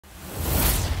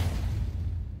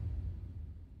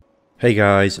Hey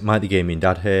guys, Mike the Gaming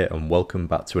Dad here and welcome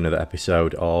back to another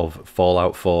episode of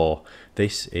Fallout 4.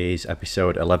 This is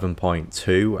episode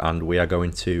 11.2 and we are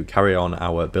going to carry on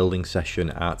our building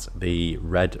session at the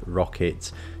Red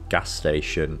Rocket gas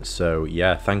station. So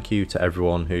yeah, thank you to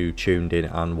everyone who tuned in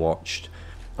and watched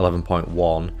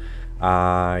 11.1.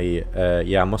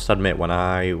 I must admit, when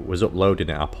I was uploading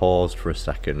it I paused for a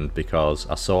second because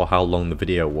I saw how long the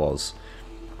video was,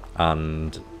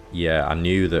 and yeah, I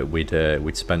knew that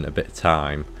we'd spent a bit of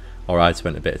time, or I'd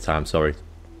spent a bit of time, sorry,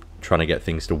 trying to get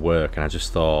things to work, and I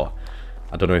just thought,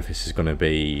 I don't know if this is going to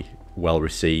be well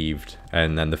received.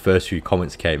 And then the first few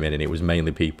comments came in and it was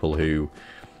mainly people who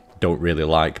don't really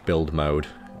like build mode,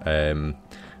 and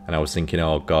I was thinking,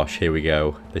 oh gosh, here we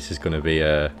go, this is going to be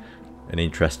an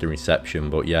interesting reception.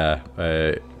 But yeah,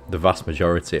 the vast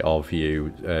majority of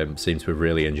you seem to have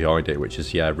really enjoyed it, which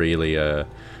is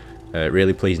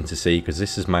really pleasing to see, because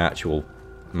this is my actual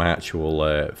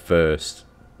first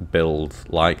build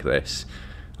like this.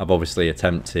 I've obviously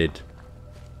attempted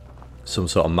some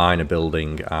sort of minor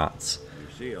building at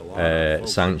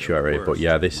Sanctuary, but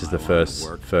yeah, this is the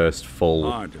first full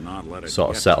sort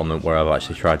of settlement where I've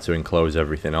actually tried to enclose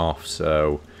everything off.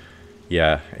 So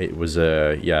yeah, it was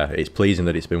it's pleasing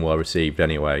that it's been well received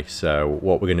anyway. So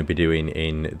what we're going to be doing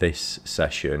in this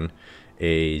session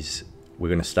is we're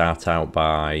going to start out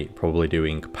by probably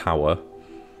doing power,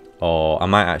 or I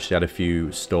might actually add a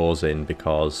few stores in,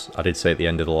 because I did say at the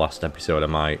end of the last episode I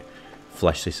might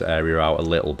flesh this area out a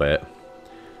little bit.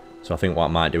 So I think what I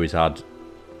might do is add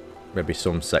maybe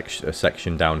a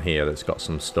section down here that's got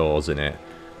some stores in it,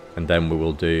 and then we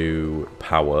will do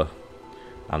power,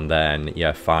 and then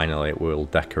yeah, finally we'll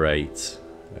decorate,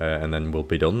 and then we'll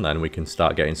be done. Then we can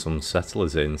start getting some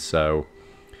settlers in. So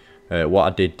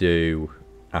what I did do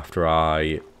after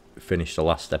I finished the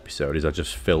last episode is I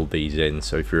just filled these in.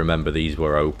 So if you remember, these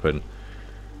were open,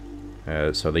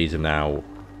 so these are now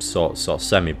sort of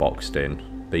semi-boxed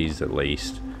in. These, at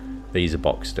least, these are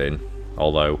boxed in,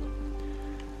 although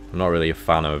I'm not really a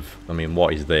fan of, I mean,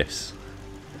 what is this?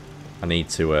 I need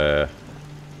to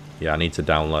I need to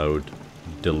download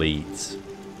delete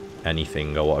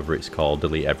anything, or whatever it's called,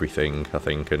 delete everything, I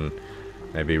think, and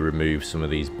maybe remove some of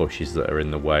these bushes that are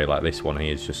in the way. Like this one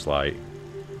here is just like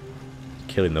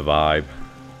killing the vibe.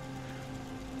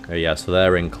 Yeah, so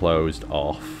they're enclosed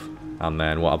off, and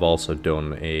then what I've also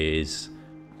done is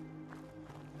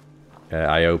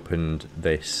I opened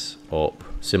this up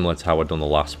similar to how I'd done the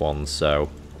last one, so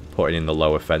putting in the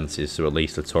lower fences so at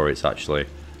least the turret's actually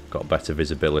got better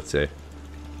visibility.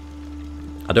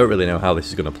 I don't really know how this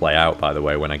is going to play out, by the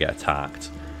way, when I get attacked.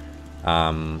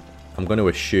 I'm going to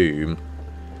assume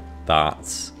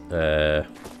that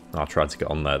I'll try to get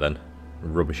on there then.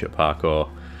 Rubbish at parkour.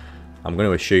 I'm going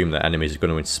to assume that enemies are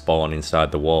going to spawn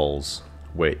inside the walls,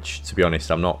 which, to be honest,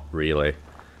 I'm not really.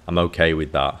 I'm okay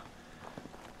with that.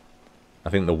 I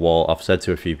think the wall, I've said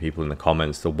to a few people in the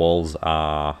comments, the walls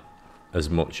are as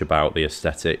much about the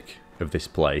aesthetic of this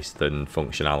place than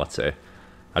functionality.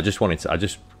 I just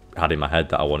had in my head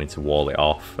that I wanted to wall it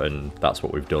off, and that's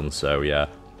what we've done. So yeah.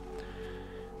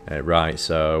 Right,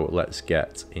 so let's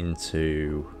get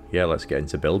into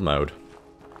build mode.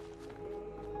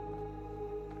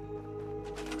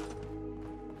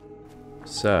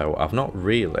 So I've not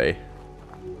really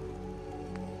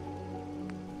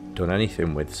done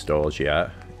anything with stores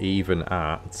yet, even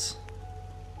at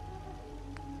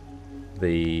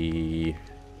the,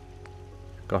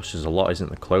 gosh, there's a lot, isn't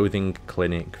there? Clothing,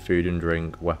 clinic, food and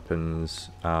drink, weapons,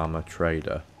 armor,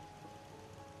 trader.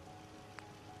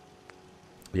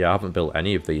 Yeah, I haven't built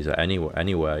any of these at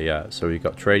anywhere yet. So we've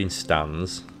got trading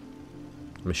stands.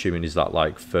 I'm assuming, is that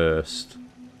like first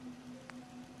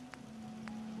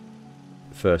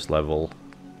level?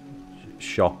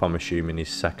 Shop, I'm assuming, is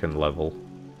second level.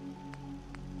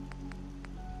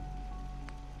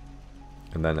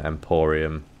 And then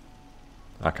emporium.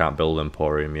 I can't build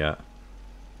emporium yet.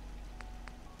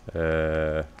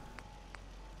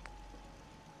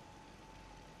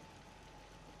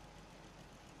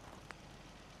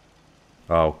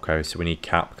 Okay, so we need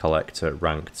cap collector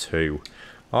rank 2.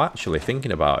 Oh, actually,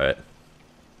 thinking about it,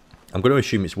 I'm going to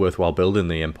assume it's worthwhile building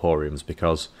the emporiums,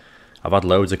 because I've had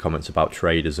loads of comments about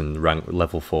traders and rank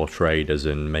level 4 traders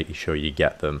and making sure you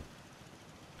get them.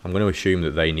 I'm going to assume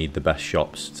that they need the best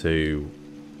shops to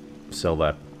sell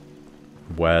their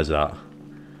wares at.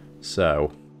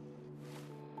 So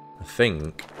I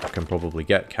think I can probably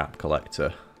get cap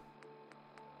collector.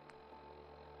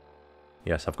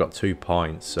 Yes, I've got 2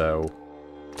 points, so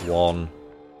 1,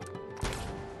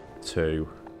 2.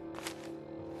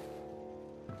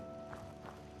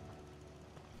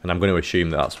 And I'm going to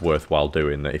assume that that's worthwhile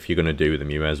doing, that if you're going to do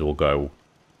them, you may as well go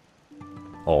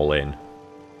all in.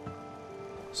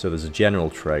 So there's a general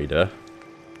trader.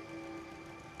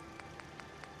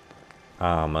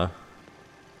 Armour.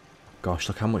 Gosh,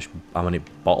 look how many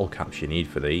bottle caps you need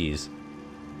for these.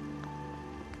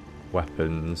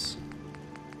 Weapons.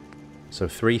 So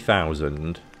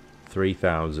 3,000,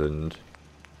 3,000,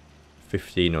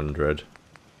 1,500,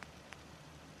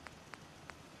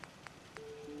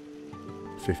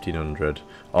 1,500.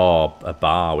 Oh, a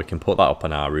bar. We can put that up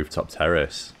on our rooftop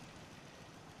terrace.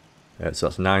 So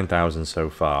that's 9,000 so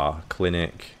far.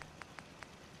 Clinic,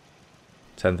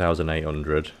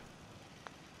 10,800.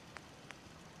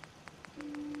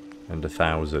 And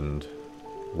 1,000.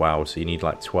 Wow, so you need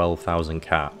like 12,000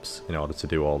 caps in order to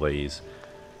do all these.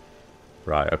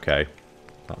 Right, okay.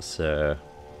 That's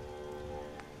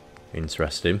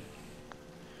interesting.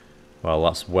 Well,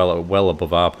 that's well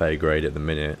above our pay grade at the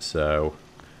minute, so...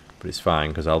 But it's fine,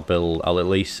 because I'll at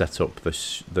least set up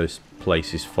this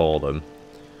places for them.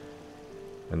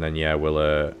 And then, yeah,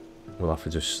 we'll have to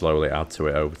just slowly add to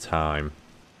it over time.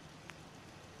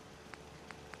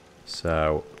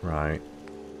 So, right.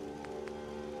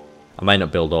 I may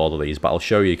not build all of these, but I'll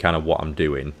show you kind of what I'm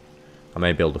doing. I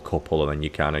may build a couple and then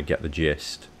you kind of get the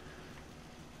gist.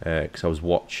 Because I was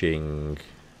watching...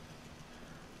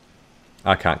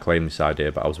 I can't claim this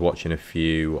idea, but I was watching a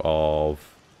few of...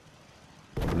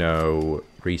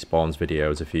 Respawn's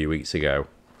videos a few weeks ago.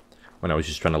 When I was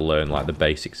just trying to learn like the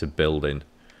basics of building.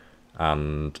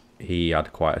 And he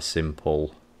had quite a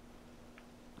simple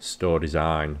store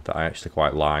design that I actually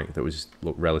quite liked. That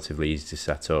looked relatively easy to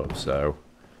set up, so...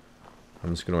 I'm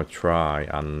just going to try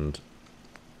and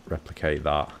replicate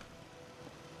that.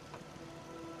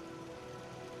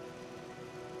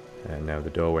 And now the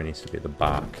doorway needs to be at the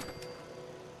back.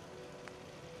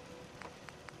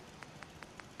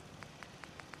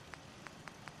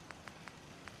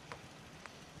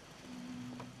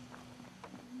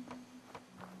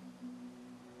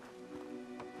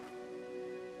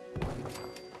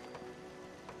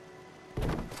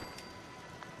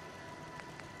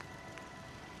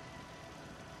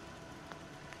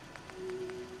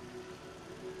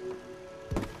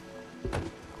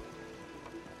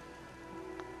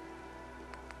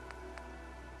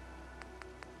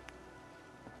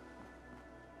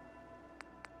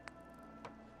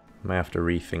 May have to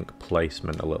rethink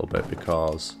placement a little bit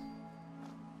because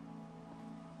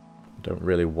I don't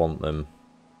really want them.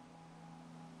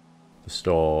 The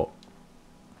store,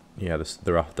 yeah,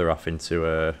 they're having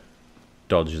to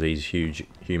dodge these huge,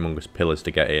 humongous pillars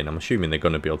to get in. I'm assuming they're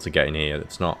going to be able to get in here.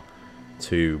 It's not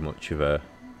too much of a.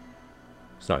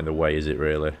 It's not in the way, is it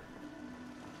really?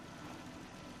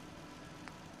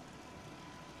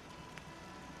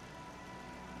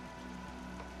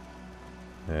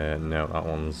 No, that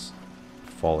one's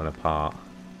falling apart.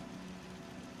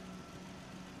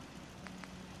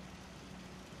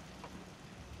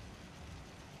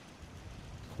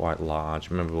 Quite large.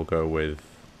 Maybe we'll go with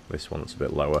this one that's a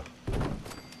bit lower.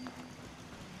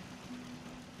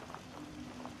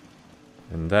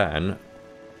 And then...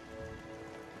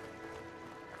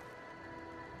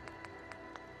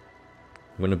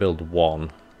 I'm going to build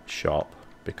one shop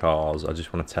because I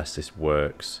just want to test this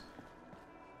works.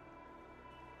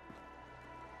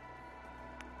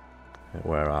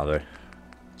 Where are they?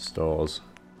 Stores.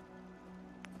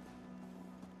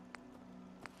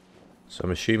 So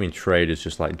I'm assuming trade is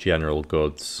just like general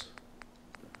goods.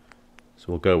 So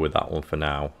we'll go with that one for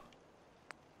now.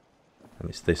 And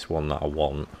it's this one that I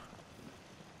want.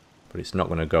 But it's not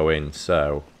going to go in,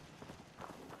 so...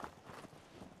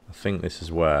 I think this is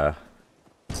where...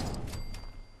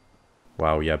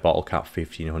 Wow, yeah, bottle cap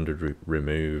 1,500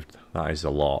 removed. That is a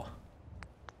lot.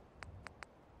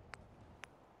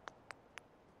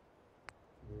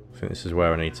 I think this is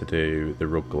where I need to do the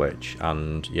rug glitch,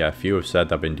 and yeah, a few have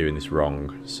said I've been doing this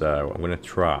wrong, so I'm going to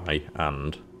try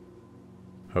and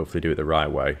hopefully do it the right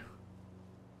way.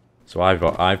 So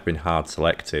I've been hard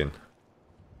selecting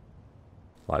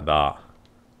like that,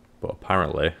 but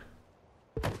apparently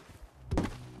you're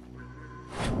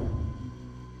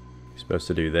supposed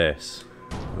to do this,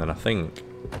 and then I think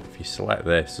if you select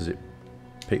this, does it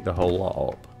pick the whole lot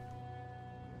up?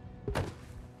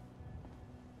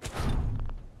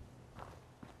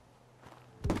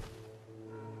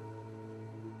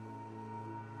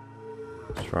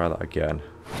 Try that again.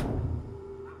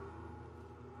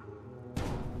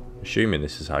 Assuming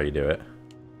this is how you do it.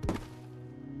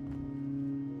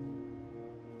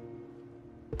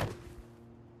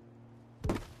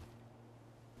 Do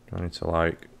I need to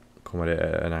like come at it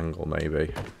at an angle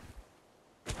maybe?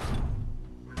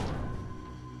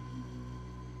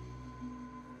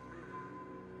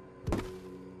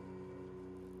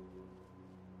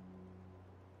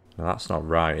 Now that's not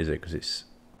right, is it? Because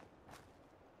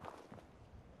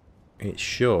it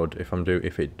should,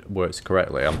 if it works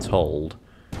correctly, I'm told,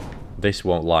 this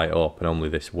won't light up and only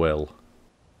this will.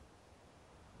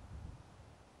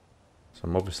 So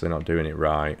I'm obviously not doing it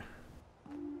right.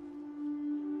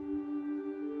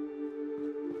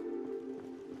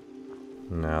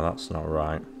 No, that's not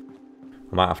right.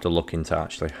 I might have to look into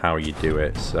actually how you do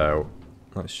it, so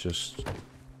let's just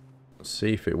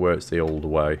see if it works the old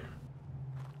way.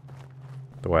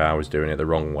 The way I was doing it, the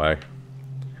wrong way.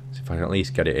 So if I can at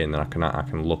least get it in, then I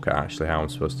can look at actually how I'm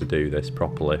supposed to do this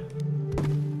properly.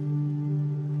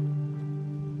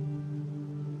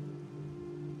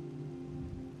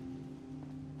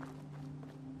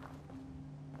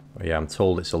 But yeah, I'm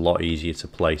told it's a lot easier to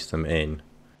place them in.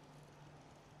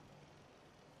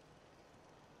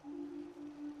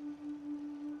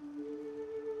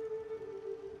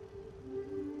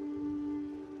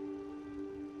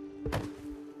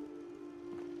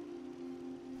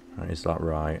 Is that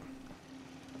right?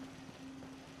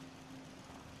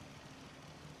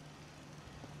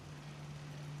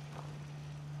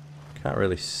 Can't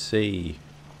really see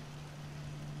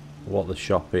what the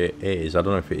shop it is. I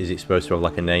don't know if is it supposed to have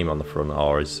like a name on the front,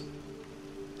 or is...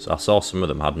 So I saw some of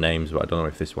them had names, but I don't know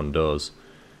if this one does.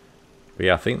 But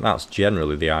yeah, I think that's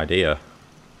generally the idea.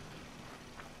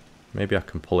 Maybe I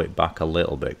can pull it back a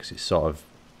little bit because it's sort of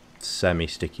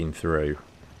semi-sticking through.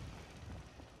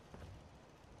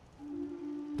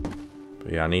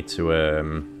 But yeah, I need to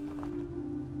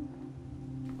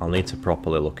I'll need to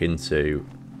properly look into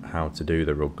how to do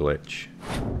the rug glitch.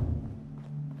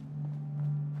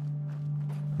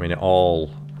 I mean,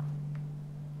 all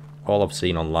I've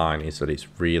seen online is that it's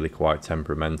really quite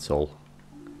temperamental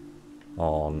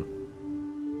on...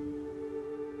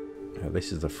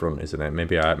 this is the front, isn't it?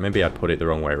 Maybe I put it the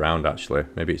wrong way around, actually.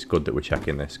 Maybe it's good that we're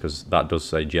checking this, because that does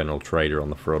say General Trader on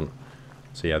the front.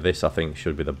 So yeah, this I think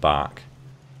should be the back.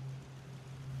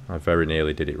 I very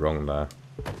nearly did it wrong there.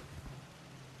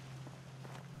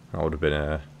 That would have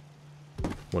been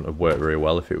wouldn't have worked very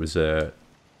well if it was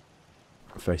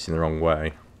facing the wrong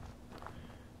way.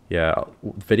 Yeah,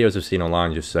 videos I've seen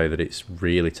online just say that it's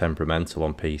really temperamental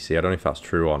on PC. I don't know if that's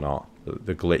true or not.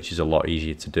 The glitch is a lot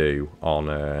easier to do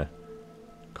on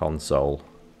console.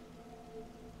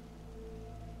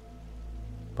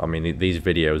 But, I mean, these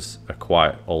videos are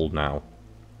quite old now.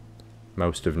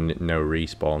 Most of No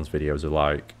Respawns videos are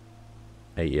like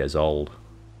 8 years old.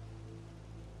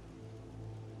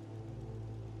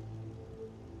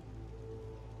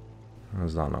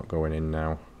 How's that not going in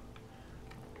now?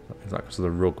 Is that because of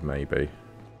the rug, maybe?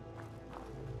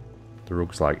 The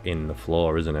rug's like in the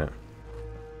floor, isn't it?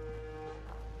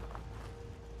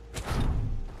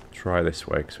 Try this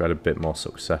way, because we had a bit more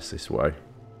success this way.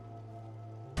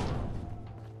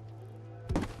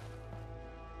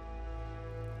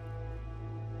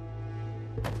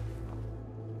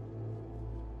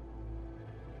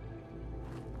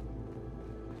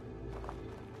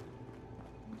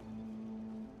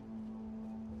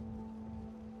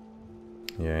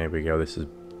 Yeah, here we go. This is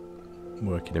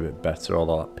working a bit better,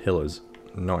 although that pillar's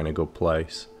not in a good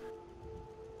place.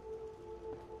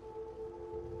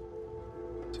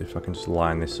 See if I can just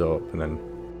line this up and then...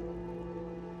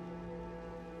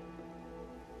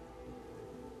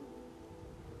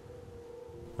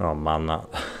 Oh man,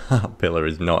 that pillar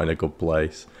is not in a good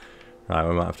place. Right,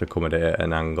 we might have to come at it at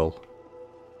an angle.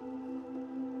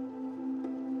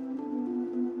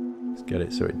 Let's get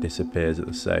it so it disappears at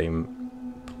the same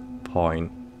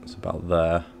point. It's about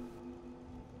there.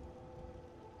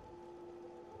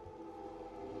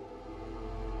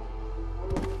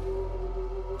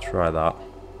 Try that.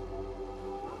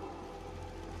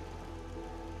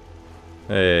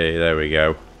 Hey, there we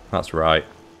go. That's right.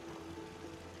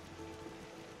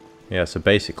 Yeah, so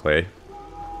basically,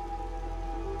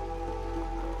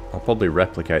 I'll probably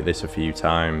replicate this a few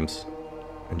times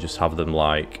and just have them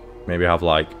like, maybe have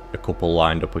like a couple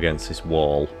lined up against this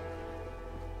wall.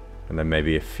 And then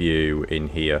maybe a few in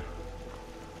here.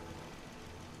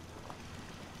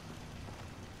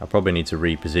 I probably need to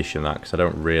reposition that because I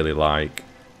don't really like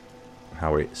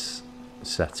how it's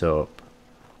set up.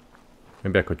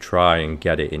 Maybe I could try and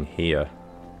get it in here.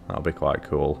 That'll be quite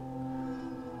cool.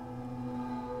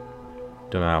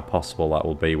 Don't know how possible that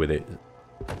will be with it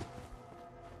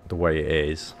the way it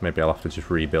is. Maybe I'll have to just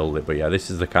rebuild it. But yeah, this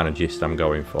is the kind of gist I'm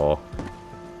going for.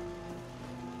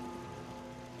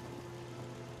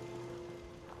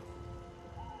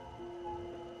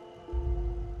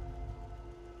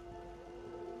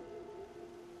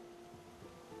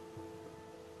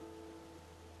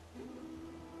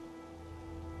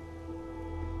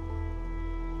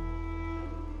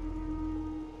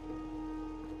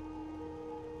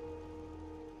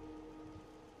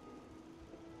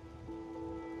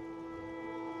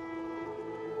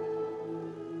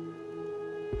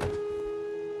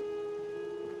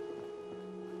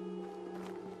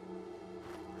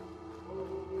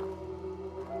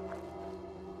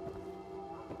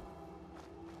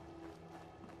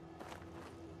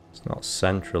 It's not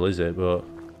central, is it? But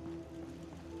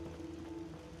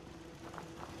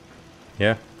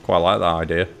yeah, quite like that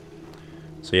idea.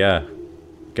 So yeah,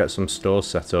 get some stores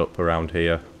set up around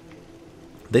here.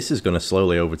 This is going to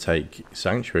slowly overtake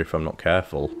Sanctuary if I'm not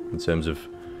careful in terms of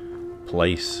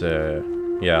place,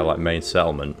 yeah, like main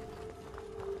settlement.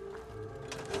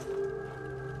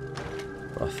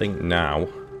 But I think now,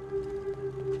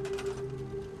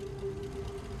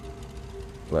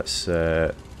 let's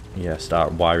yeah,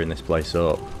 start wiring this place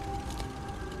up.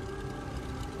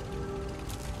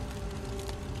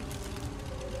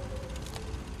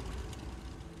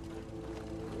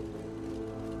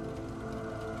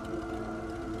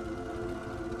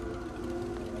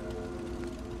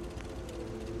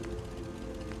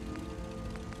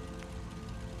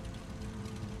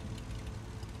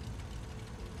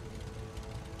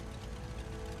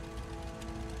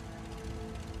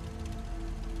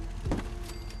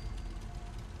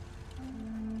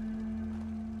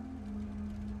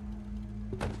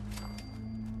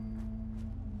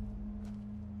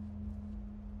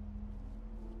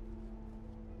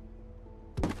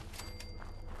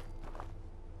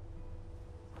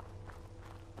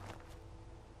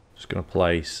 Just going to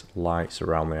place lights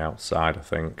around the outside, I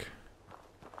think.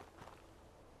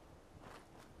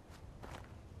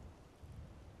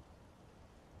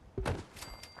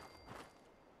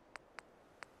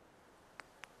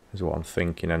 Is what I'm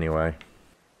thinking anyway.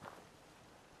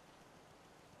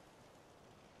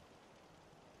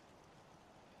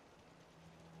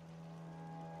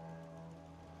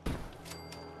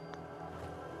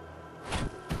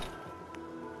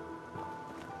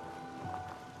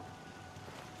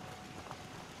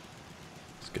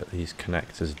 Get these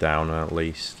connectors down and at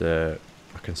least I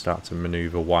can start to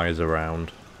maneuver wires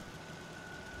around.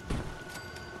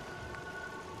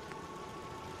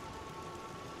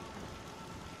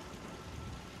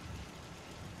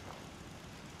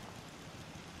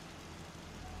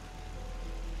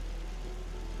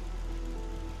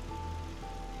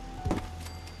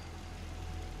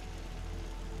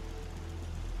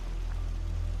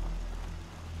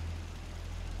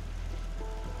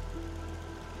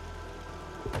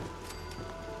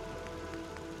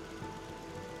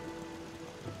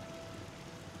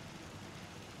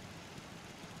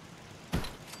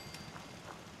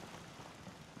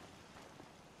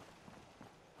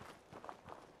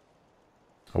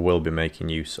 I will be making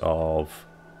use of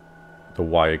the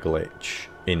wire glitch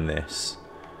in this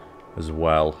as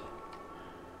well.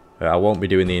 I won't be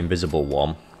doing the invisible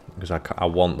one because I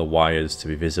want the wires to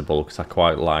be visible because I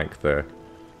quite like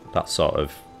that sort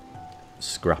of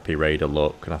scrappy raider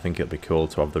look, and I think it'll be cool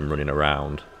to have them running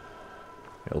around.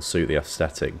 It'll suit the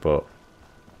aesthetic, but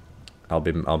I'll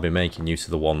be making use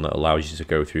of the one that allows you to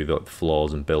go through the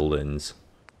floors and buildings.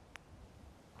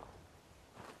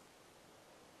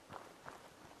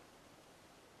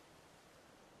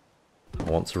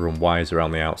 I want to run wires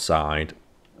around the outside,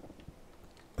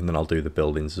 and then I'll do the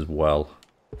buildings as well.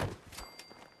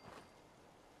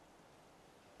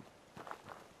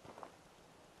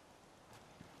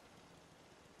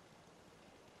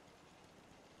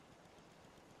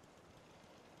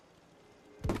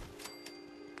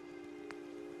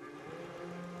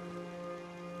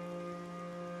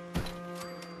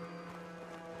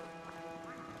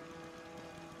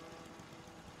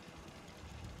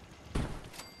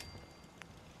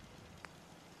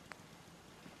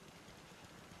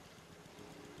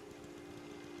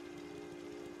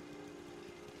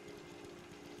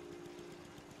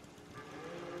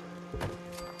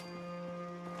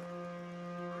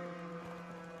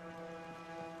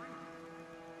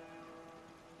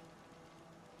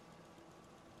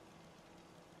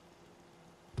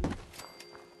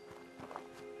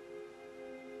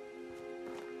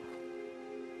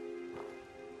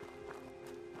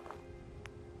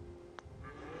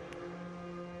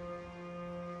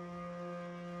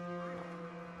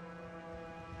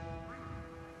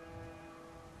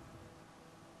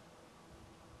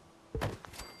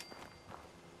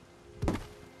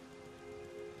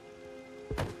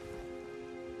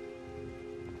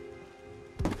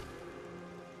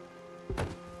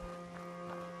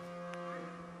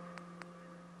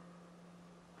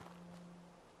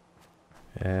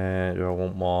 Do I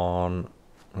want one?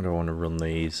 I don't want to run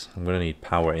these. I'm going to need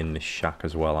power in this shack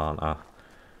as well, aren't I?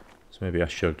 So maybe I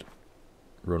should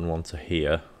run one to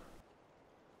here.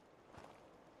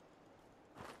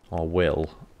 Or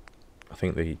will. I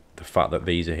think the fact that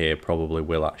these are here probably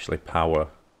will actually power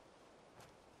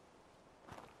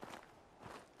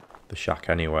the shack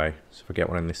anyway. So if I get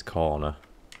one in this corner.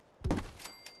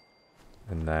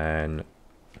 And then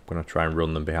I'm going to try and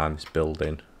run them behind this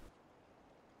building.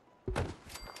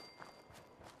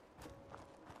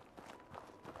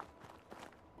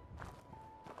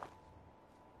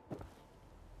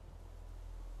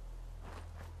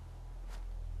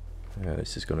 Yeah,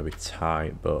 this is going to be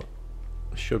tight, but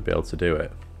I should be able to do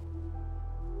it.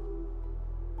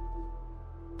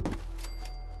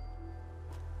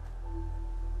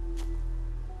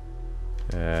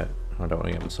 I don't want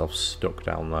to get myself stuck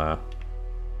down there.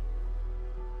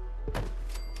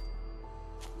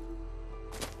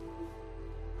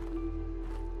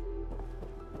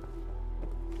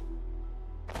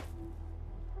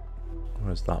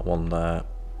 Where's that one there?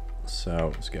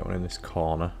 So let's get one in this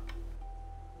corner.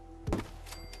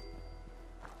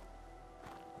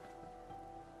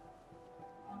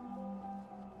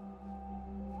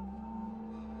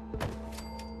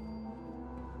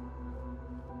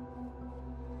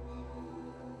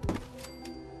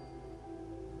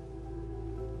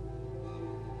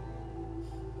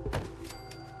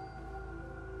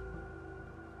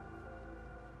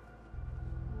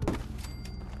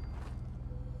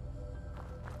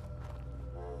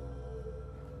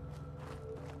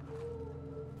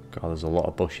 God, there's a lot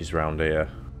of bushes around here.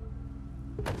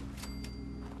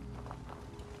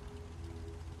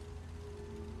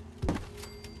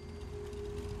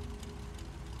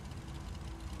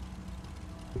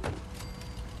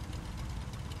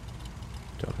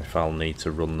 Don't know if I'll need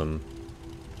to run them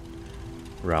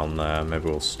around there. Maybe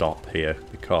we'll stop here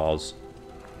because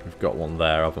we've got one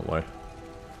there, haven't we? I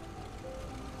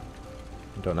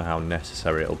don't know how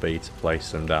necessary it'll be to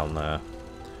place them down there.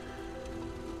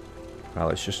 Right,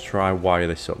 let's just try wire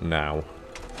this up now.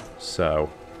 So,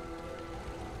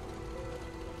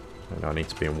 I need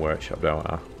to be in workshop, don't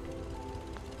I?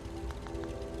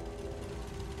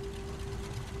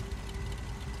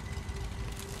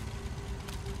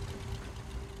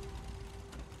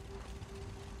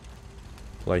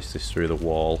 Place this through the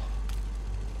wall.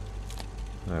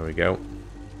 There we go.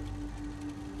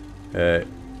 I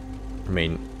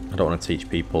mean, I don't want to teach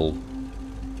people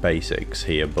basics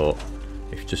here, but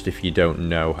if you don't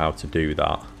know how to do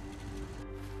that,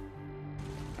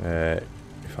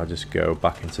 if I just go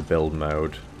back into build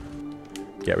mode,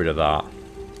 get rid of that.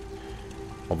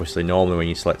 Obviously, normally when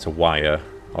you select a wire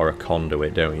or a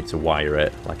conduit, don't you, to wire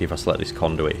it? Like if I select this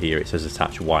conduit here, it says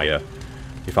attach wire.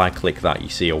 If I click that, you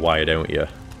see a wire, don't you?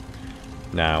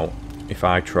 Now, if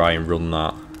I try and run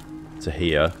that to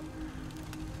here,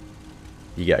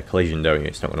 you get a collision, don't you?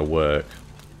 It's not going to work.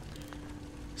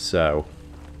 So,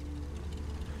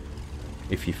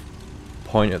 if you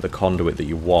point at the conduit that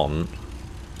you want,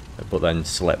 but then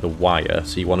select the wire,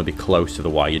 so you want to be close to the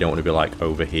wire, you don't want to be like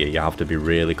over here, you have to be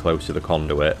really close to the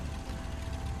conduit.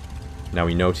 Now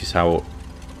you notice how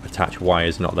attach wire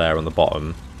is not there on the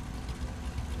bottom.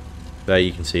 There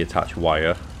you can see attach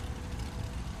wire.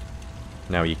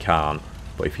 Now you can't,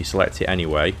 but if you select it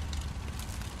anyway,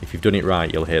 if you've done it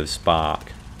right, you'll hear the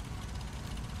spark.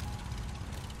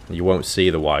 You won't see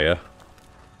the wire,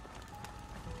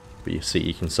 but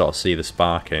you can sort of see the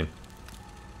sparking.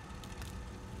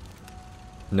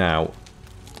 Now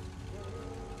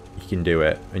you can do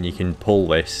it, and you can pull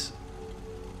this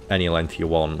any length you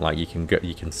want. Like you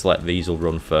can select these will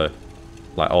run for,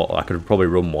 like, oh, I could probably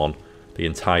run one the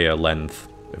entire length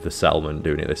of the settlement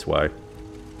doing it this way.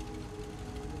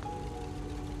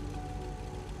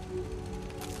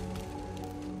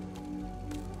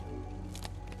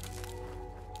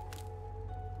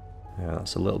 Yeah,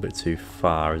 that's a little bit too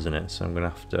far, isn't it? So I'm gonna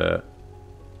have to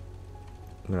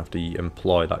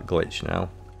employ that glitch now.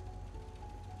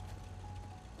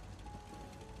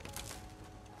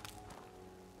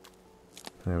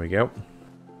 There we go.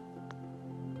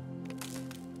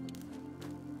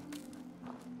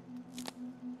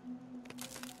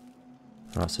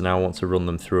 Right, so now I want to run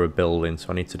them through a building, so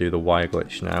I need to do the wire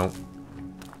glitch now.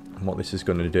 And what this is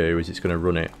going to do is it's going to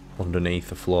run it underneath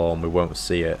the floor and we won't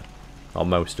see it, or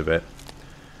most of it.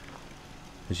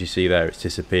 As you see there, it's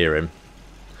disappearing.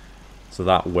 So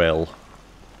that will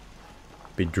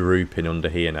be drooping under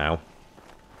here now.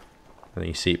 And then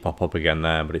you see it pop up again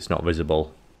there, but it's not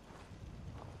visible.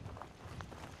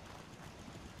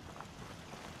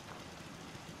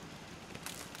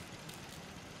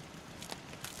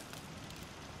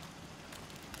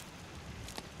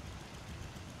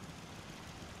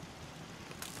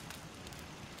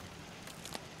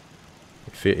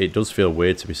 It does feel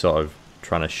weird to be sort of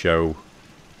trying to show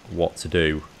what to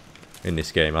do in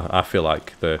this game. I feel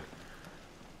like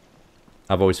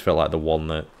I've always felt like the one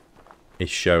that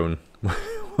is shown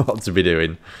what to be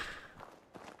doing.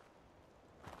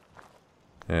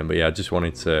 But yeah, I just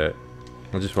wanted to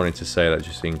say that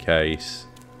just in case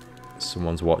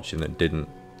someone's watching that didn't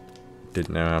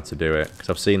know how to do it, because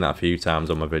I've seen that a few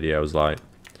times on my videos, like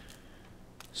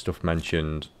stuff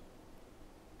mentioned.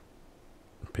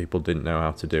 People didn't know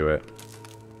how to do it.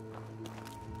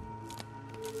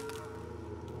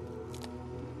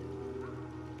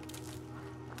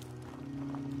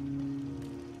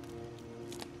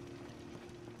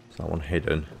 that one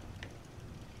hidden?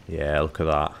 Yeah, look at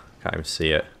that. Can't even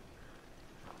see it.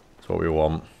 That's what we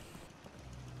want.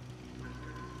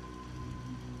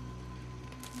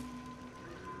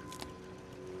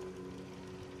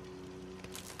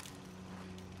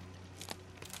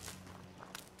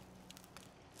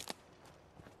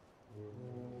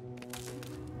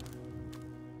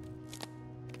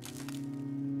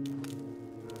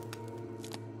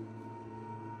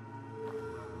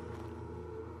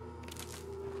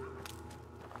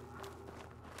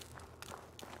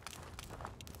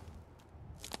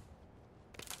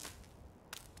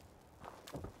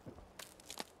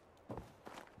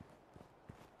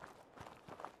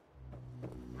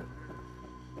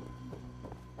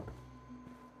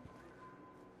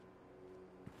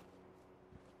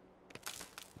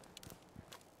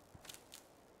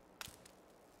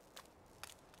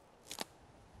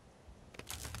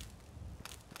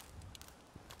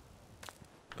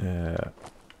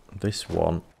 This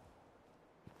one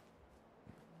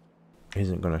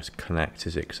isn't going to connect,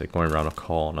 is it? Because they're going around a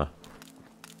corner.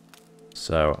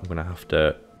 So I'm going to have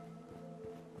to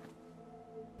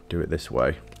do it this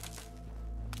way.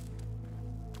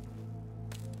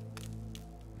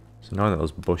 So now that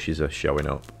those bushes are showing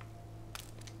up.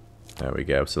 There we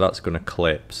go. So that's going to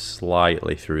clip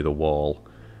slightly through the wall,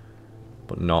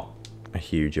 but not a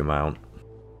huge amount.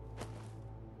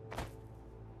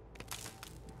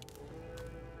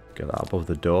 Get that above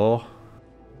the door.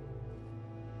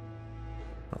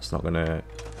 That's not going to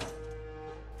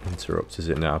interrupt, is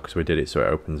it now? Because we did it so it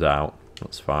opens out.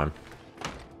 That's fine.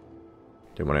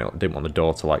 Didn't want the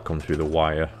door to like come through the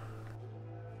wire.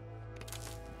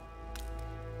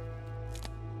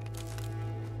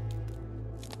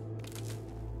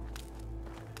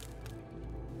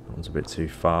 That one's a bit too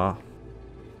far.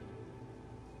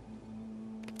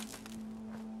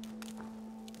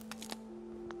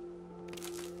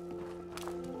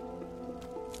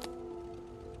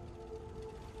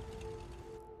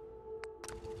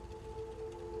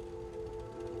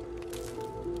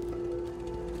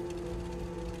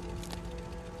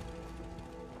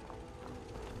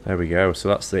 There we go, so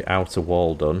that's the outer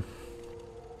wall done.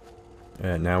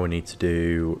 Now we need to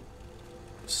do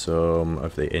some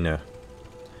of the inner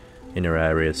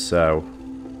areas. So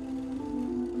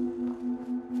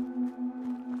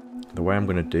the way I'm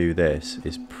going to do this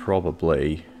is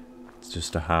probably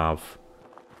just to have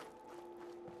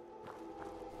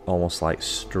almost like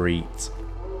street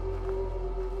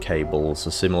cables, so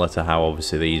similar to how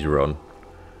obviously these run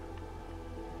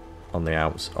on the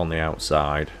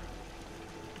outside.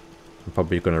 I'm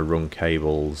probably going to run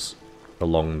cables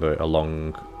along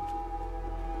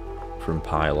from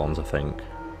pylons, I think,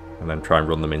 and then try and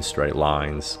run them in straight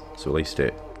lines, so at least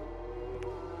it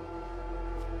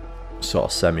sort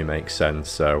of semi makes sense.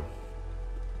 So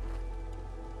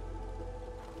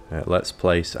let's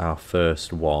place our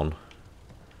first one.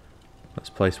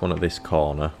 Let's place one at this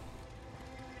corner.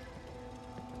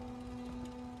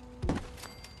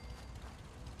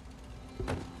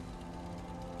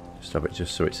 Have it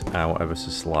just so it's out ever so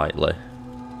slightly,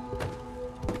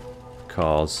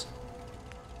 because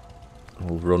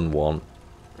we'll run one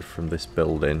from this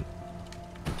building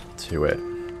to it.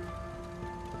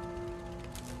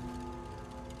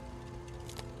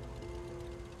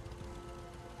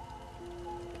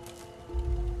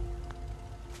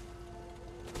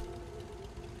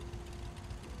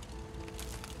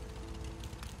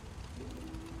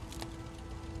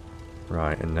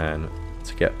 Right, and then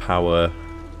to get power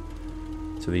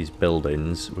to these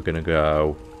buildings, we're going to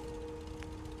go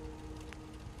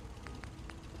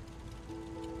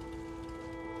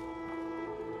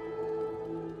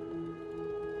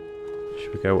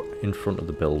should we go in front of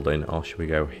the building or should we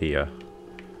go here?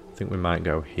 I think we might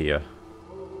go here.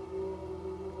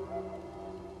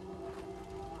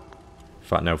 In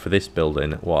fact, no, for this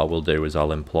building what I will do is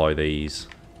I'll employ these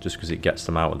just because it gets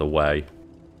them out of the way.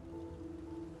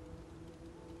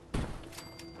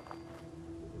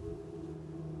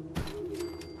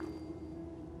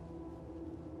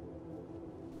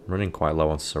 I'm running quite low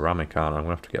on ceramic, aren't I? I'm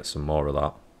going to have to get some more of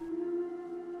that.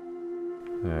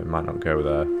 It might not go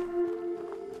there.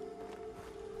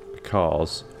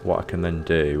 Because what I can then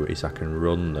do is I can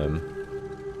run them.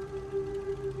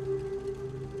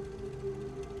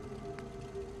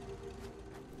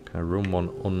 Can I run one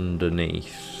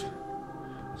underneath?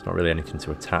 There's not really anything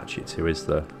to attach it to, is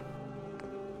there?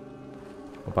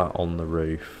 What about on the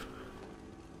roof?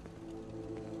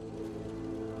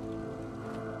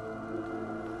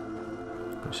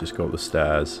 Let's just go up the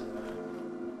stairs.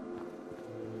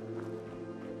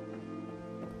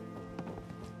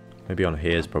 Maybe on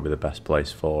here is probably the best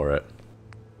place for it.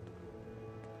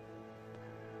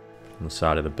 on the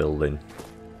side of the building.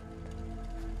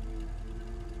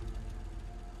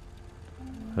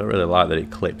 I don't really like that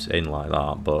it clips in like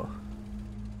that, but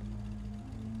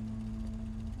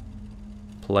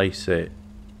place it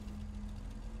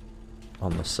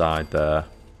on the side there.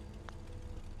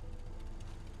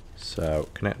 So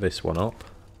connect this one up.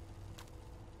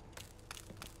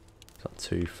 Is that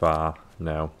too far?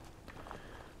 No.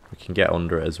 We can get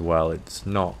under it as well. It's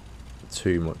not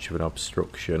too much of an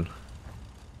obstruction.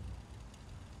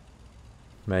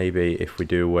 Maybe if we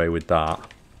do away with that,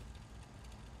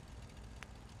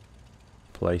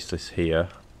 place this here,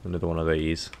 another one of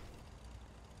these.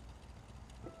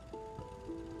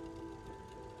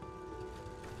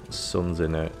 The sun's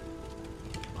in a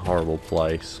horrible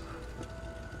place.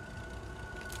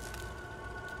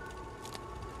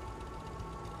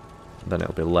 Then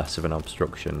it'll be less of an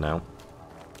obstruction now.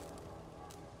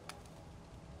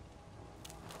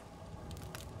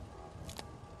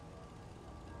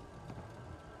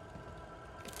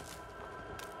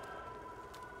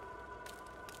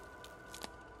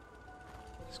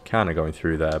 It's kind of going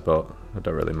through there, but I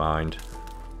don't really mind.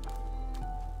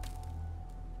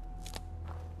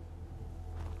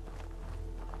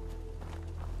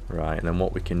 Right, and then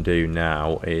what we can do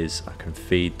now is I can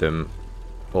feed them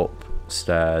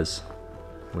upstairs.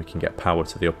 We can get power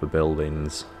to the upper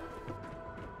buildings.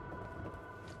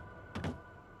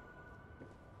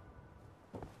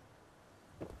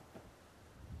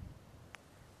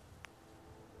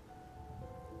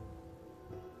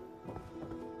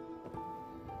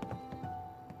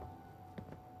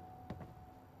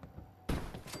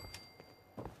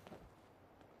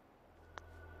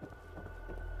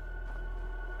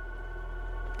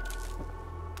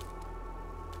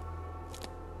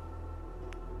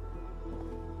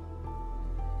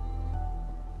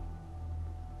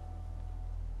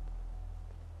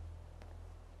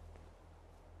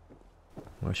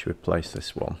 Where should we place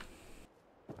this one?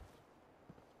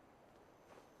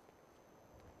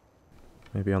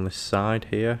 Maybe on this side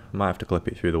here? Might have to clip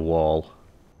it through the wall.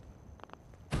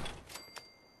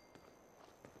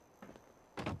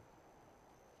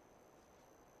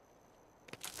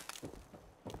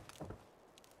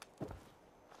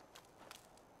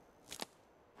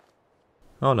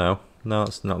 Oh no, no,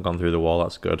 it's not gone through the wall,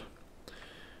 that's good.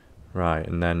 Right,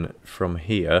 and then from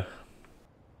here,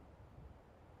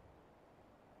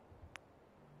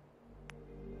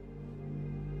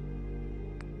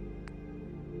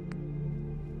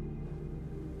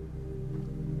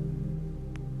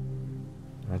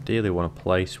 ideally want to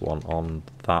place one on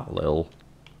that little,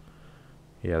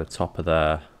 yeah, the top of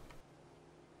there.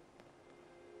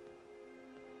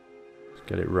 Let's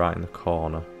get it right in the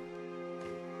corner.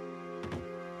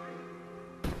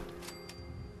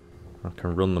 I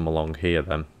can run them along here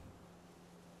then.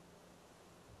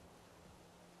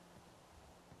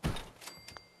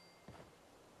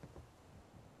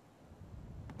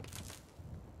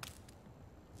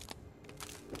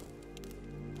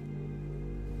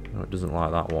 No, it doesn't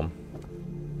like that one.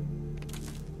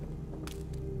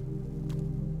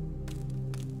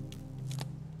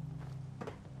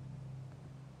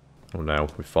 Oh no,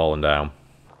 we've fallen down.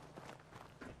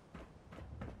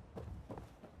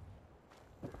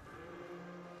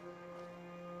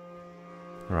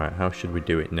 Right, how should we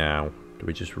do it now? Do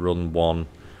we just run one?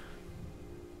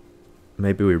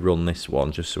 Maybe we run this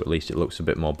one just so at least it looks a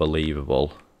bit more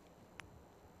believable.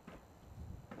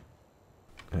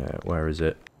 Where is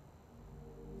it?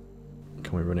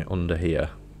 Can we run it under here?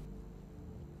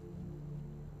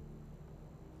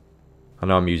 I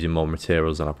know I'm using more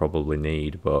materials than I probably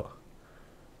need, but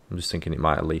I'm just thinking it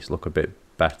might at least look a bit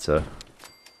better.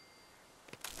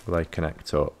 Will they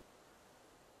connect up?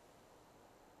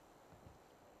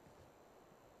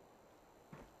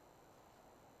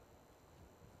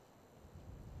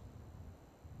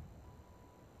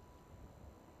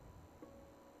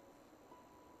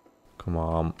 Come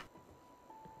on.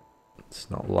 It's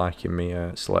not liking me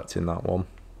selecting that one.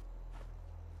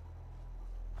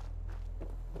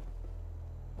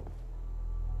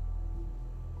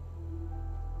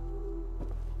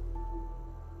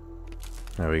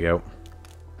 There we go.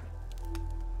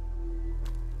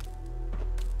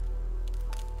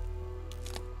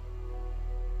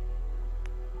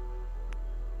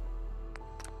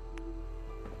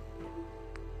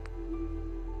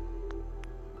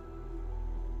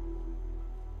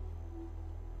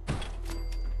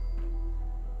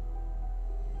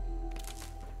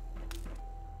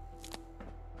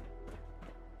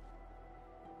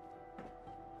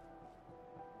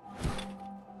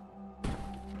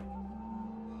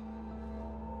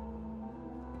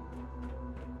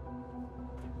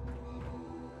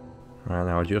 Right,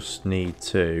 now I just need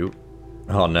to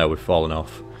Oh no, we've fallen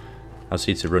off. I just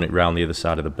need to run it round the other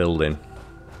side of the building.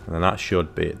 And then that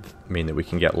should mean that we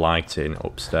can get lighting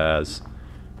upstairs.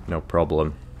 No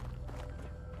problem.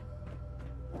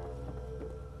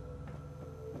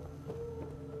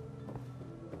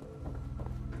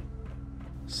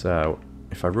 So,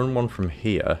 if I run one from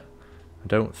here, I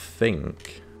don't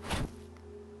think...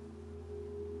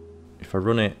 If I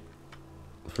run it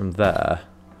from there,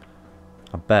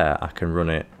 I bet I can run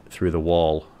it through the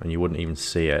wall and you wouldn't even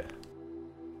see it.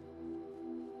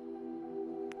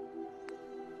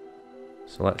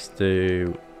 So let's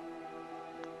do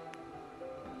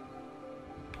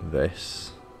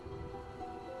this.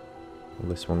 Will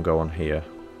this one go on here?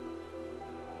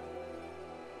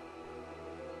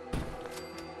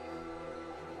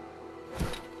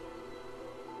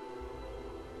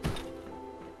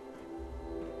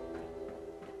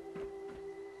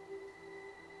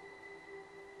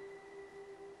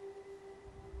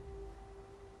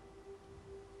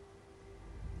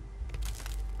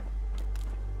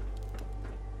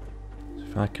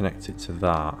 If I connect it to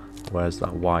that, where's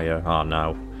that wire? Oh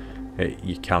no,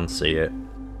 you can see it.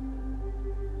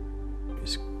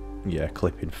 It's, yeah,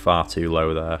 clipping far too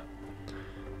low there.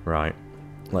 Right,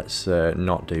 let's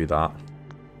not do that.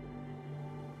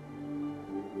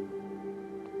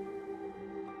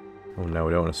 Oh no,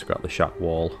 we don't want to scrap the shack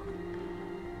wall.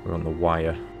 We're on the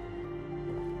wire.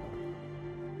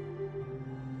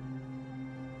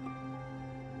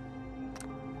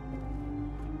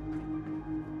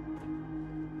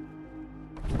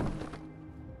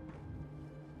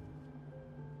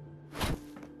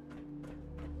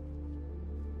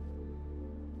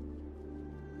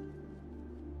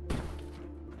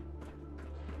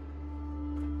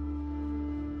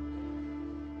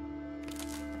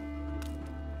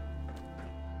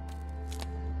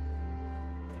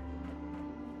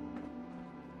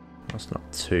 That's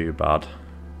not too bad.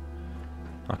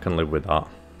 I can live with that.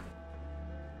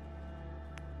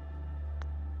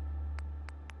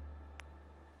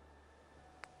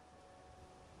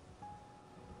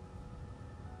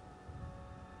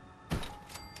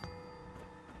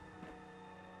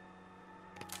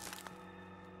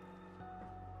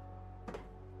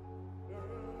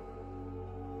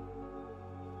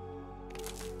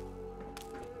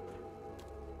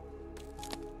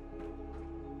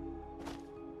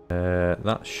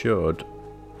 That should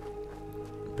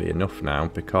be enough now,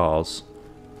 because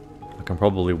I can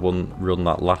probably run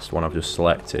that last one I've just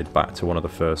selected back to one of the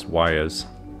first wires.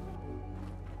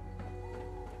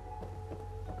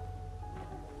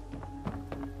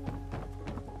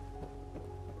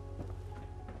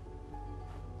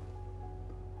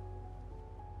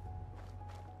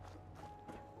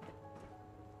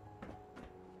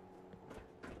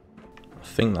 I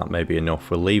think that may be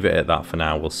enough. We'll leave it at that for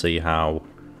now. We'll see how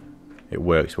it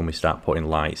works when we start putting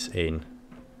lights in,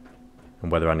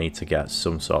 and whether I need to get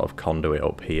some sort of conduit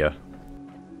up here.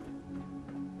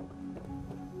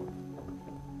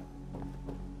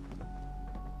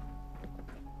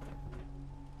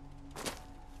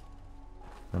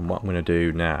 And what I'm going to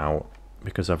do now,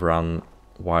 because I've ran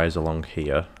wires along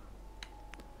here,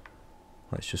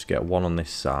 let's just get one on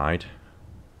this side,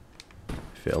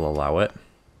 if it'll allow it.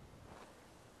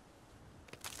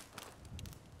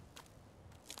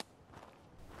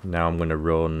 Now I'm going to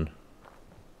run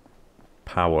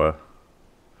power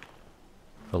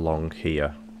along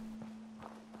here.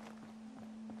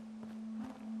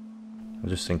 I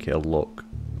just think it'll look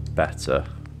better.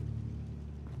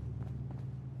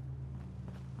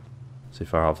 So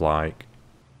if I have like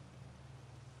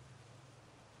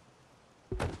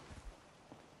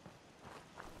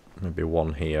maybe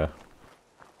one here,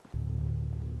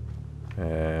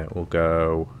 we'll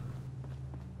go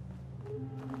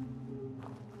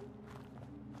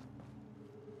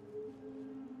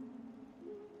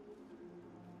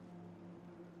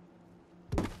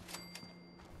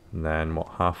and then what,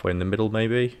 halfway in the middle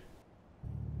maybe?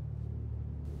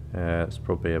 It's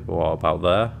probably about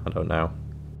there, I don't know.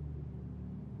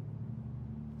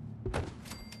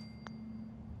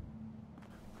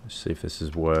 Let's see if this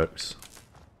works.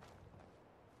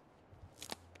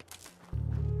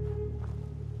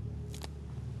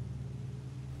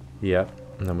 Yep,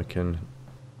 and then we can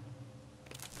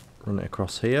run it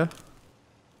across here.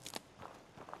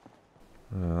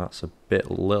 That's a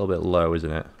little bit low,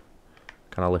 isn't it?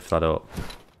 Can I lift that up?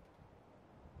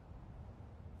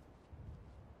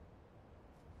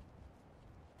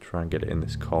 Try and get it in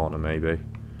this corner maybe.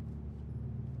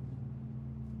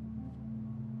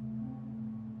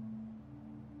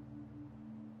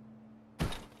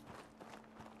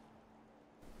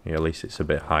 Yeah, at least it's a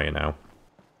bit higher now.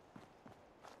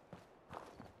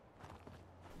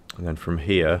 And then from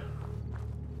here,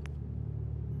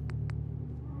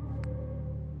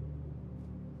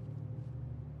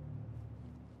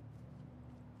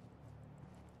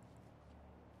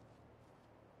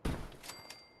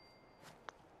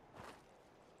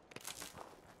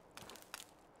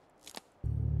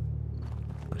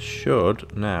 I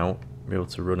should now be able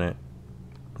to run it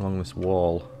along this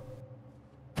wall.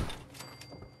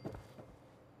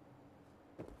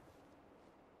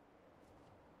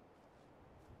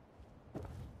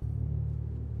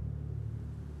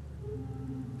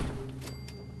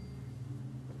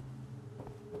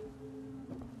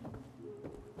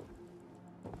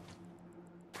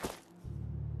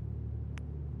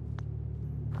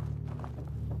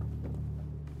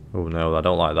 Oh no, I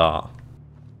don't like that.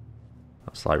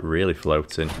 That's like really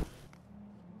floating.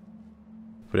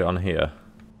 Put it on here.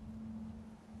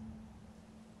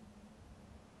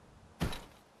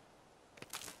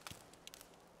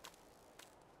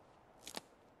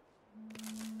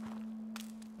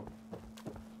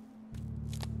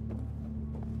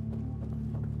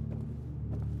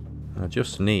 I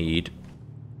just need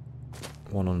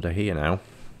one under here now.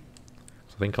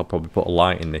 So I think I'll probably put a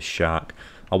light in this shack.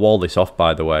 I'll wall this off,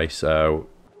 by the way, so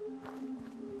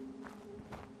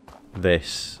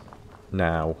this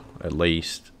now, at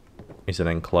least, is an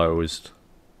enclosed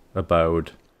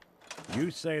abode.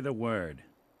 You say the word.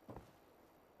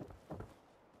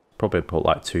 Probably put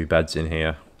like 2 beds in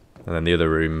here, and then the other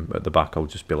room at the back will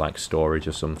just be like storage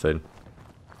or something.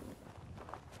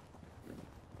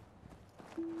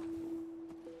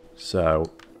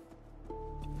 So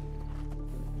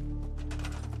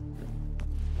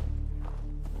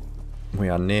we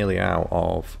are nearly out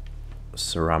of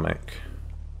ceramic.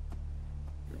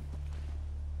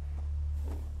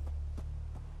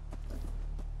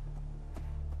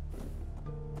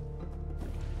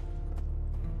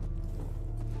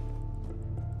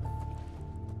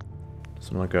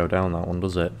 Doesn't want to go down that one,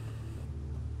 does it?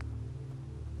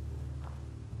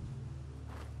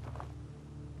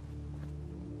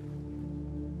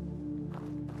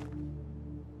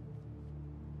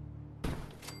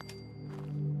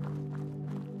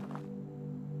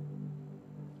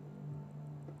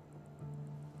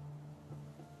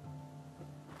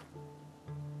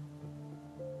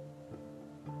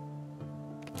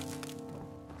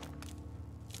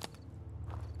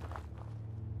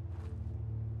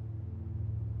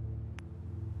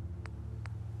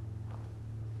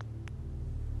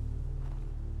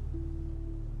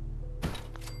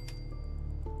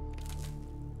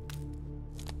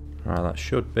 Right, that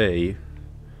should be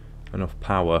enough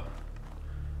power.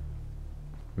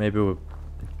 Maybe we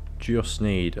just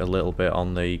need a little bit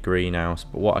on the greenhouse,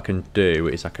 but what I can do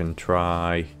is I can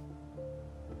try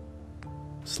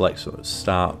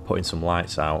start putting some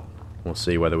lights out. We'll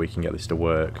see whether we can get this to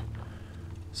work.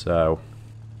 So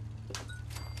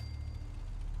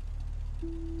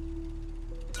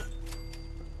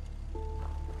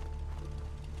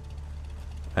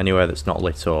anywhere that's not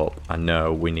lit up, I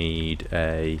know we need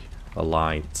a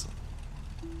light.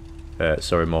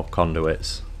 Sorry, more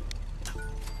conduits.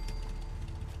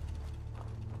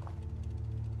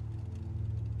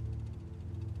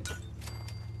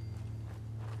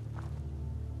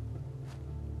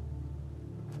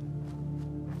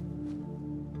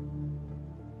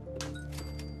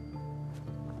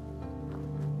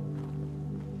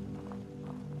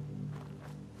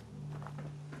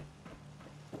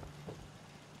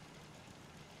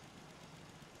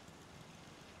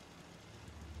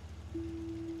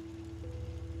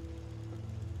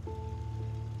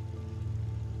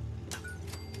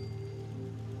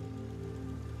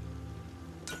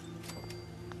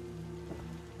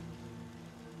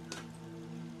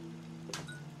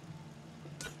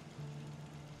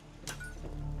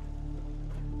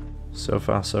 So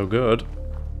far, so good.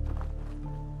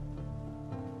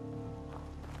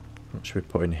 What should we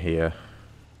put in here?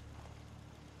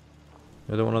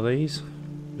 Another one of these?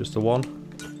 Just the one?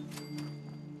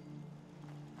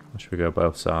 Or should we go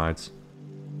both sides?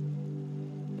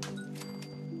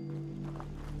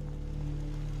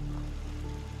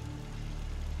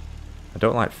 I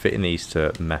don't like fitting these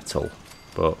to metal,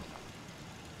 but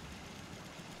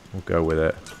we'll go with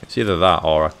it. It's either that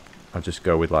or I just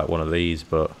go with like one of these,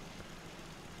 but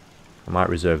I might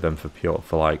reserve them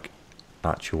for like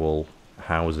actual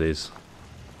houses.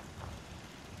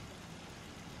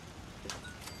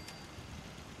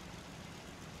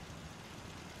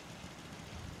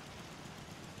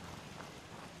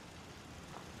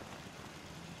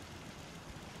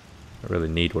 Don't really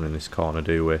need one in this corner,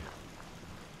 do we? It's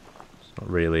not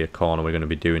really a corner we're going to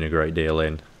be doing a great deal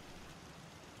in.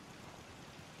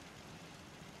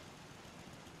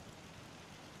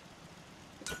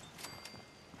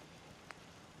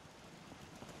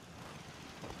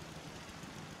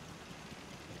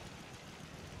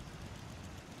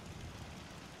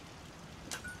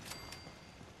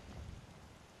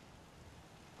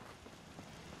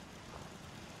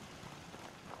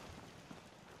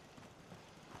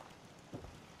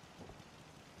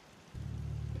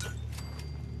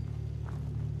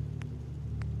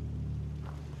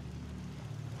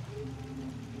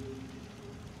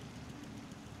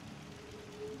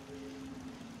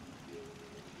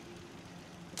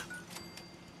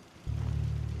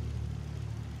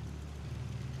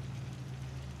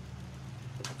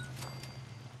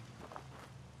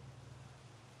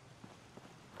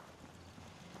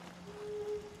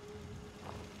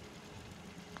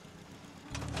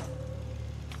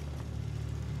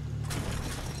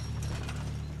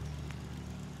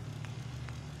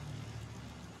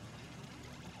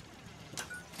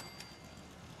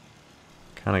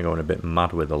 Kind of going a bit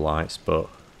mad with the lights, but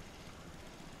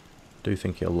I do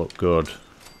think it'll look good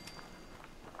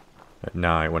at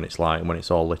night when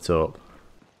it's all lit up.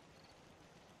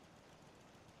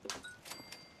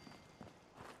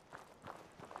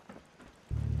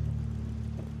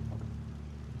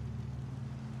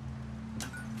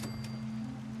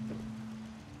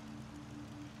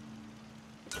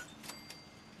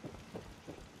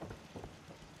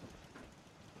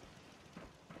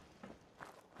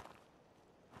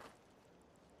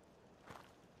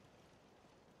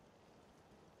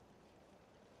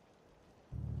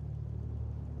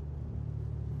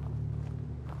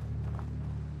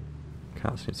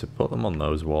 Can't seem to put them on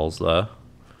those walls there.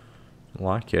 I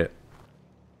like it.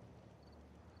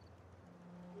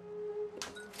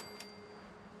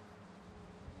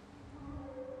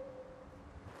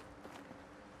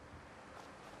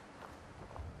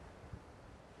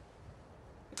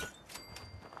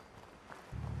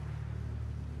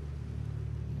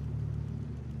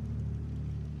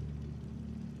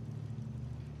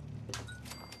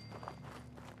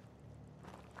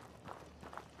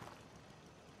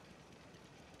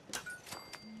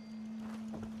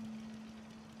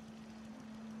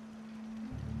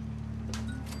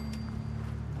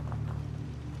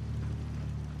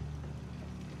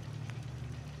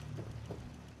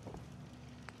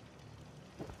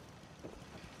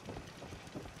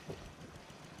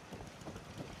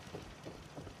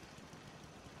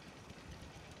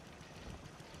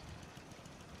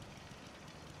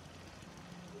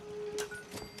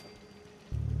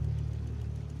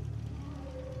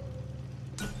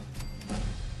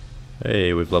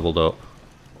 Hey, we've leveled up.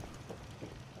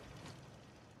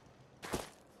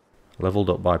 Leveled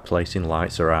up by placing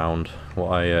lights around.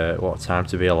 What a time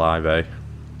to be alive, eh?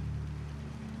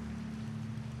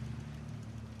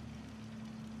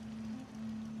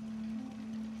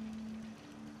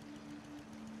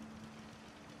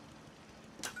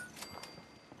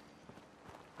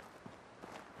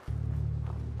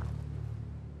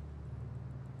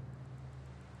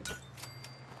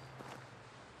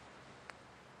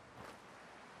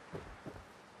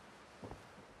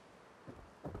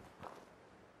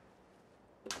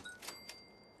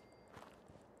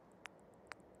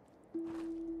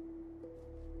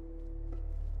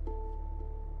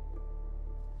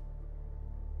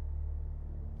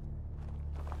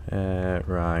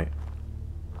 Right.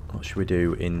 What should we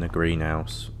do in the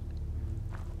greenhouse?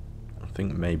 I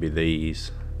think maybe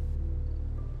these.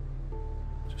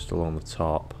 Just along the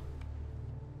top.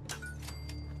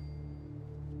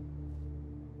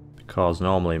 Because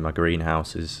normally my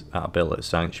greenhouses that I built at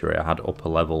Sanctuary, I had upper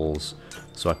levels,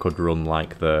 so I could run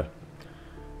like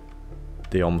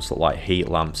they almost look like heat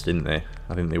lamps, didn't they?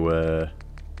 I think they were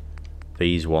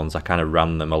these ones. I kind of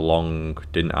ran them along,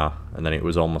 didn't I? And then it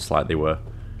was almost like they were,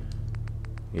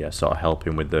 yeah, sort of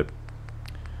helping with the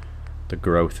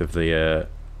growth of the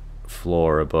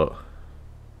flora, but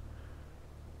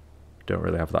don't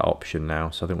really have that option now,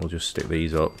 so I think we'll just stick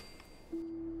these up.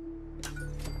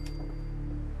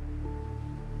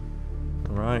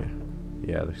 Alright,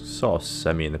 yeah, they're sort of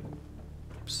semi in the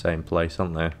same place,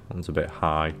 aren't they? One's a bit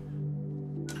high.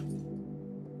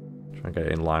 Try and get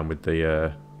it in line with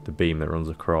the beam that runs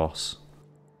across.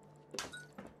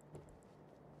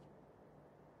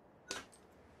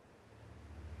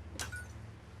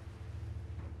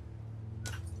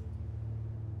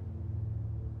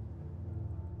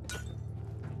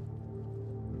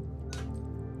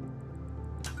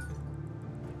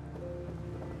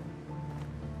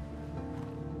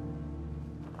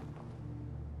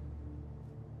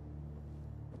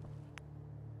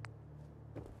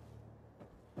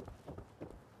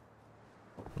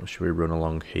 Or should we run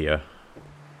along here?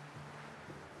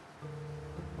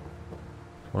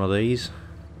 One of these?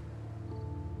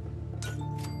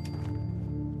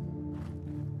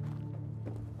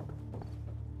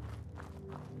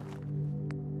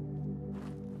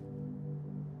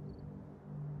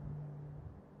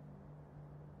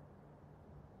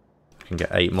 I can get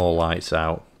 8 more lights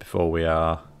out before we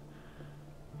are,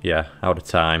 yeah, out of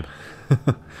time.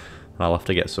 I'll have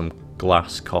to get some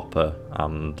glass, copper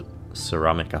and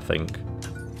ceramic, I think.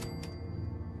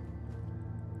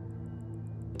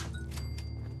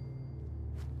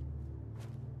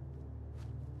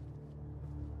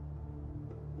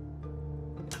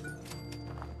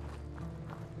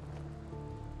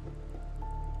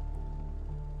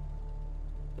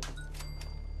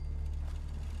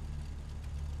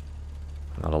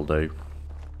 That'll do.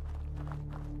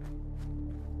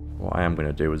 What I am going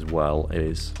to do as well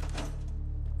is,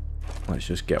 let's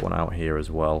just get one out here as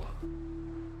well.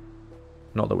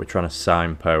 Not that we're trying to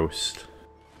signpost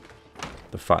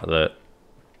the fact that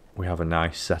we have a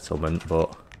nice settlement,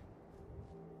 but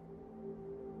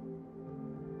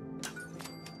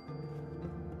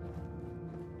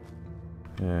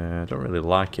I don't really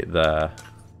like it there.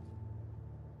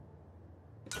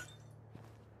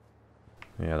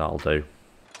 Yeah, that'll do.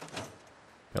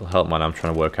 It'll help when I'm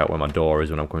trying to work out where my door is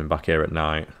when I'm coming back here at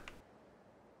night.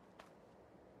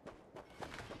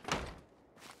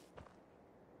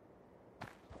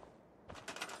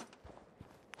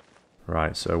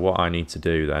 Right, so what I need to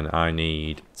do then, I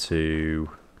need to...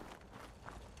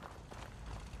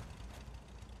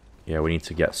 Yeah, we need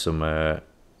to get some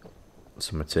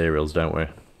materials, don't we?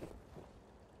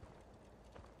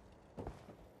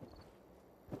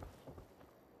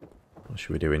 What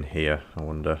should we do in here, I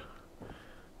wonder?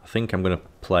 I think I'm going to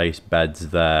place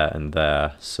beds there and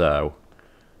there, so...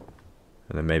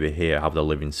 And then maybe here have the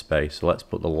living space. So let's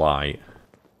put the light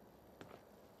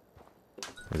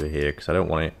over here, because I don't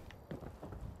want it...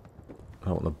 I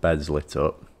don't want the beds lit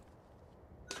up.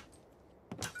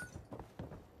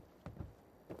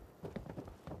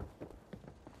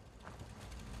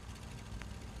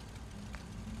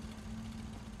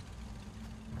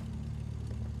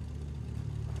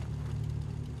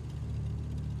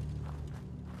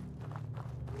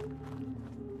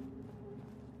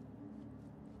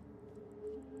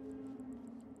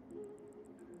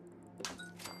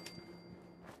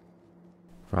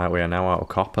 Right, we are now out of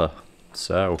copper,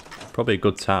 so probably a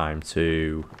good time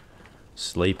to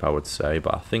sleep, I would say,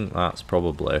 but I think that's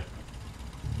probably...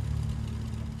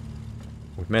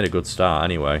 We've made a good start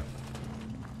anyway.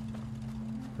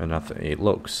 And I think it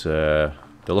looks... they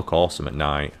look awesome at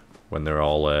night when they're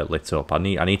all lit up. I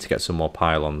need to get some more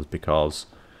pylons because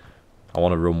I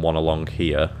want to run one along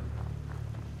here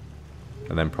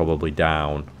and then probably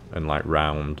down and like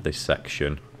round this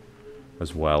section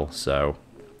as well, so...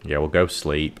 Yeah, we'll go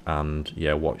sleep and,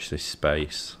 yeah, watch this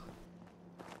space.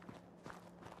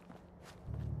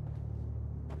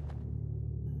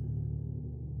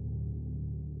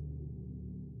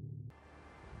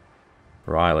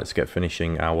 Right, let's get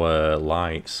finishing our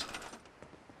lights.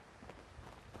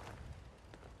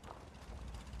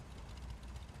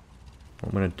 What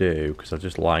I'm going to do, because I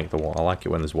just like the one, I like it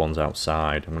when there's ones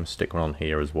outside, I'm going to stick one on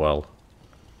here as well.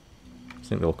 I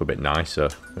think they look a bit nicer,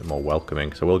 a bit more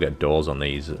welcoming, so we'll get doors on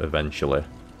these eventually.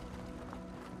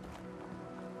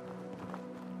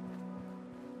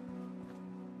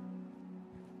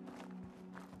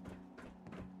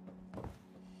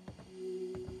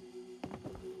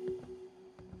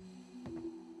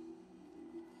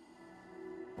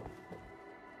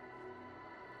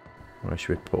 Where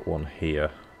should we put one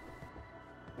here?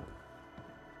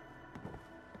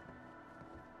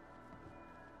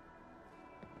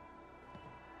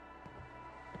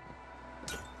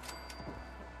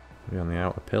 On the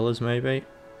outer pillars, maybe?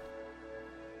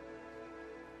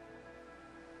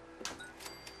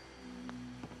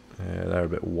 They're a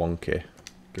bit wonky.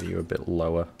 Get you a bit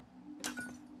lower.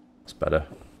 That's better.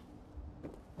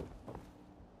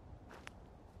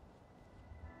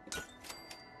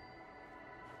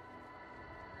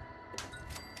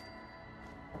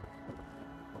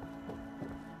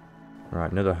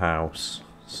 Right, another house.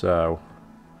 So,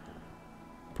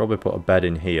 probably put a bed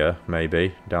in here,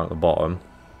 maybe, down at the bottom.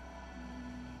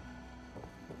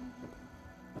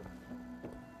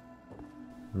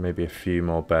 Maybe a few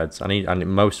more beds. I need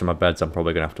most of my beds I'm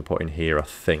probably going to have to put in here, I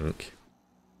think.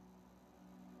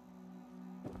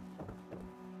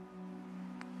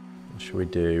 What should we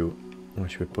do? Where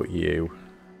should we put you?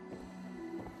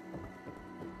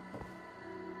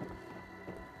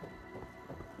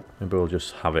 Maybe we'll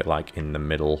just have it like in the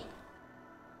middle.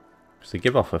 Because they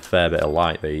give off a fair bit of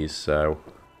light, these, so...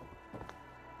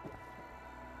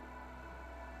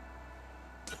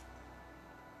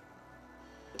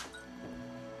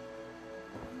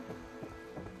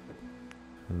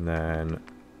 And then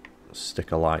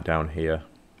stick a light down here.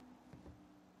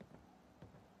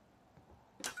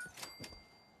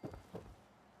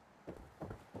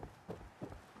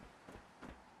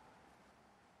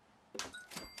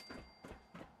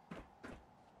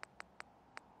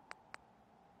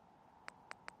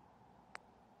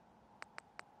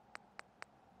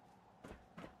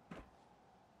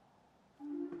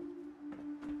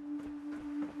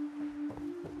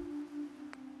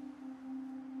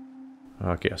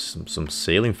 Okay, some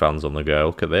ceiling fans on the go.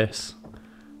 Look at this.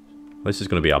 This is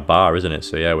going to be our bar, isn't it?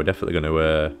 So yeah, we're definitely going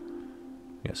to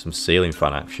get some ceiling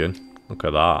fan action. Look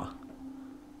at that.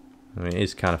 I mean, it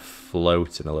is kind of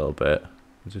floating a little bit.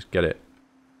 We'll just get it.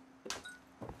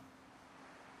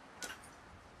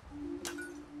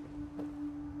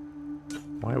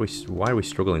 Why are we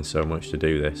struggling so much to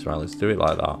do this? Right, let's do it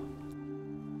like that.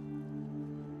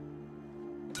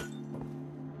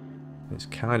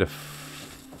 kind of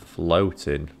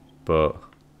floating, but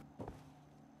I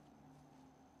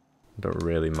don't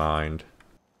really mind.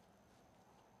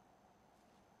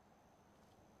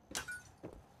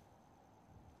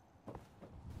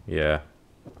 Yeah,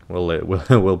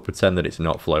 we'll pretend that it's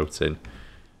not floating.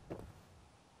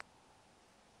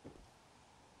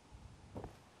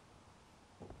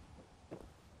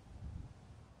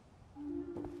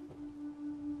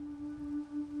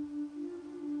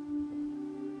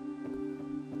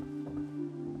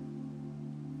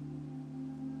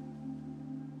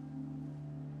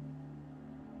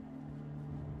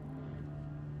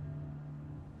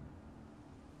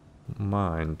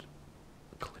 Mind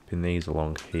clipping these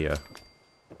along here.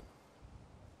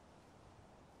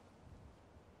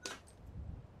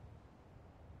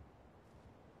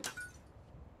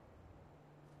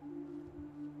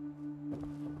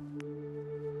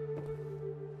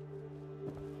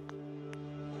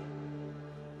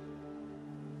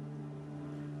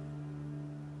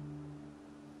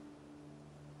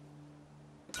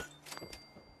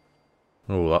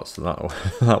 Oh,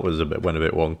 that was went a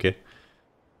bit wonky.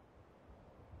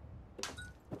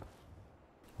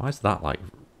 Why is that like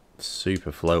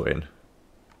super floating?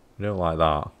 I don't like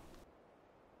that.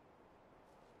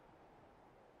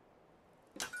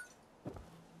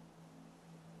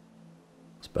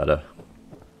 It's better.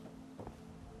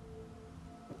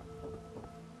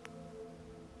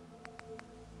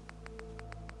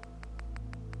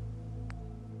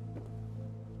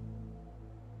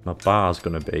 My bar's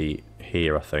gonna be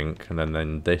here, I think, and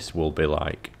then this will be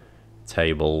like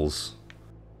tables.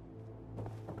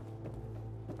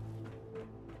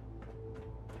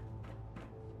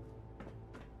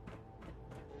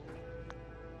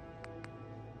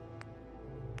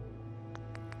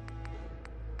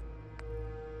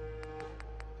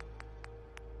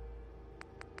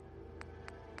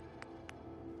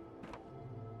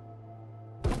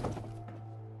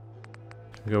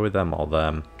 Go with them or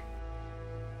them.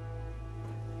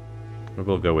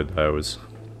 We'll go with those.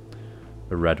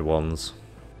 The red ones.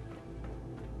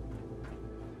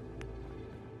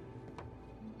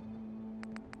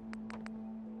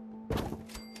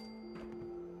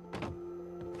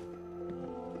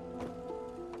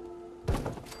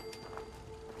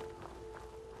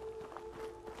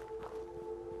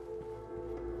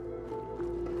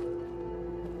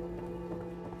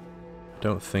 I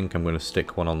don't think I'm going to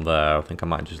stick one on there. I think I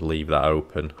might just leave that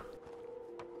open.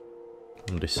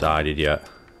 Undecided yet.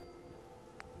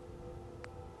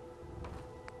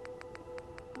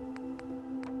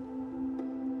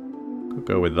 Could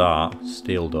go with that.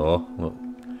 Steel door. Look,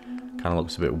 kind of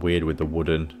looks a bit weird with the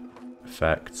wooden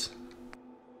effect.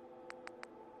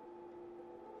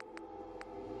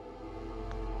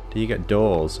 Do you get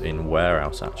doors in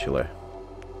warehouse actually?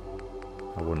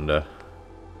 I wonder.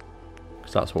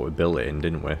 Because that's what we built it in,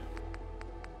 didn't we?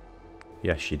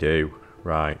 Yes, you do.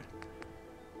 Right.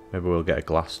 Maybe we'll get a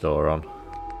glass door on.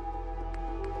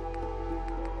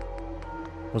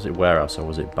 Was it warehouse or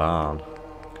was it barn?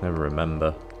 I can never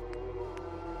remember.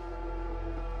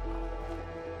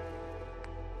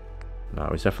 No,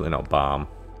 it's definitely not barn.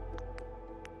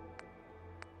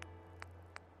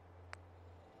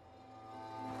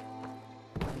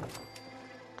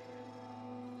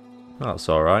 That's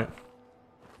alright.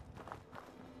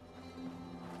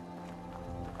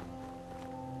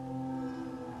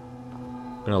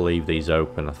 I'm going to leave these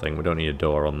open, I think. We don't need a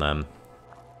door on them.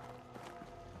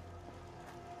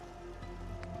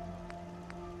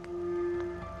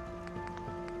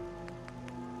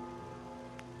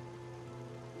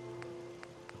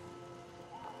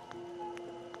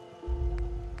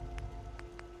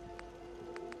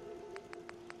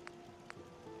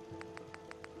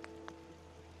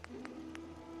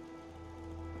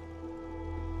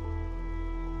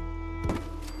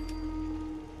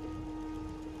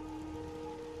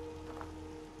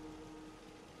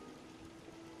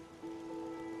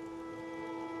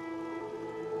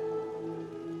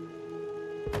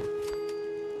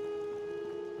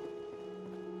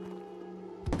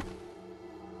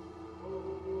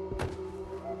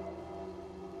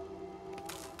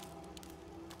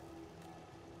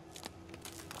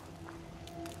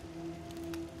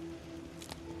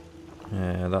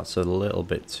 Yeah, that's a little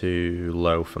bit too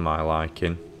low for my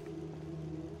liking.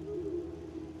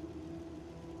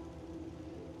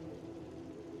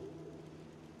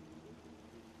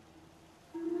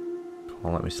 Come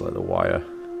on, let me select the wire.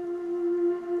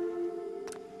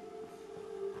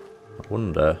 I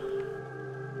wonder.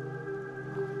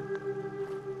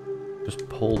 Just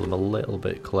pull them a little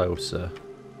bit closer.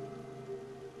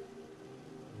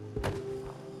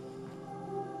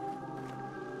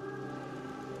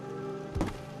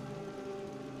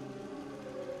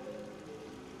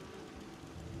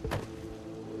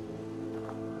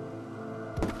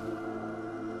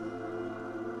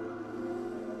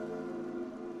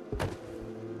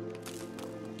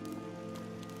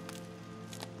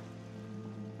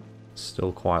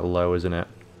 Still quite low, isn't it?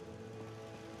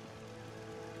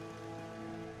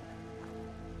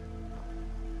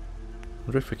 I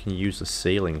wonder if we can use the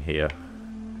ceiling here.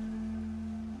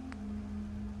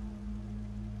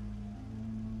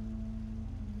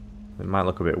 It might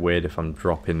look a bit weird if I'm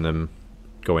dropping them,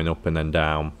 going up and then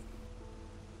down.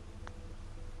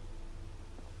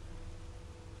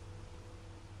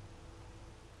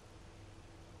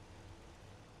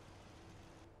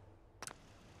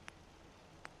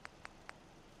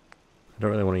 I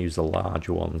don't really want to use the large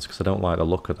ones because I don't like the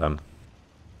look of them.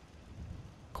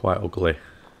 Quite ugly.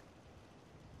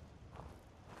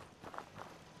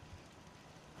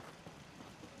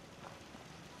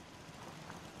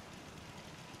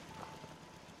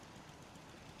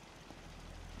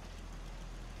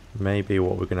 Maybe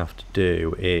what we're going to have to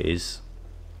do is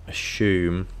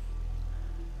assume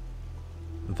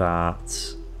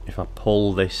that if I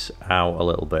pull this out a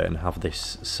little bit and have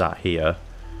this sat here,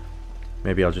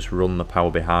 maybe I'll just run the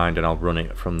power behind and I'll run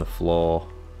it from the floor,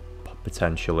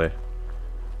 potentially,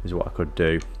 is what I could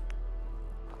do.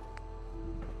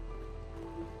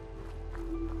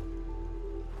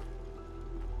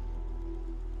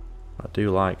 I do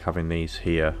like having these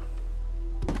here.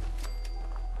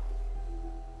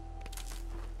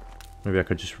 Maybe I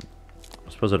could just...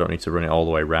 I suppose I don't need to run it all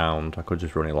the way round. I could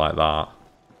just run it like that.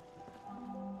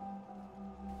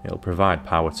 It'll provide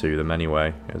power to them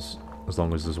anyway, as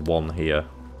long as there's one here.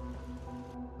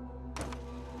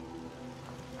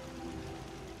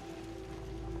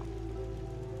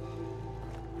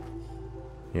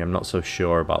 Yeah, I'm not so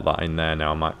sure about that in there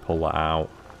now. I might pull that out,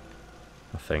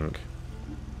 I think.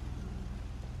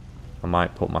 I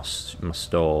might put my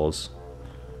stores...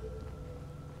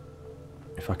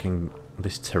 If I can,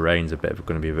 this terrain's going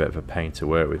to be a bit of a pain to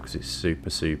work with because it's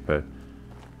super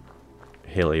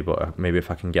hilly, but maybe if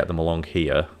I can get them along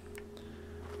here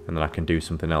and then I can do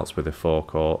something else with the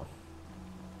forecourt.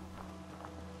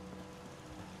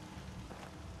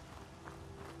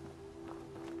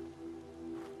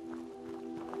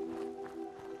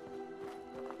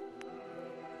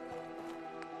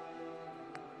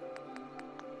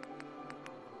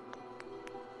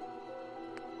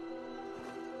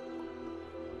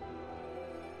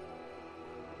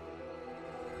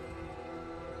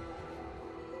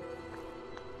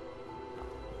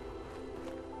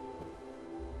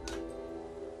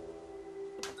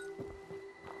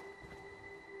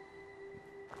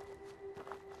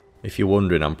 If you're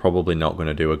wondering, I'm probably not going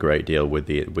to do a great deal with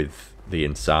the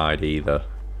inside either.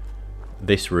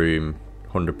 This room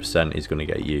 100% is going to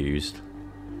get used,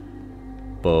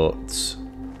 but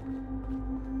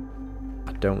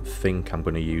I don't think I'm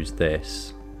going to use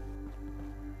this.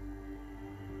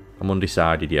 I'm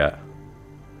undecided yet.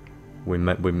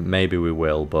 Maybe we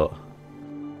will, but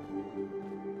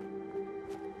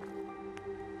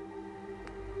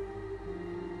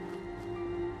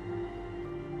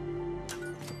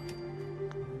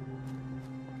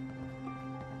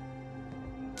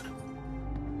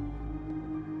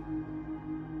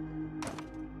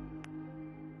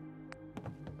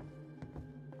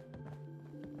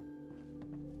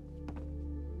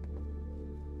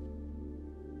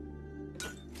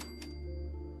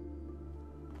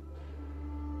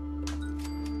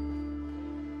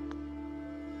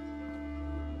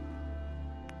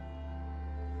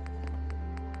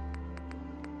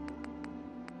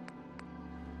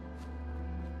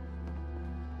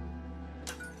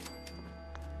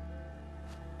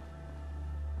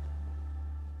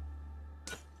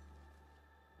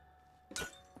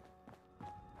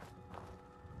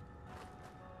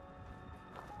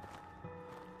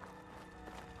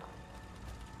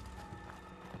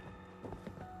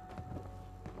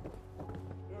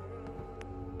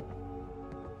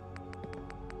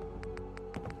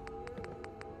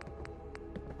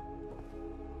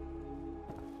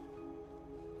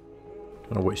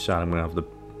I don't know which side I'm going to have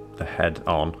the head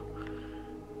on,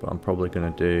 but I'm probably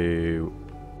going to do...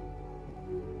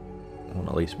 I want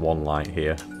at least one light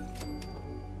here,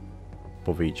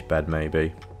 above each bed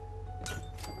maybe.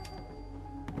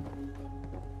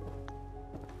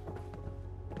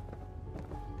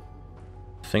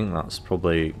 I think that's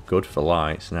probably good for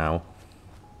lights now.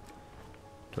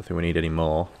 Don't think we need any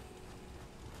more.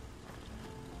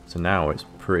 So now it's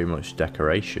pretty much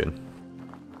decoration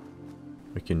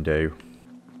we can do.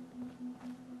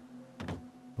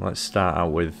 Let's start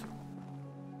out with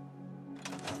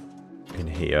in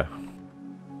here,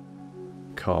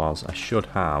 because I should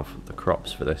have the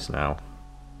crops for this now.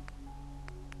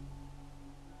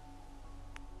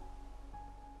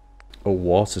 Oh,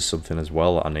 water's something as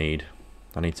well that I need.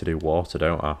 I need to do water,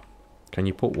 don't I? Can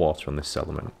you put water on this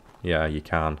settlement? Yeah, you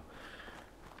can.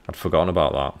 I'd forgotten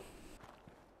about that.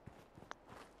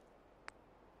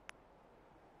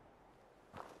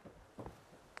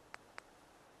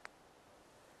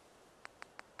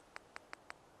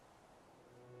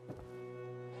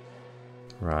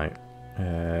 Right.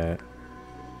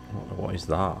 What is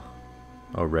that?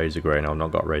 Oh, razor grain. I've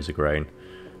not got razor grain.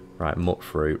 Right, mutt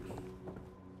fruit.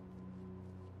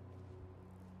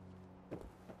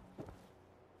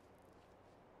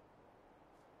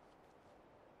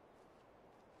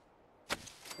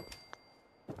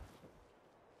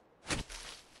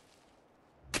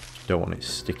 Don't want it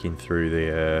sticking through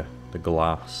the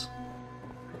glass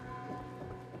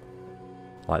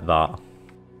like that.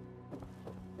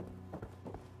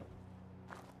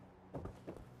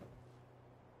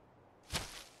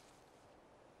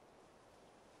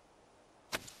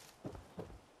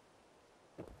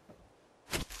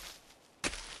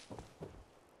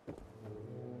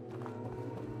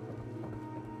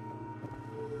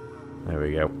 There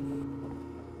we go.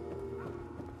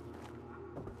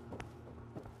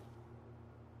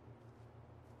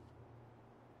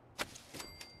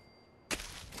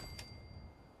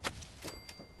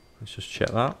 Let's just check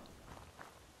that.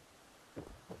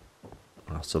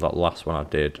 Oh, so that last one I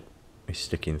did is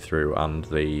sticking through, and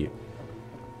the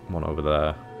one over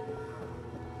there.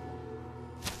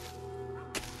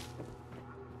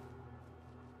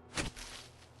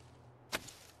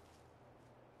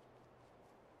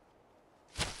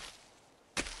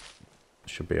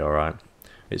 Should be alright.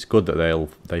 It's good that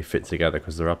they fit together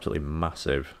because they're absolutely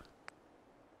massive.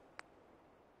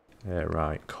 Yeah,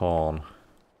 right, corn.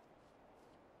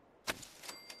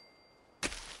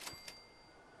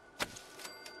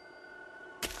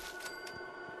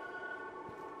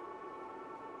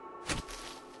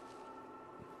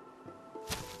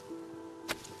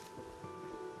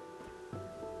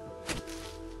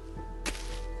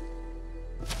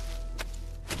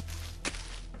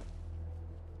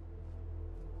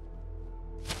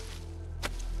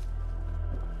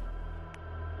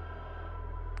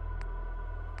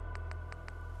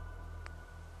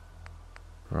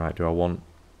 Right, do I want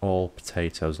all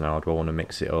potatoes now, or do I want to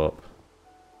mix it up?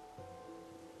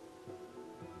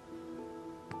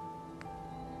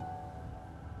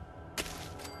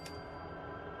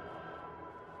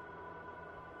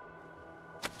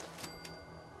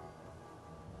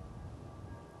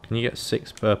 Can you get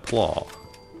 6 per plot?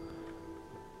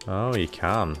 Oh, you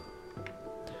can.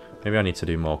 Maybe I need to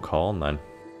do more corn then.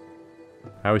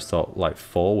 I always thought like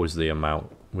 4 was the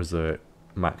amount, was the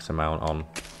max amount on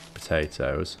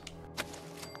potatoes.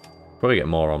 Probably get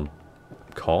more on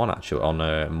corn actually, on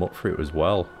mutt fruit as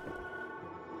well.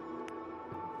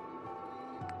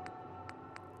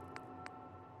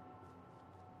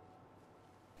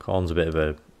 Corn's a bit of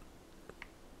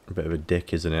a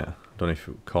dick, isn't it? I don't know if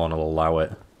corn will allow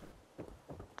it.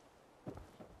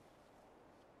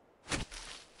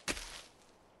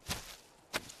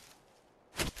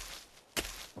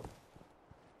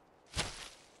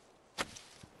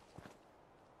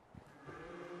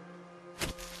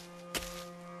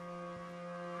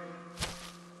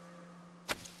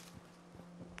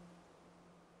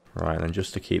 Right, and then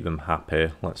just to keep them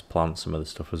happy, let's plant some of the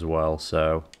stuff as well,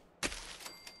 so...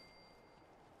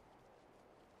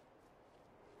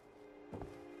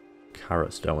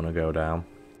 Carrots don't want to go down.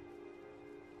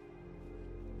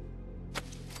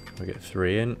 We get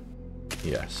 3 in?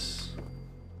 Yes.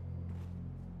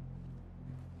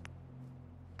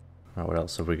 Right, what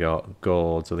else have we got?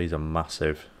 Gourds, so these are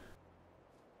massive.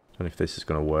 Don't know if this is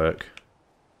going to work.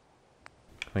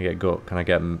 Can I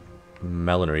get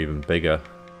melon or even bigger?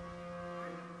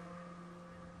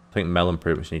 I think melon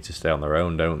pretty much need to stay on their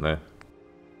own, don't they?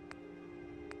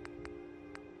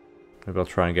 Maybe I'll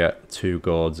try and get 2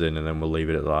 gourds in and then we'll leave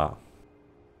it at that.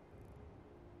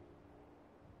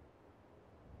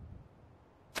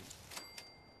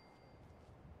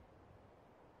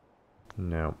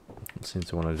 No, don't seem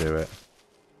to want to do it.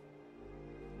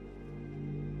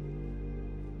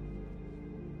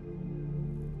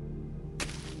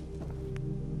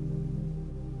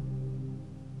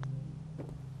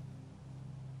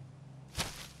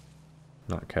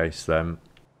 In that case then,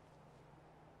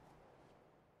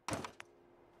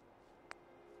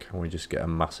 can we just get a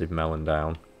massive melon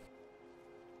down?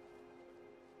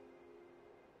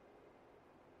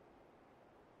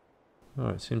 Oh,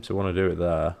 it seems to want to do it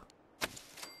there.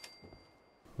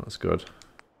 That's good.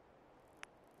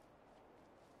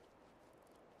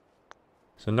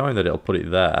 It's annoying that it'll put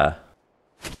it there,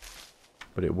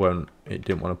 but it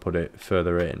didn't want to put it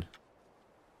further in.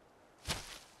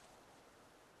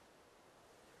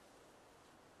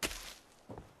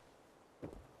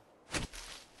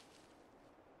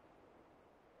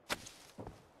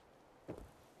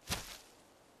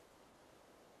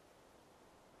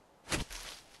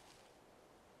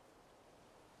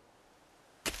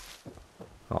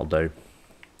 I'll do.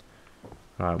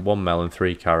 Alright, 1 melon,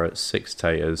 3 carrots, 6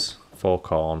 taters, 4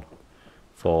 corn,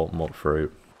 4 muck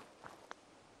fruit.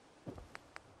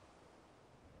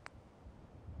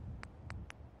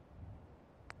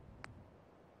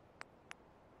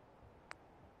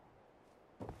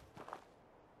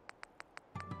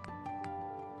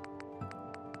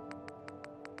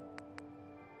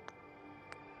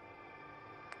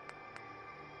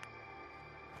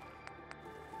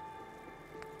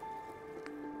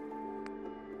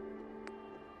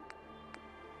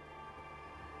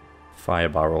 Fire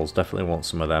barrels, definitely want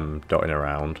some of them dotting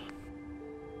around.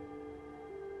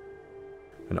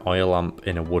 An oil lamp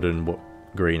in a wooden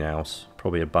greenhouse,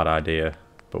 probably a bad idea,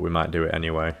 but we might do it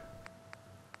anyway.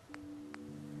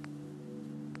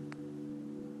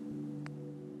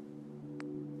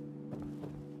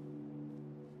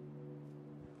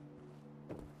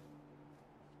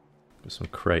 Got some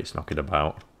crates knocking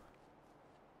about.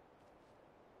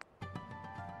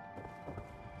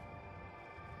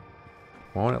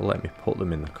 Why won't it let me put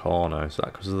them in the corner? Is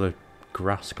that because of the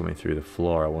grass coming through the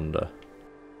floor, I wonder?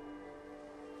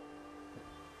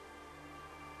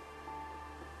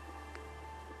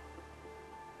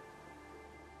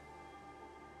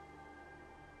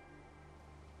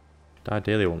 I'd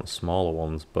ideally want the smaller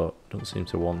ones, but don't seem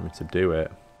to want me to do it.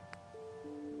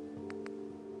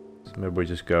 So maybe we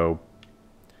just go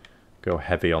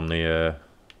heavy on the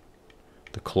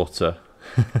clutter.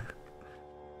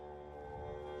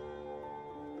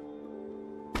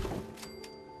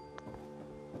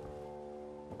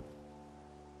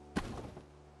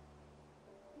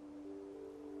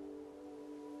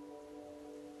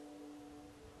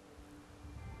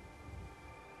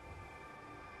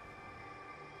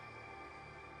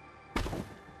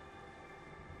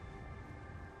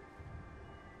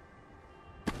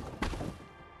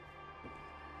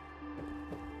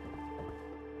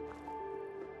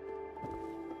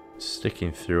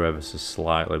 Sticking through ever so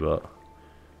slightly, but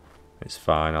it's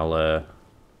fine.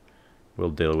 We'll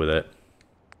deal with it.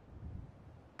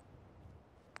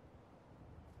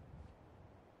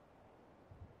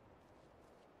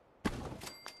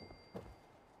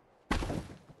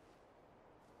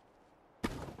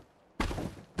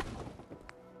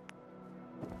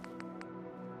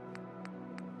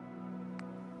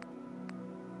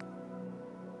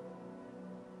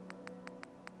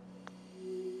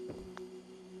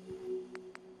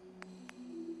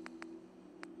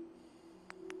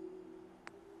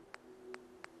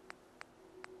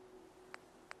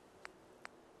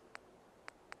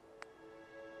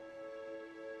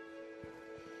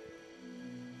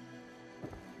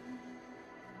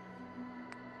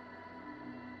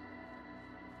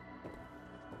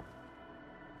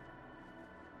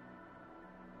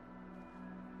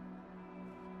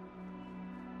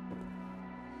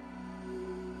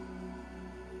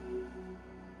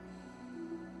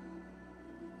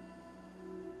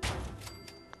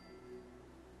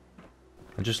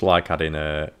 I just like adding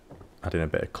a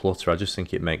bit of clutter. I just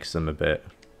think it makes them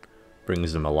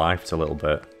brings them alive a little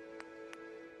bit,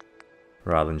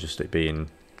 rather than just it being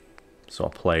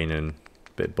sort of plain and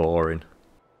a bit boring.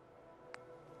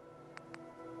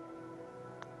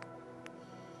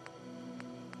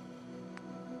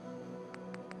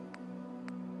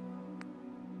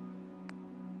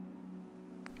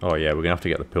 Oh yeah, we're gonna have to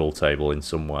get the pool table in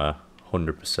somewhere,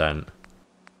 100%.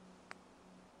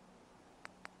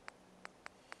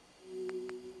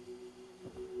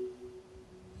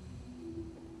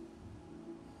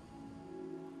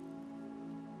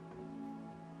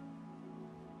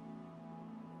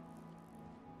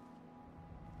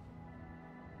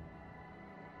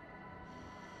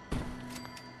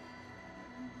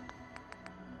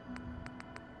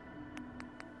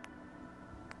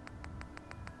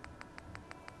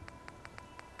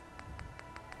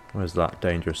 Where's that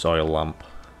dangerous oil lamp?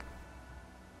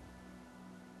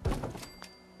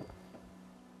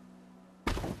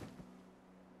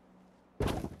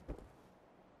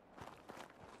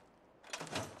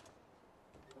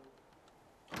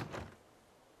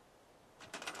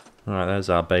 Alright, there's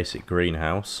our basic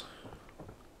greenhouse.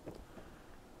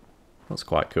 That's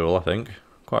quite cool, I think.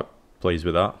 Quite pleased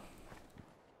with that.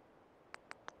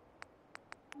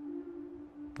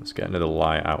 Let's get another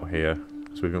light out here.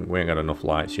 So we ain't got enough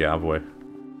lights yet, have we?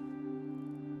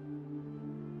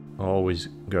 Always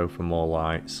go for more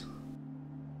lights.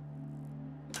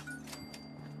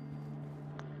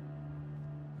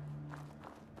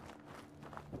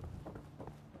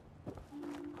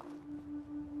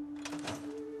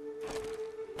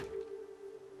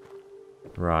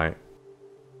 Right.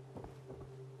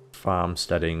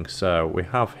 Farmsteading. So we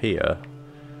have here,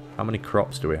 how many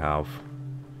crops do we have?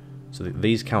 So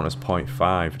these count as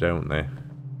 0.5, don't they?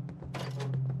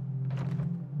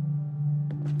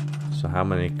 So how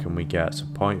many can we get? So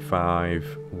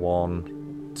 0.5,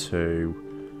 1,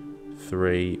 2,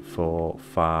 3, 4,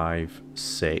 5,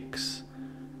 6,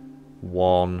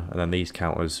 1, and then these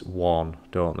count as 1,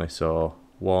 don't they? So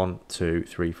 1, 2,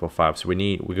 3, 4, 5. So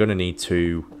we're gonna need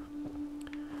two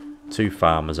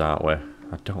farmers, aren't we?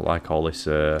 I don't like all this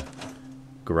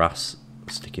grass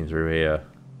sticking through here.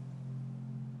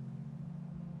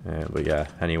 But yeah,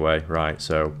 anyway, right,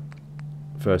 so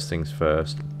first things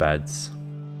first, beds.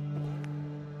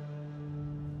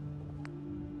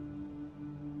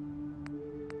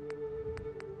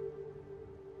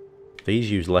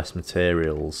 These use less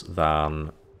materials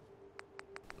than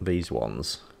these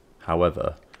ones.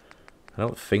 However, I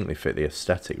don't think they fit the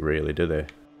aesthetic really, do they?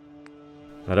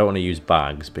 I don't want to use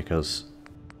bags because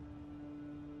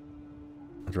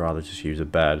I'd rather just use a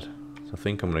bed. So I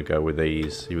think I'm going to go with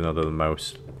these, even though they're the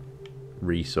most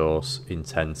resource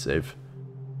intensive.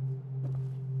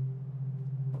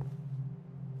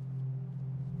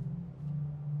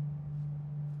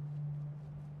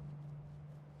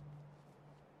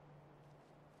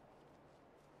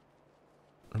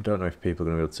 I don't know if people are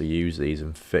going to be able to use these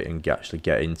and fit and actually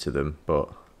get into them,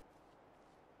 but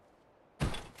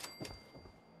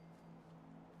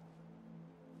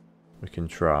we can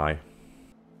try.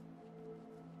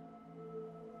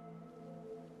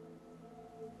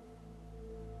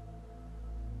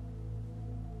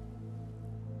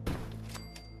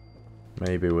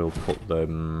 Maybe we'll put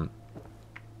them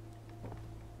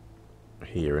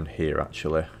here and here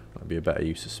actually. That'd be a better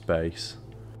use of space.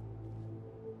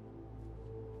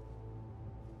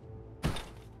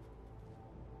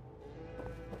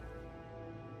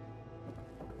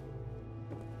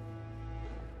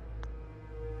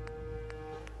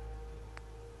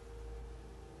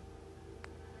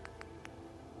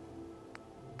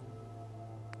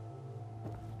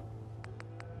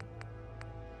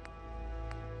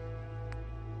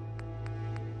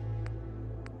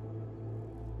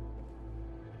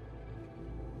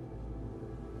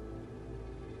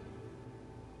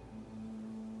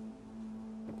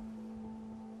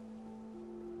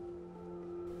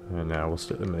 And now we'll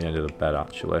stick them at the end of the bed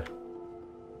actually.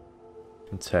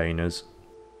 Containers.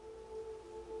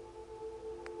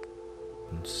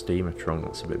 And steamer trunk,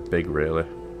 that's a bit big really.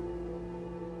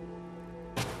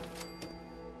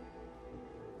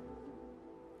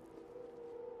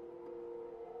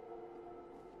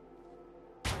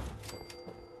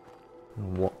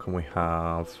 And what can we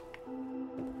have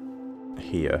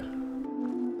here?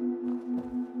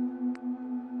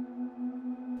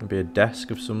 Maybe a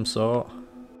desk of some sort.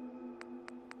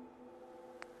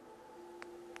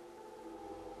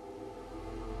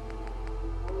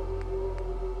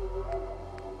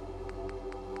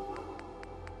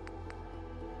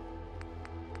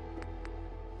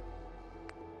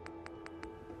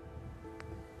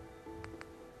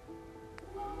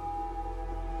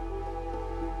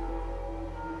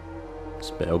 It's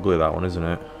a bit ugly, that one, isn't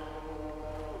it?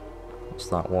 What's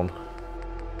that one?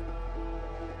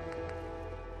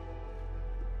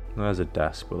 There's a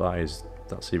desk, but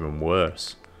that's even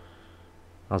worse.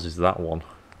 As is that one.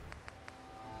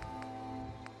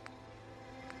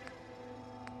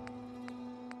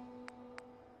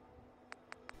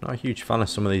 Not a huge fan of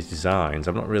some of these designs.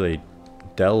 I've not really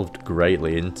delved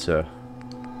greatly into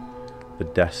the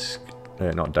desk,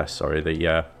 not desk, sorry,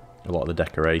 a lot of the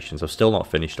decorations. I've still not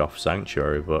finished off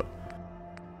Sanctuary, but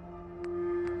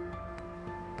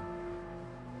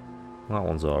that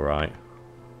one's alright.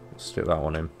 Let's stick that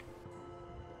one in.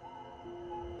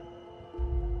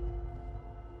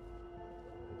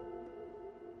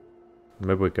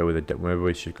 Maybe we go with maybe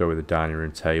we should go with a dining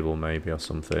room table, maybe, or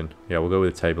something. Yeah, we'll go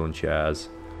with a table and chairs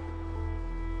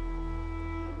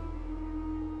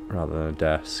rather than a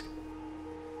desk.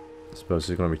 I suppose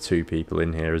there's going to be 2 people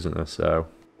in here, isn't there? So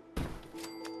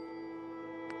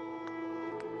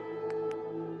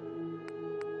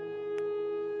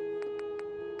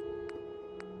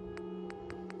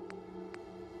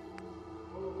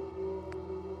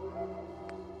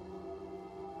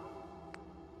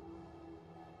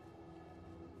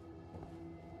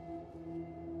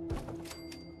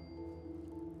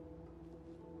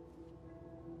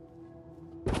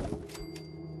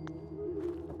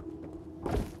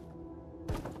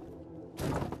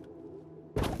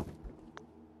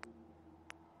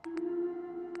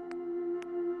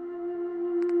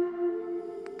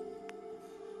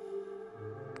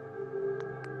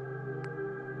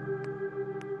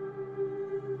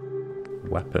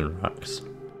weapon racks.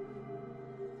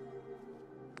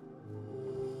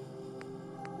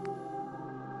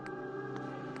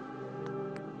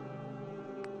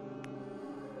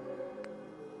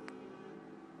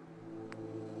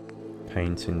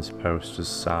 Paintings, posters,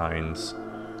 signs.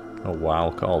 Oh wow,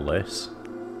 look at all this.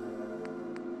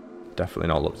 Definitely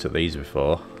not looked at these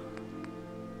before.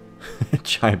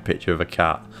 Giant picture of a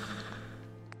cat.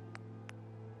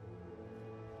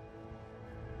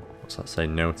 What's that say?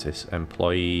 Notice.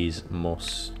 Employees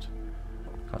must...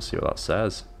 Can't see what that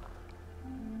says.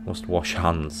 Must wash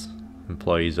hands.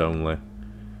 Employees only.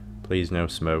 Please no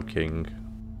smoking.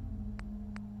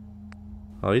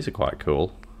 Oh, these are quite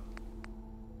cool.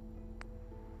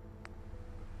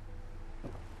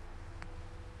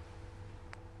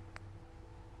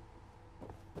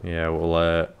 Yeah,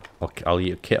 well,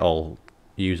 I'll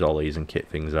use all these and kit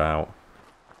things out.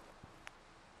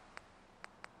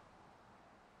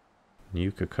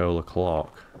 New Coca-Cola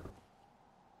clock.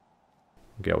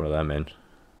 Get one of them in.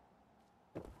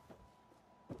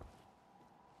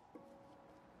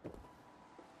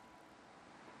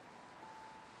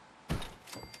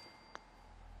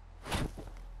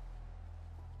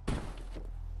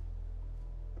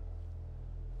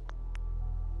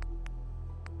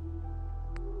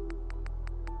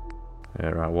 Yeah,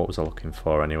 right, what was I looking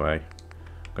for anyway?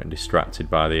 Getting distracted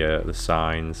by the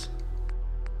signs.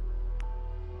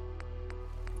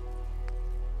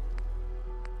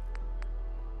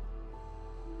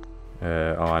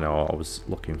 Oh, I know what I was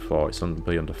looking for. It's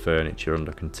under furniture,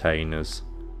 under containers.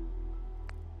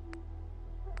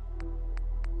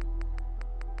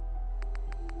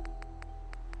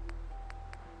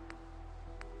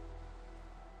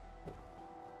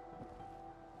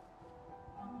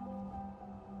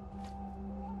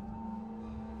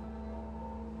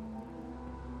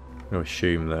 I'm going to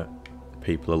assume that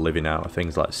people are living out of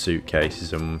things like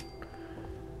suitcases and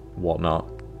whatnot.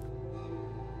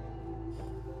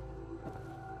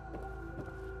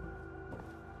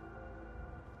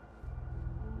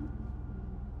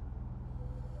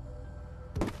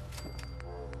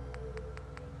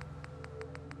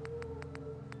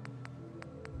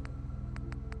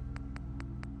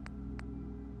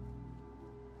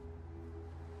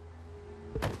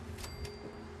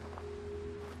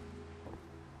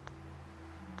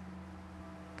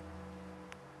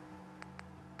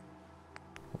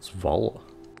 What's vault?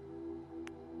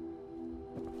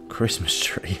 Christmas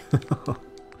tree. I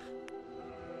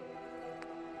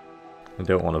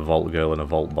don't want a vault girl and a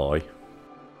vault boy.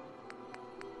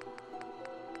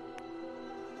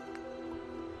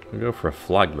 I'll go for a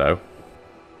flag though.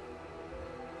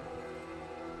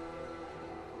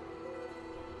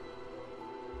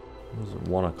 Doesn't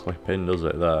want to clip in, does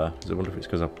it there? I wonder if it's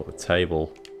because I put the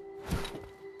table.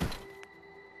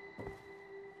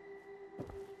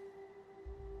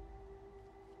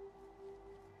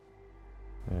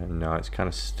 No, it kind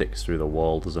of sticks through the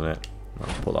wall, doesn't it?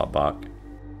 I'll put that back.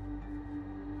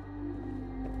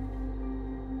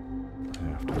 I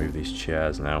have to move these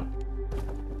chairs now.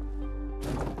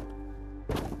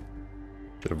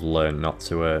 Should have learned not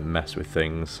to mess with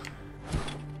things.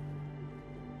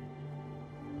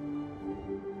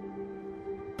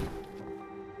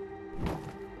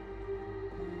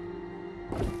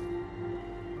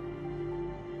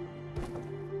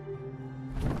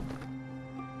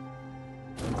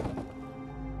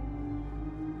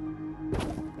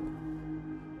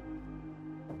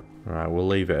 Right, we'll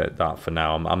leave it at that for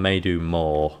now. I may do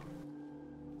more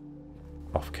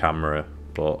off camera,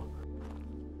 but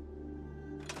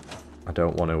I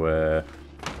don't want to.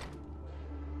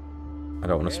 I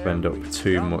don't want to spend up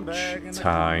too much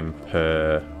time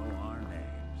per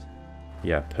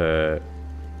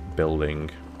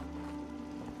building.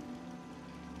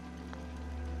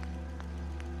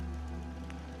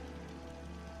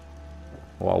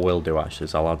 What I will do actually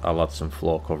is I'll add some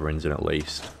floor coverings in at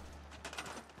least.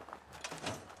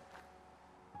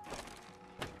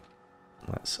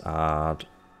 Let's add...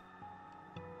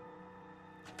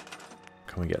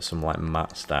 Can we get some like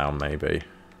mats down maybe?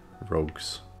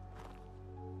 Rugs.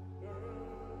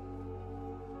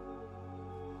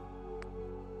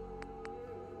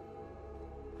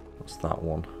 What's that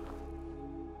one?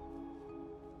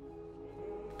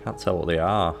 Can't tell what they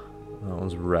are. That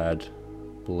one's red,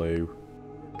 blue.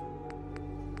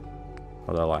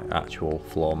 Or they're like actual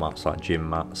floor mats, like gym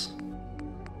mats.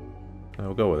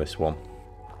 We'll go with this one.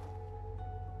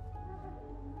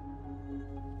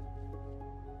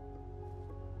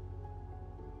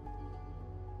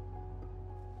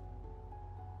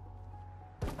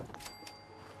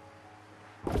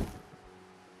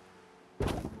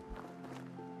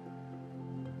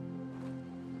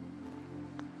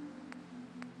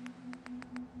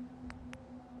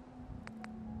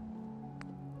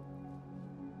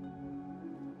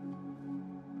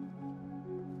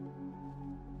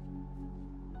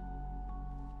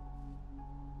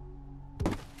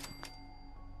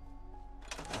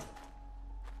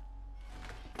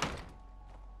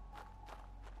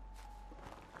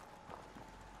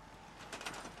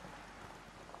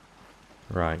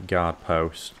 Right, guard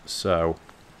post. So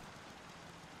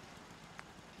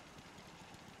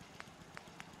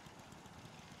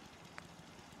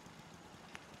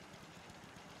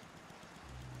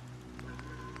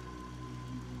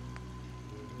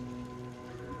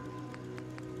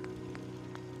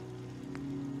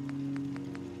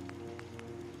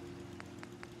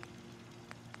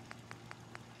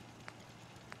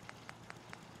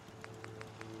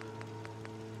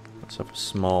let's have a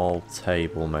small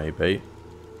table maybe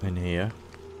in here.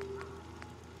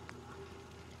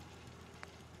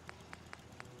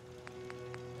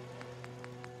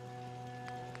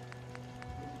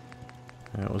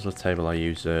 That was the table I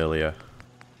used earlier.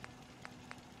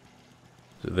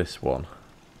 Is it this one?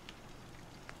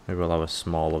 Maybe we'll have a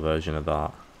smaller version of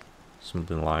that.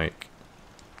 Something like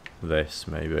this,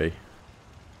 maybe.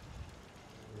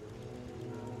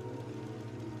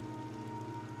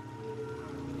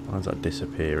 Why is that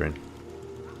disappearing?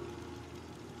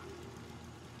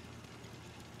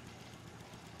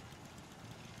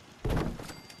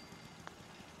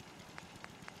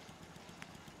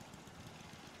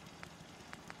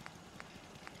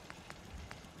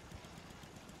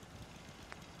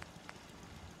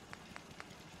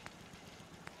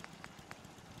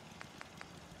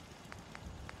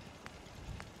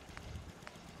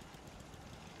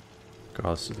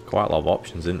 God, there's quite a lot of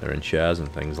options, isn't there, in chairs and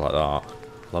things like that.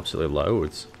 Absolutely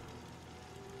loads.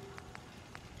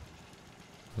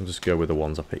 I'll just go with the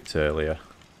ones I picked earlier.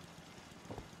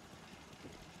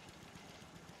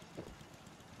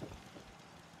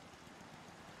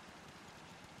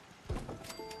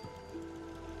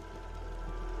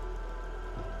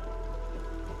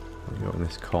 I'll go in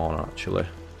this corner actually.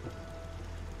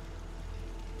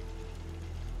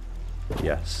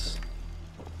 Yes.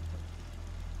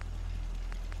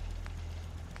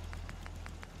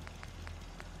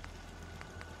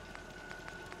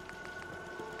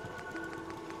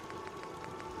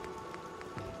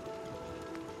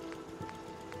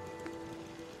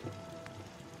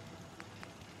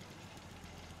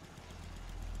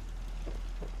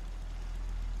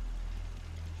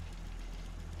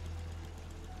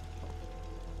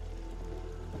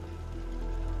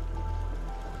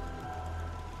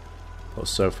 Put a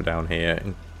sofa down here,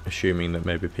 assuming that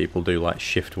maybe people do like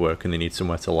shift work and they need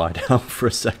somewhere to lie down for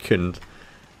a second.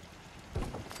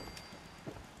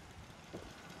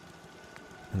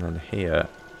 And then here,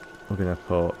 we're going to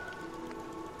put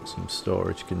some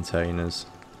storage containers.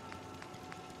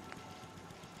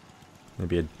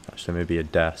 Maybe maybe a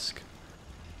desk.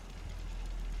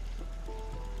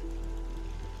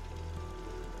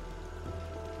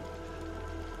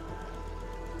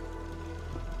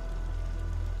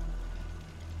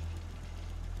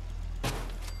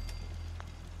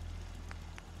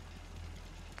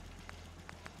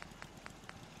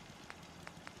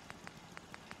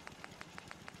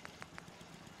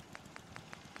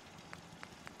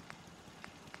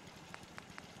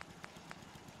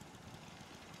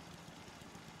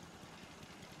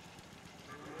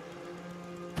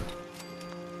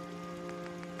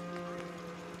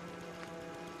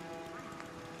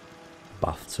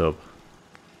 Bathtub.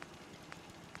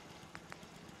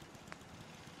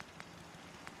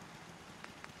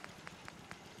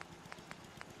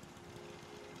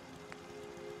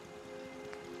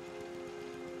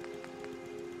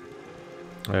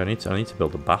 Oh, I need to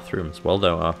build a bathroom as well,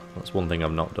 don't I? That's one thing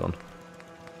I've not done.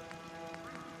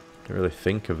 Don't really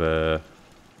think of where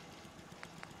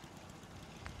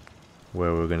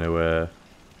we're gonna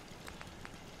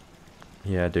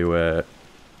yeah,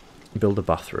 build a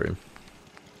bathroom.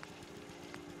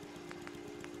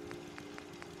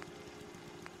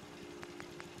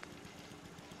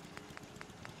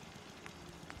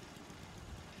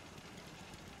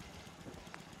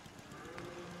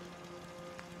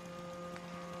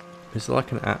 Is there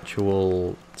like an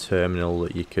actual terminal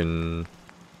that you can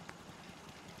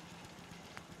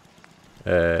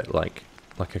like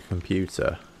a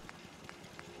computer?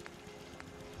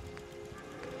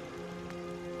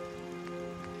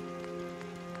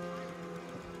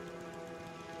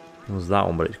 There's that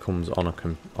one, but it comes on a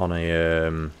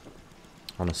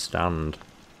stand.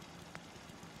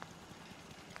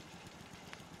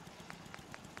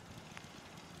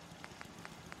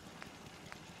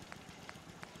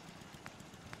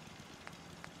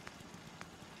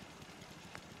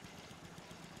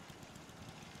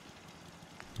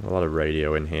 A lot of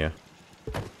radio in here.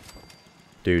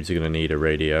 Dudes are gonna need a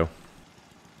radio.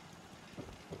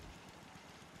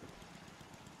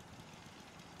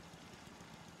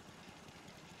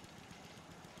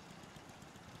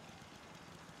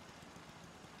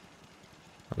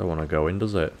 I don't want to go in,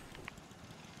 does it?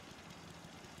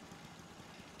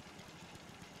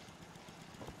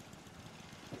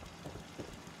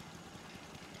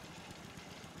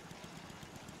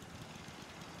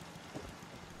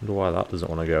 Wonder why that doesn't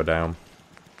want to go down.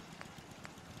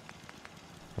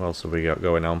 What else have we got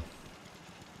going on?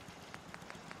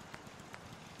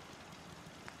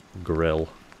 Grill.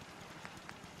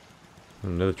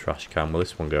 Another trash can. Will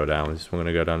this one go down? Is this one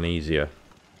going to go down easier?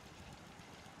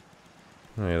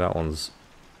 Oh yeah, that one's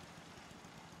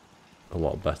a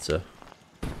lot better.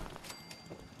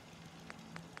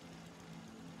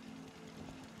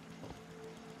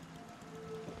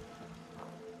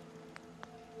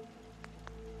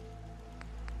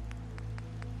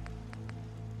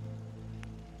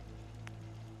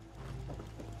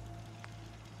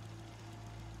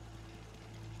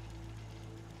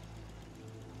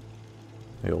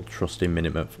 The old trusty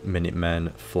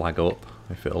Minutemen flag up,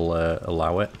 if it'll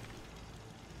allow it.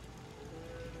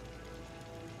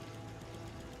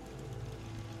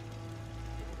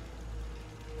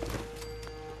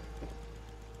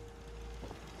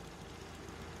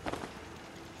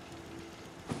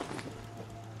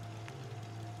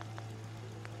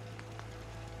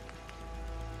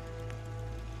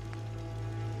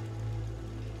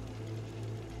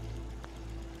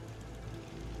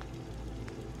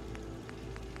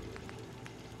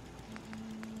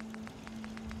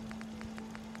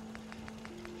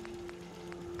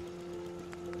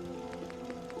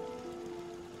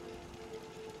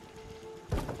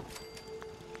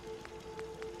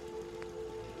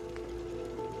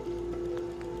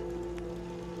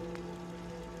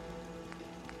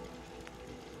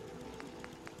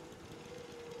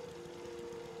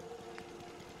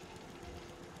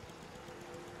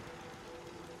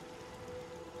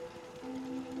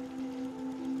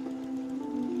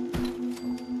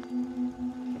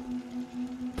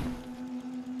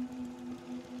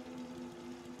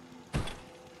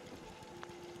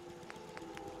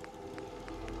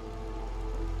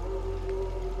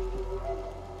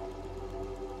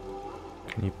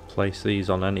 Can you place these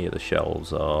on any of the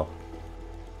shelves or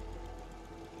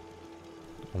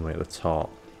only at the top?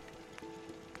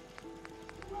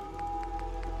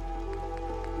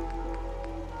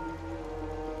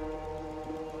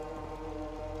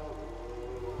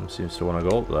 One seems to want to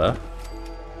go up there.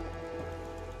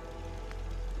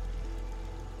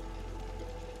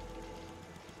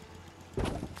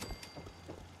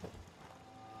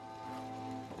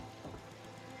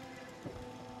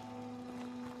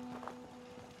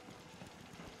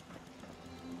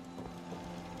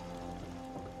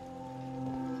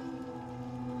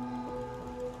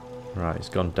 Right, it's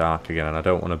gone dark again, and I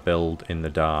don't want to build in the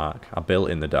dark. I built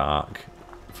in the dark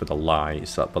for the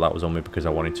lights, but that was only because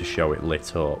I wanted to show it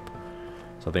lit up.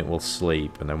 So I think we'll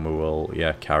sleep, and then we will,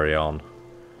 yeah, carry on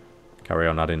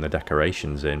adding the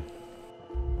decorations in.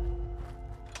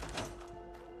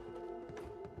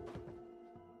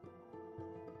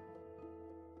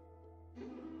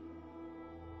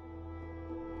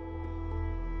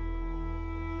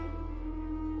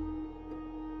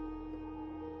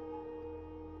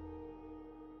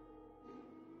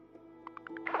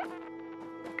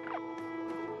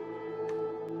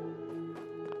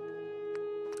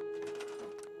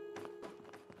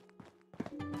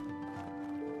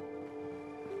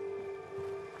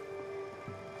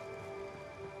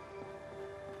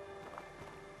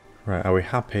 Right, are we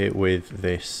happy with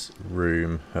this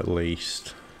room at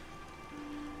least?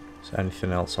 Is there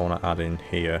anything else I want to add in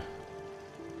here?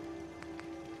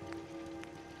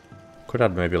 Could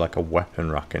add maybe like a weapon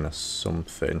rack in or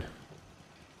something.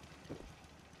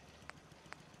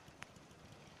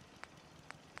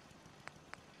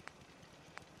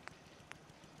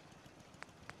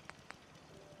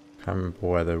 Can't remember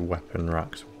where the weapon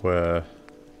racks were.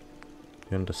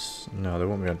 No, they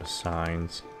won't be under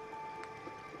signs.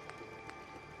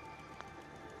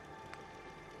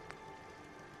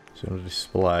 Is it under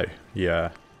display?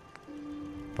 Yeah.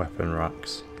 Weapon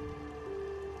racks.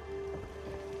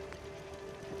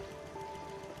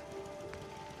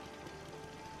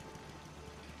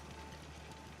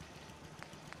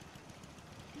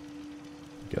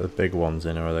 Get the big ones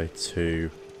in, or are they too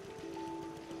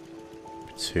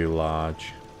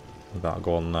large? Would that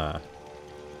go on there?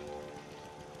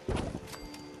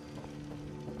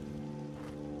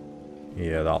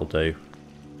 Yeah, that'll do.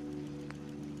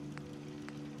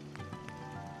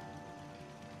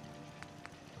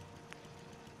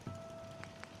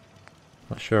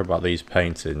 Not sure about these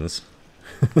paintings,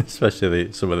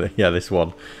 especially some of the, yeah, this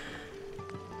one.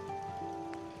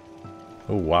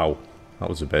 Oh wow, that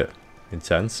was a bit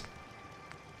intense.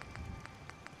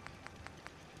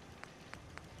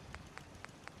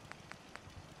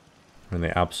 In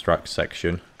the abstract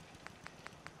section.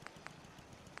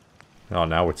 Oh,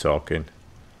 now we're talking.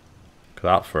 Look at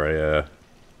that for a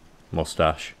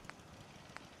mustache.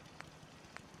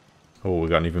 Oh, we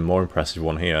got an even more impressive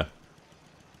one here.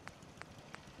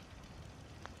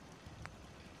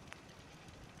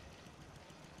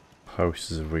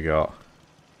 Posters have we got?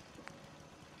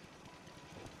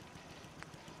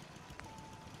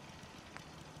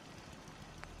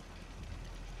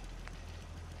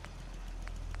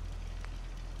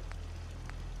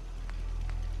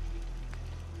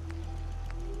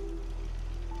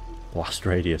 Blast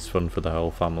radius fun for the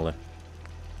whole family.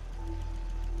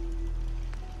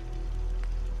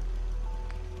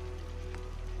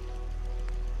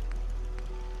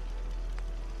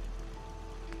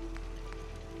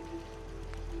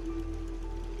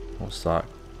 What's that?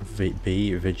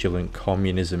 Be vigilant,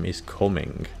 communism is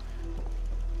coming.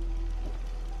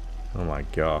 Oh my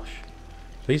gosh.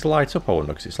 These light up, I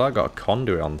wonder, because it's like got a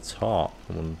conduit on the top.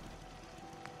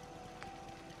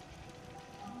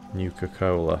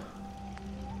 Nuka-Cola.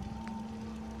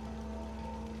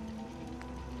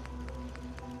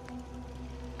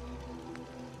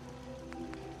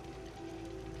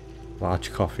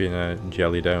 Large coffee and a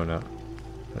jelly donut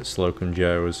at Slocum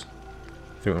Joe's.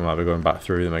 I think we might be going back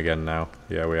through them again now.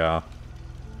 Yeah, we are.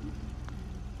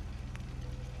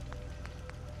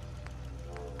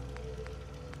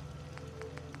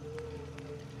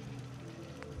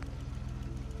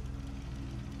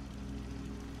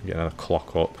 Get another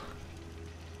clock up.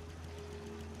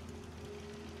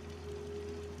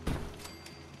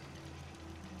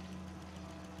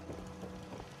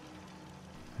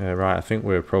 Right, I think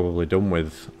we're probably done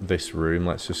with this room.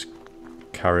 Let's just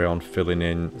carry on filling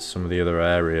in some of the other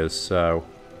areas. So,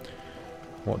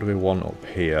 what do we want up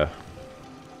here?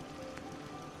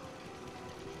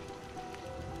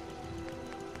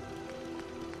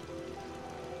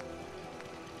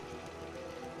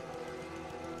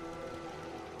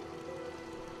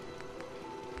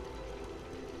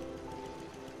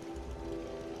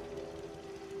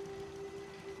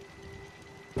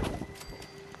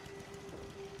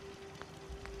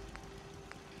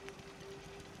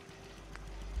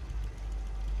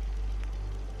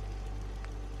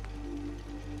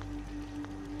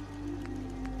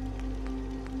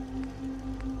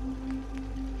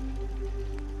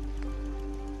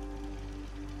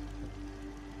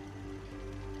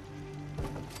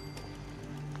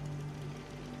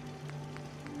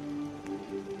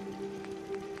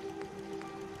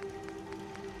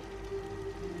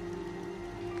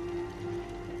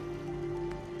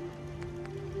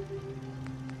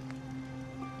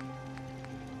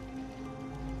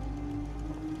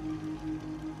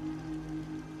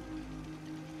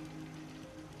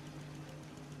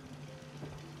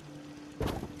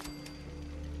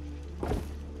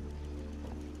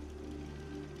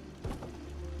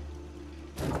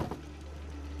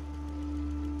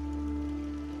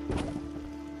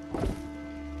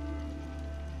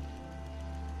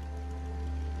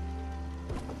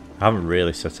 I haven't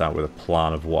really set out with a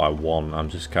plan of what I want. I'm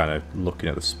just kind of looking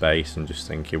at the space and just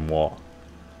thinking what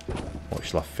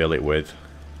shall I fill it with.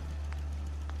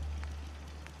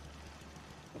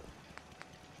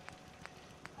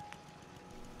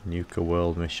 Nuka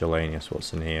World Miscellaneous,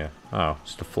 what's in here? Oh,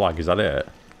 just a flag, is that it?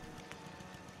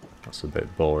 That's a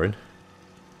bit boring.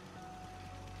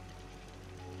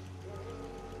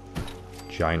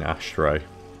 Giant ashtray.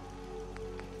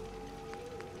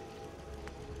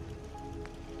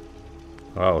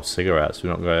 Oh, cigarettes. We're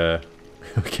not going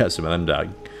to get some of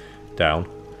them down.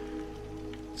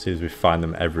 As soon as we find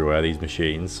them everywhere, these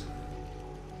machines.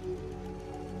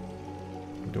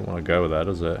 Don't want to go there,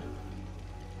 does it?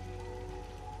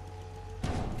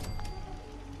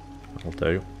 That'll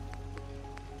do.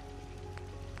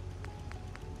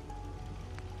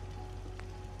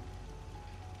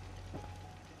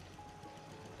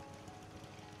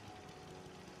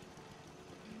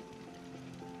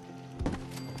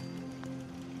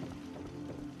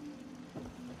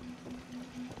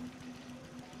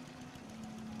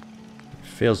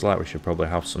 Feels like we should probably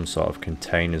have some sort of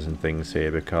containers and things here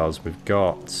because we've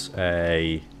got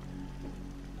a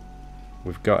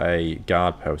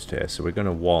guard post here, so we're going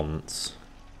to want.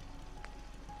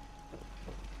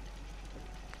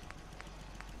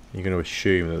 You're going to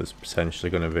assume that there's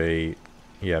potentially going to be,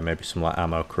 yeah, maybe some like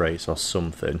ammo crates or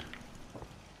something.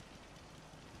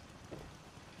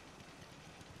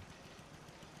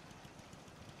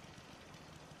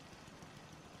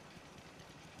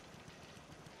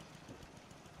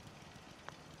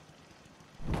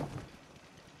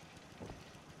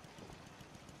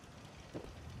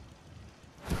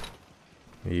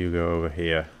 You go over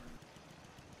here.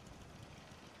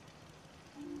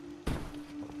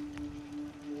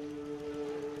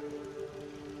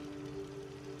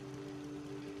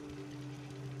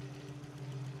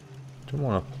 Don't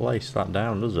want to place that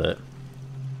down, does it?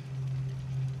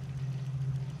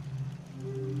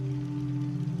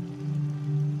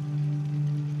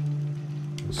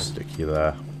 Stick you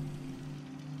there.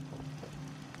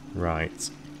 Right.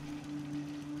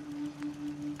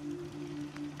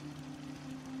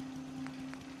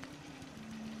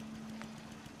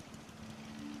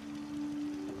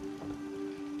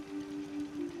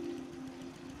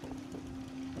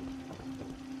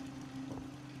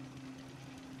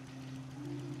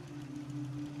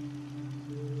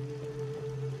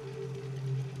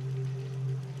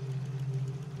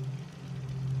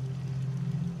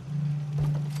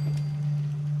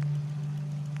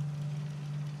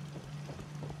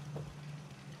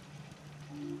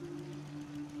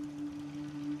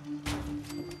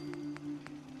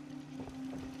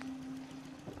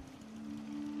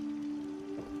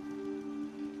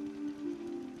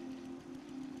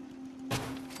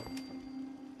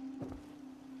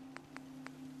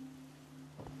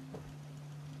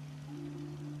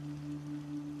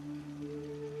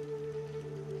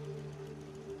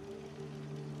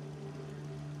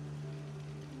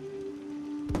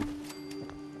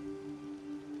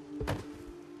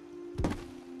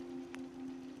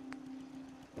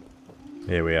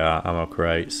 Here we are, ammo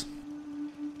crates.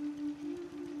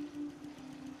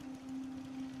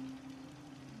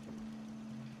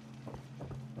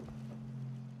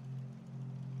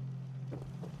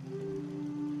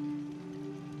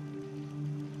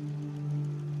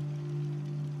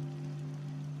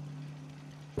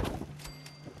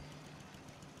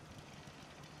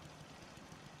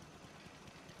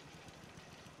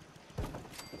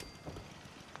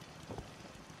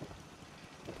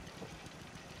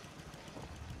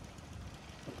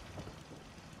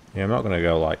 Yeah, I'm not going to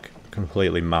go like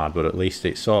completely mad, but at least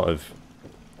it sort of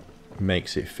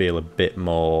makes it feel a bit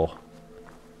more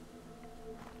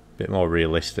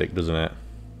realistic, doesn't it?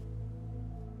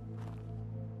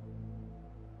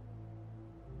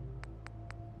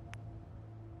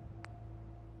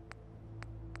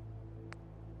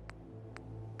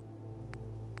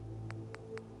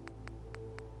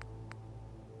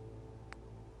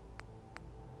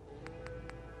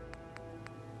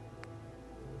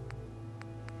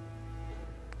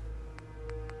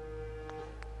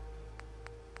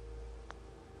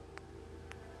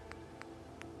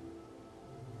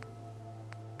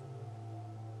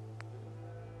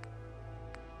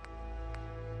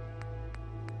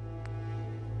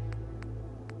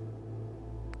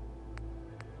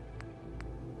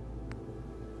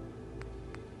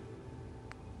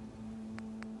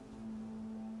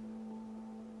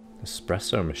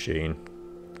 Espresso machine.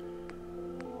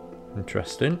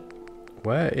 Interesting.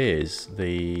 Where is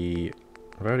the...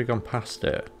 I've already gone past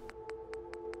it.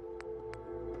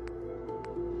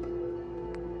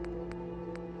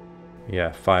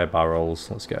 Yeah, fire barrels.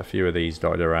 Let's get a few of these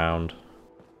dotted around.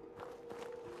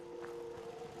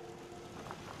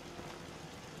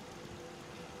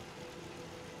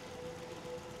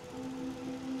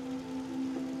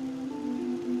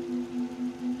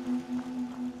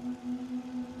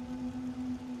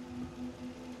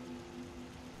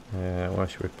 Where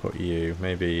should we put you?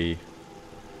 Maybe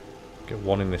get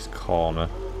one in this corner.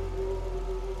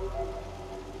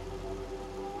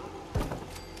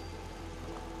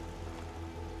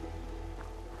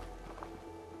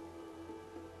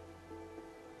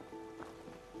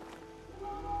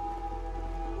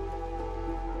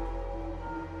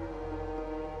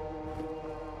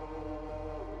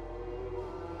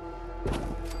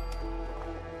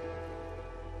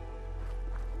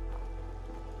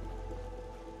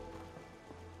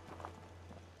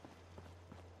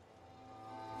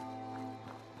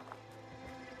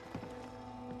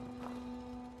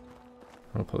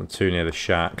 I'll put them too near the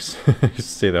shacks.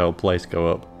 Just see the whole place go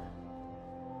up.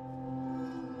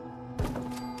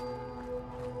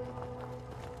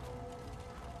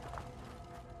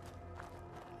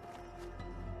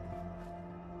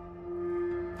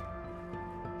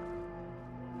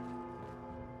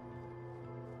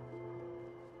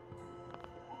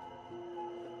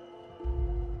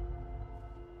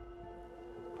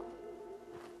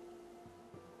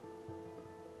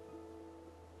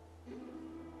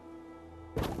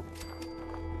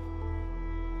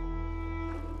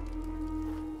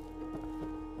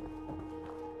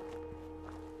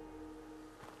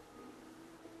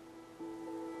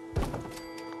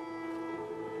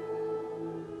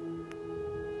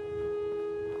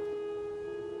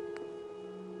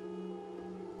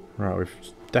 Right,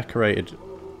 we've decorated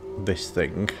this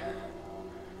thing.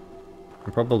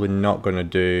 I'm probably not going to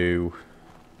do...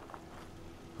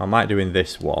 I might do in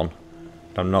this one.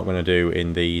 But I'm not going to do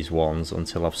in these ones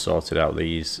until I've sorted out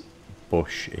these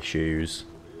bush issues.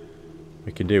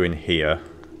 We can do in here.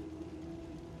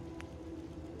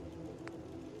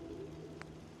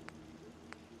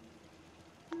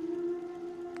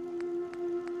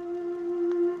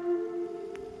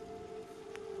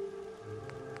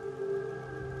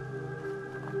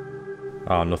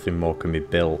 Oh, nothing more can be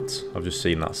built. I've just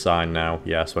seen that sign now.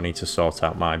 Yeah, so I need to sort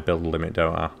out my build limit,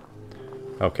 don't I?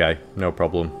 Okay, no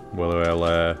problem.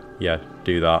 We'll yeah,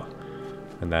 do that.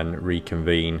 And then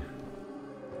reconvene.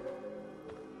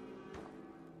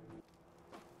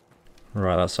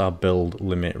 Right, that's our build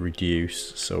limit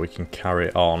reduced, so we can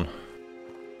carry on.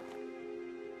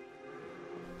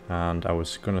 And I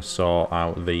was going to sort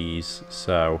out these,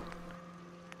 so...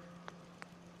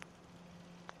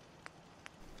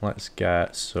 let's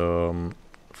get some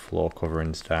floor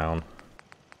coverings down.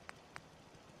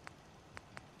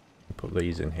 Put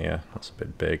these in here, that's a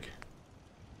bit big.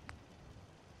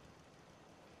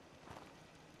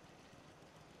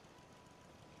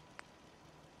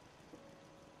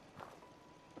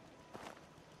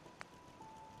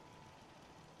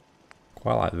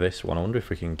 Quite like this one, I wonder if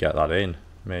we can get that in,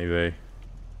 maybe.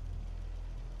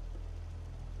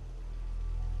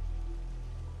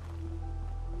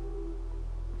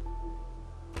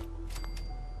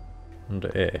 I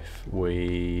wonder if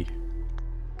we...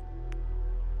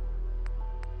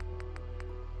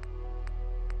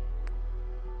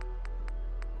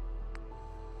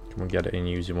 can we get it in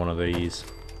using one of these?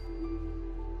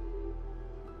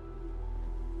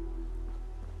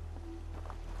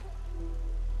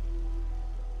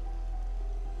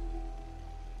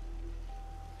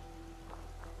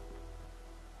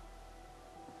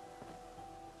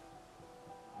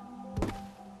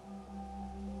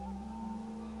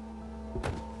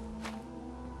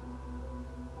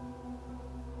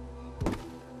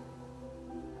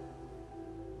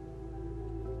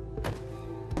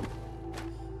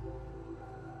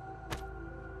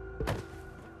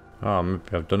 Oh, maybe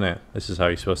I've done it. This is how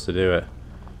you're supposed to do it.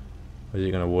 Is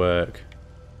it going to work?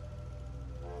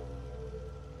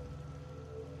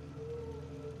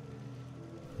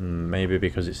 Maybe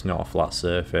because it's not a flat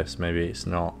surface, maybe it's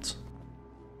not.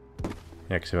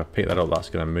 Yeah, because if I pick that up,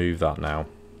 that's going to move that now.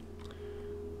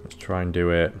 Let's try and do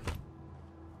it.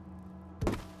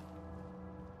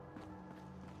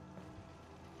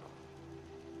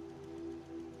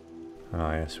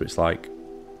 Oh yeah, so it's like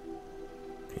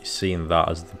it's seeing that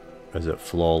as at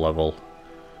floor level.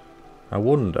 I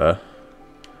wonder.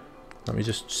 Let me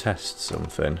just test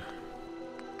something.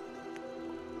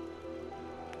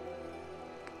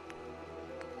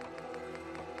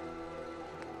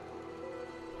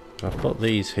 I've got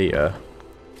these here.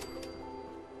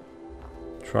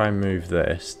 Try and move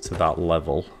this to that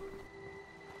level.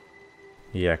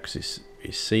 Yeah, because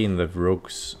it's seeing the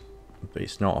rugs, but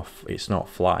it's not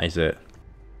flat, is it?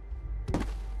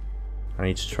 I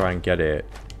need to try and get it.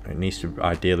 It needs to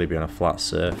ideally be on a flat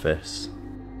surface.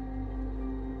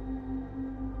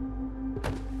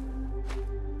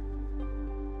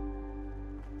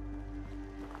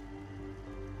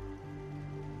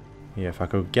 Yeah, if I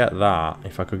could get that,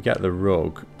 if I could get the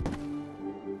rug.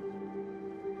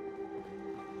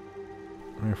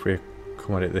 If we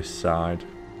come at it this side.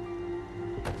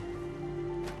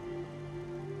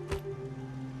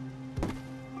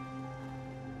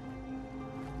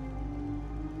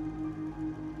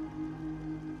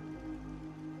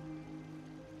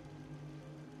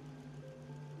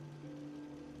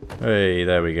 Hey,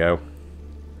 there we go.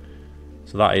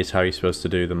 So that is how you're supposed to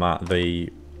do the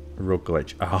rug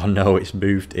glitch. Oh no, it's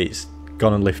moved. It's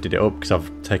gone and lifted it up because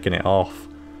I've taken it off.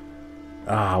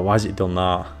 Ah, why has it done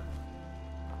that?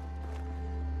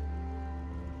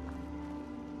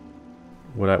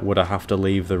 Would I have to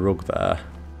leave the rug there?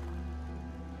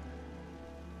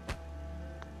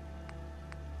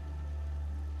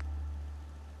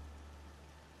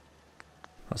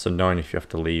 That's annoying if you have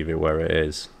to leave it where it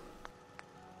is.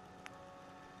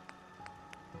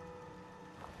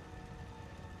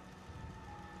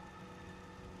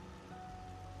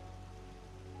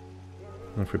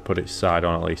 If we put it side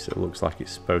on, at least it looks like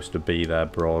it's supposed to be there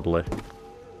broadly.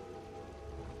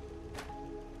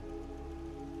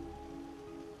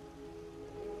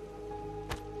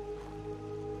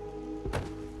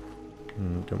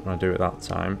 Don't want to do it that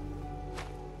time.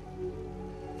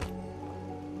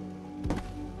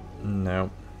 No.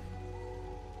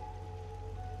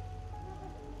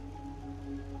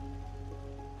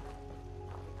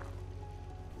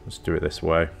 Let's do it this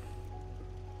way.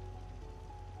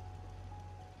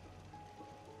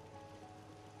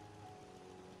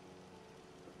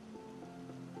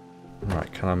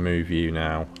 Right, can I move you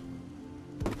now?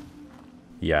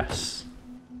 Yes.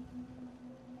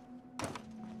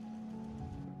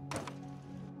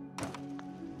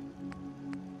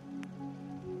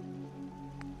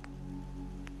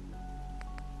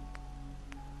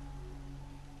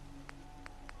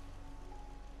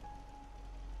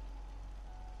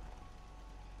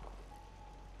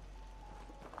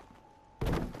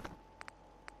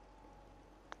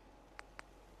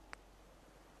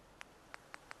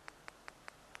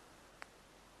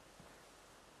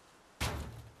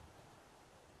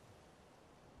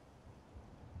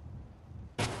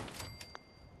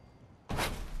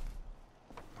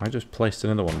 I just placed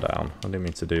another one down. I didn't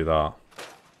mean to do that.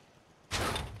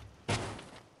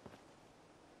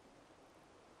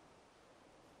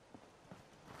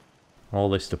 All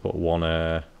this to put one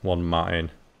mat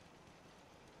in.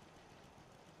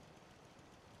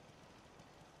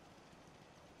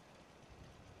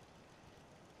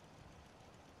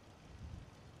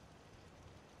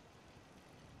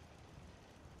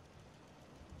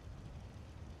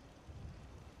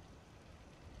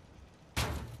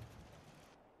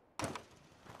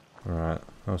 Right,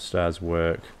 those stairs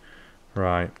work.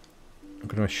 Right, I'm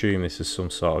going to assume this is some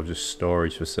sort of just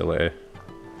storage facility.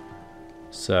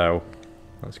 So,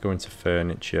 let's go into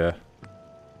furniture,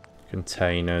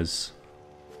 containers.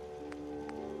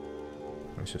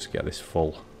 Let's just get this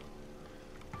full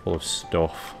of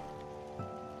stuff.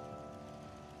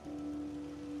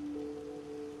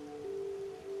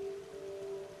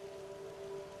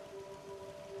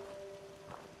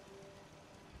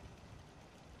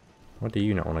 Why do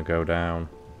you not want to go down?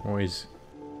 What is...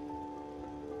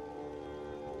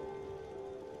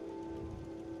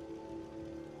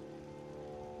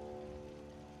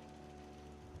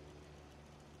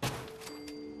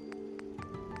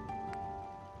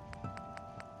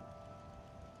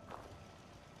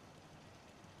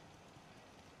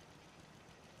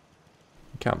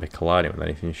 Can't be colliding with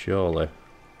anything, surely.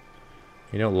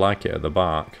 You don't like it at the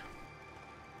back.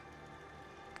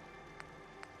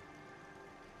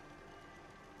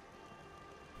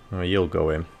 Oh, you'll go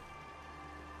in.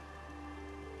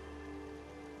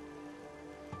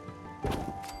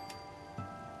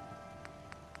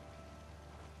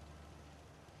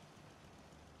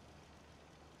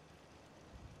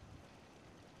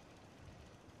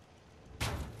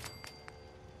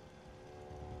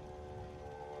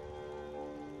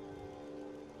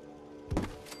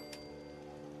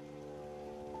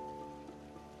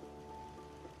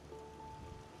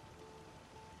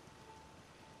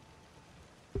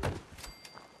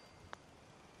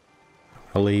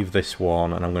 I'll leave this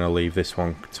one, and I'm going to leave this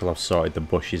one till I've sorted the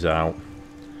bushes out.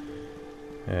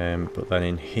 But then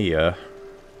in here,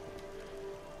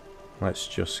 let's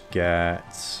just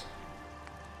get...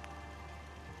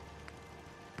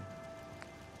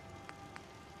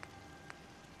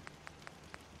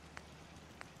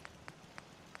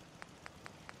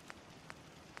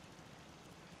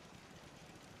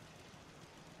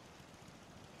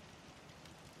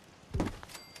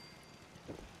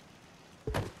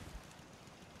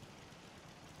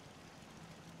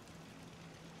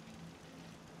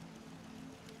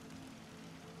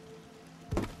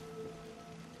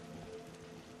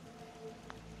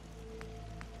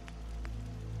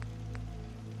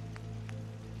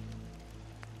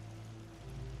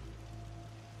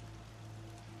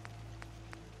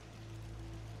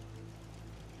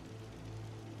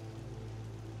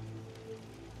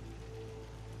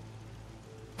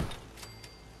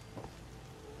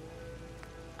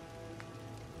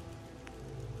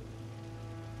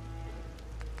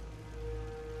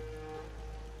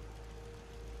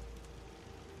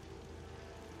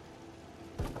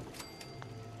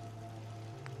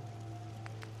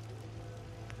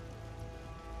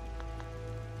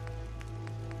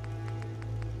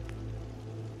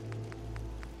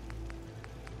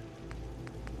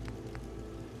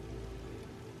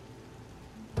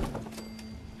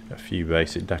 a few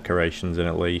basic decorations in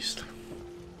at least.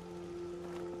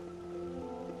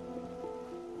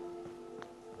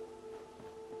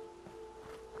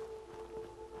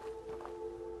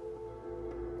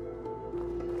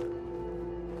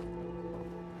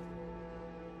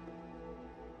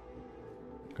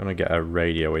 Gonna get a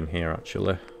radio in here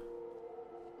actually.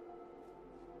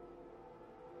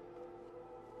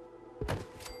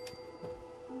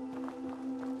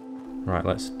 Right,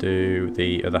 let's do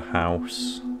the other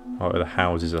house, or other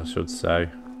houses I should say.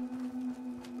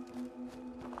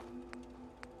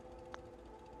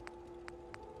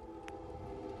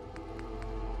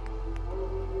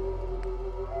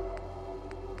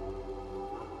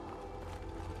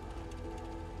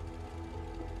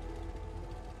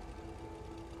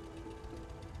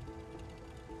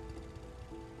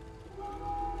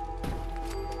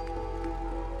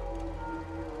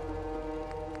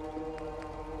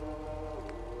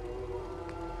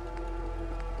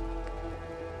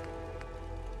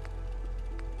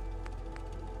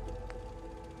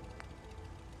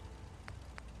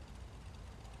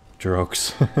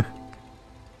 Drugs.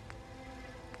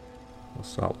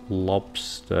 What's that?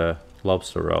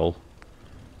 Lobster roll.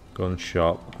 Gun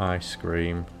shop. Ice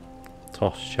cream.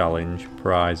 Toss challenge.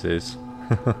 Prizes.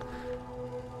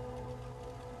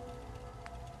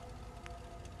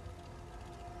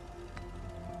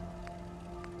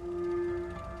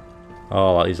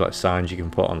 Oh, like these like signs you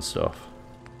can put on stuff.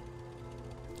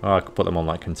 Oh, I could put them on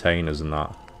like containers and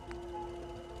that.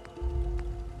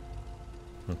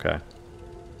 Okay.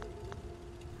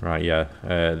 Right, yeah.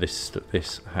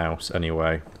 This house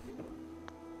anyway.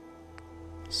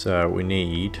 So we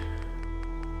need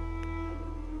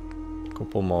a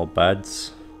couple more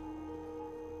beds.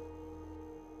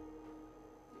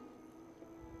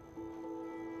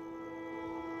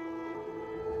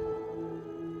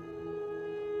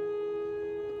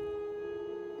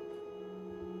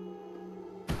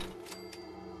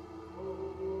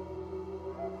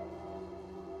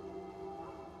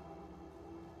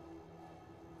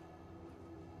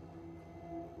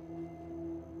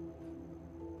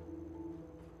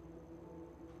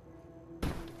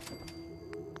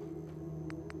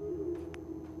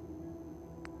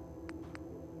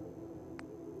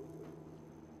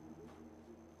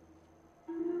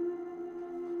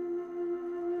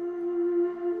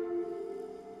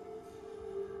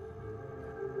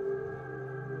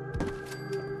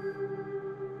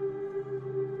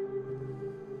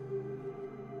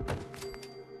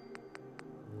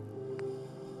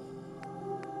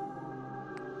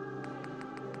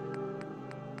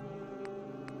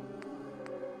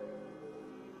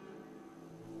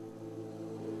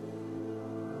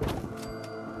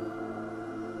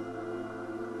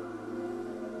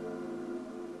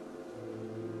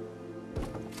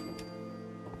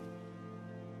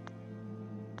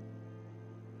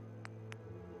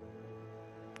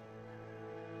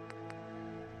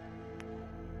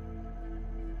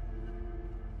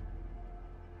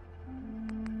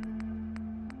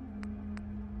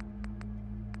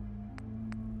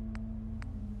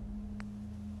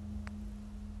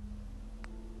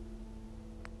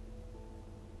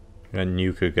 A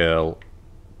Nuka Girl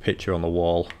picture on the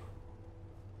wall.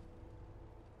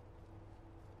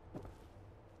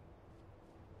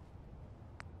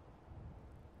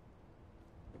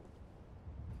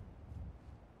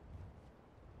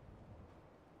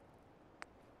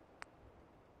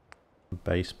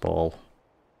 Baseball.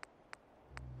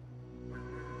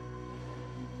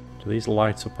 Do these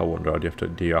light up, I wonder, or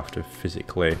do you have to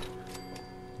physically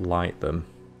light them?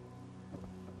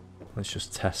 Let's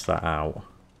just test that out.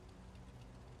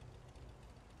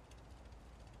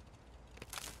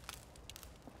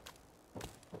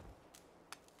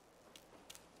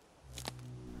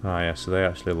 Oh yeah, so they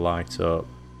actually light up.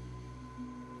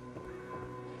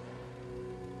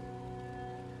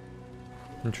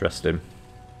 Interesting.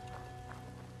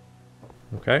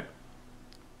 Okay.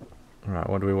 Right,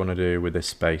 what do we want to do with this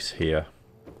space here?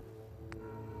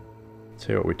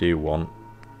 See what we do want.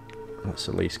 Let's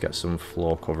at least get some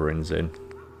floor coverings in.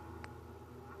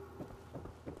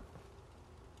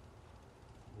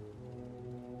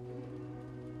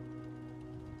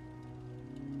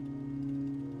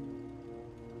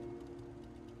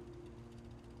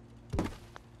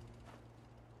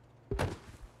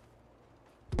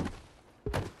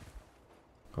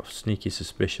 Got a sneaky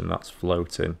suspicion that's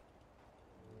floating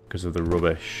because of the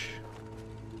rubbish.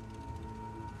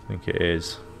 I think it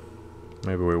is.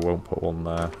 Maybe we won't put one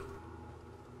there.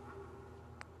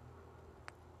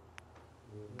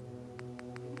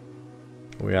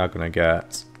 We are going to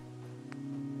get...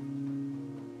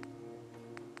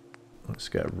 Let's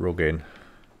get a rug in.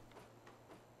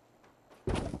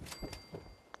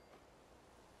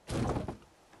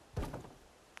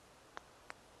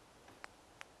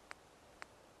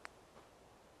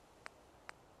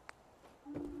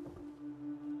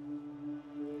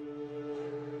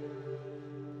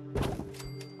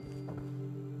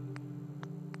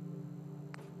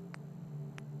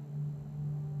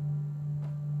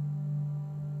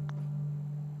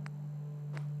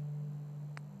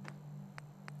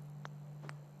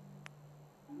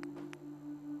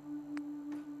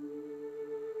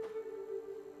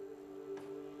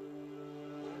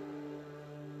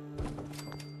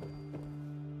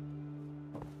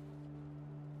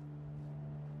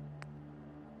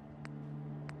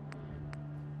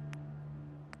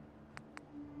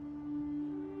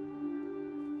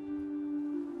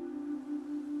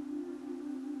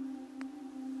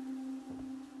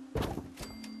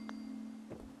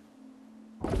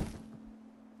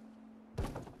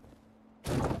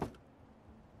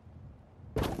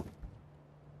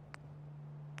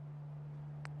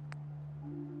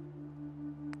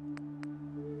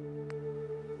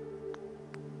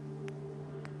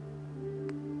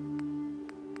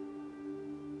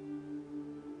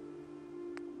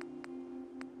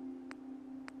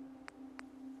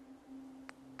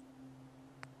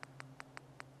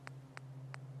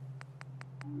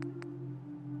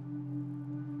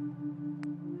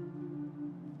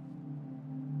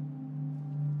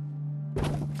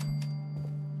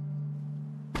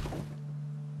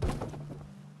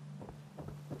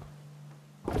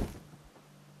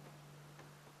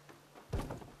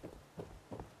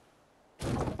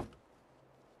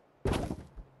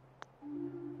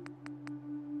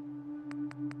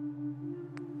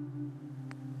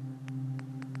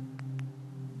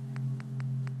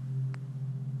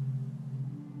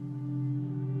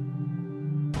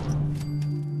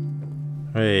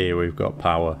 Hey, we've got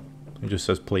power. It just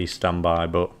says please stand by,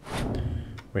 but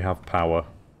we have power.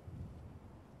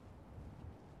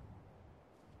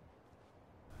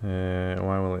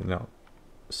 Why will it not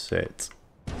sit?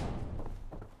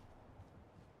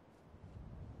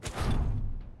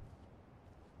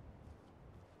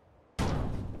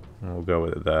 We'll go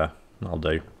with it there. That'll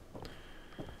do.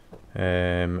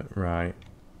 Right.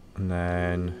 And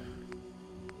then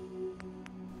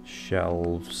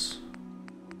shelves.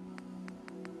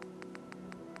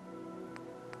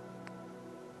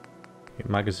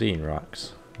 Magazine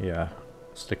racks. Yeah.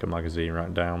 Stick a magazine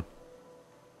rack down.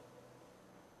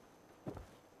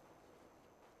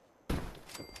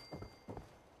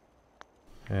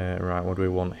 Right, what do we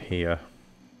want here?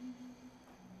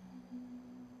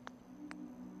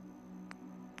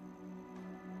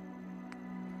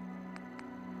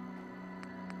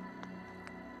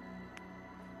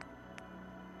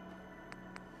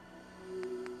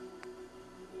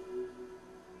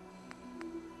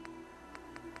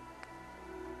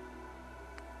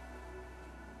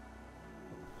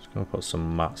 Just gonna put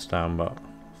some mats down, but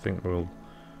I think we'll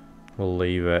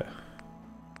leave it.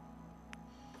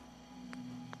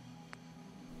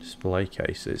 Display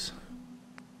cases.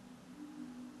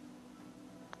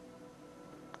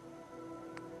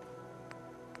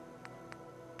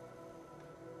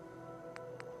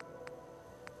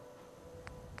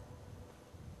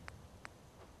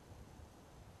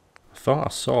 I thought I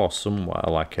saw somewhere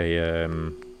like a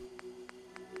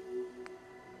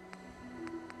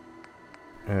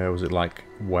was it like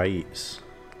weights?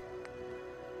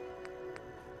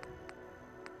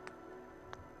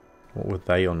 What were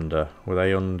they under? Were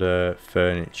they under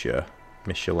furniture?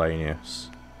 Miscellaneous?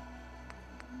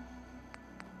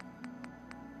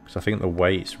 Because I think the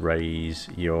weights raise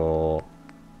your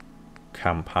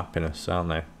camp happiness, aren't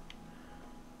they?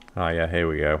 Ah yeah, here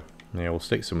we go. Yeah, we'll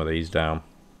stick some of these down.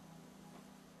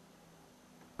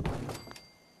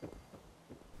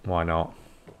 Why not?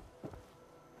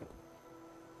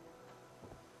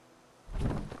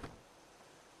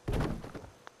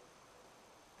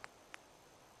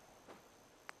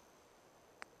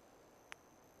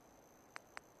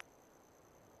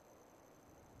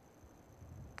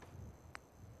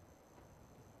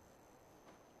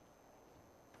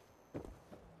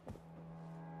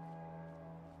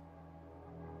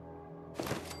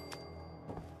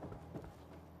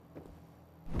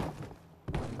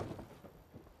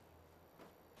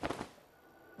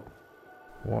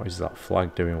 What is that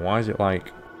flag doing? Why is it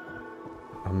like...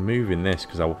 I'm moving this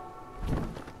because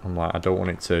I'm like, I don't want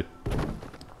it to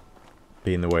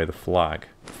be in the way of the flag.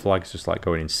 The flag's just like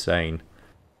going insane.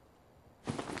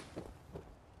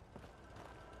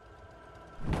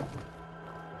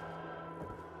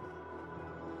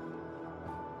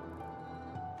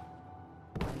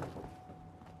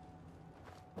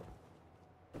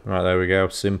 Right, there we go.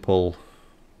 Simple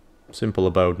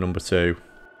abode number 2.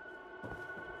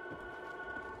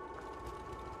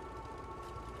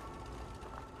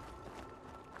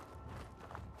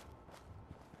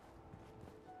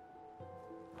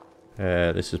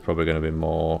 This is probably going to be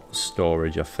more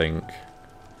storage, I think.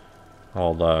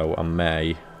 Although I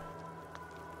may...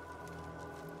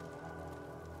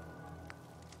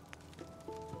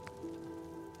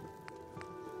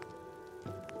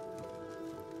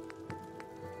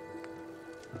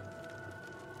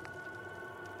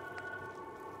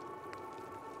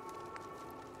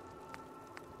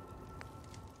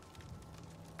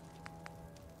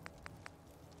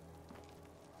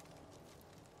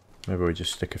 Maybe we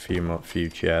just stick a few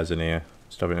chairs in here.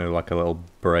 Just having like a little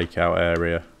breakout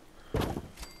area.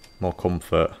 More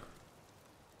comfort.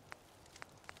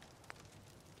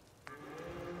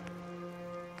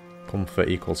 Comfort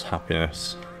equals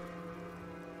happiness.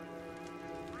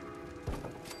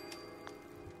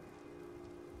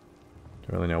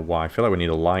 Don't really know why. I feel like we need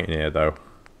a light in here though.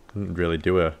 Didn't really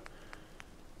didn't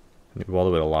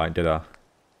bother with a light, did I?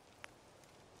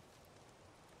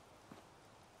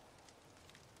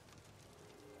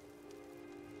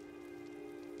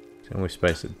 The only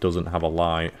space that doesn't have a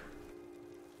light.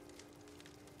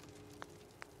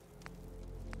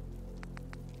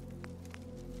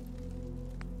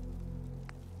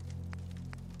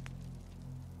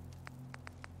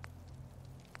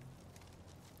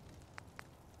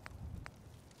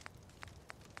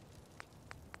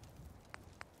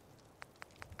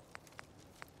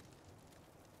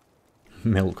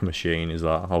 Milk machine is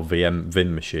that, or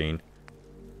Vim machine.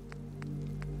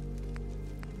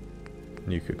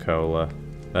 Nuka-Cola.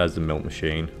 There's the milk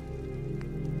machine.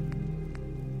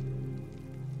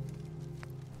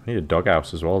 I need a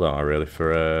doghouse as well, don't I, really,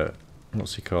 for,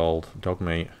 what's he called? Dog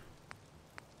meat.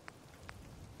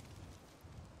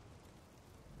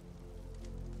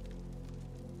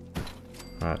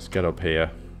 Right, let's get up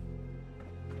here.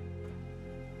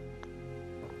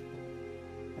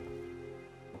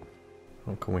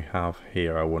 What can we have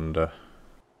here, I wonder?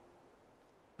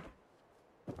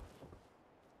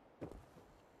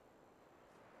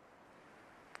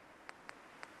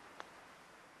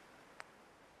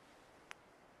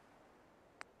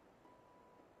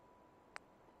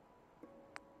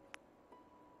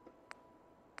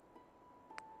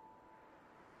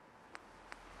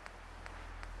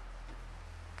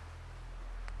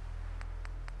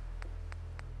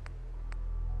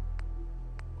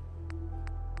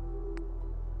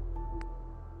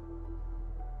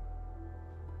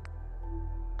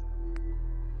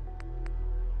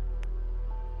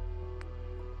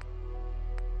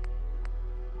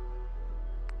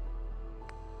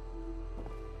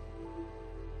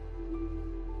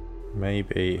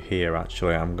 Maybe here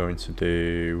actually I'm going to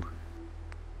do...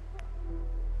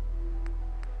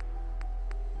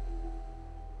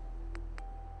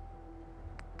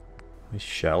 These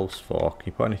shelves for, can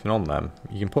you put anything on them?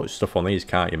 You can put stuff on these,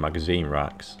 can't you? Magazine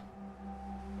racks.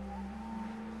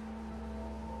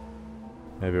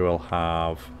 Maybe we'll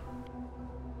have...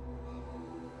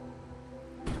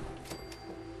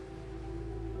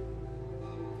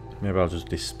 Maybe I'll just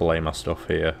display my stuff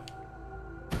here.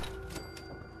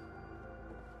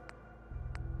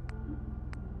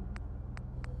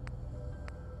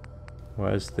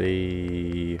 Where's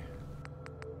the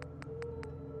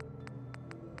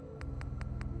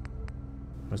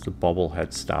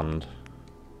bobblehead stand?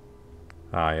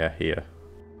 Ah, yeah, here.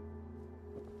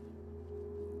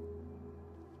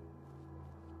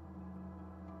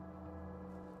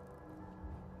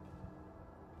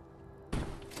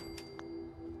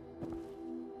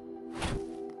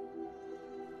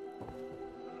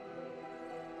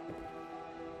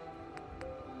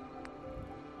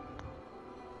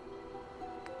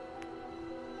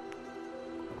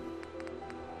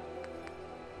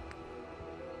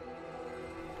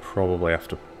 Probably have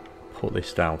to put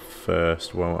this down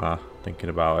first, won't I? Thinking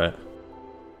about it.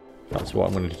 That's what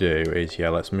I'm going to do is, yeah,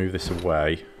 let's move this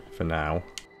away for now.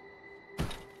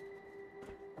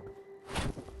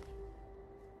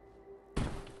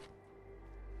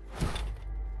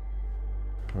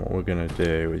 What we're going to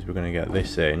do is we're going to get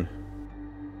this in.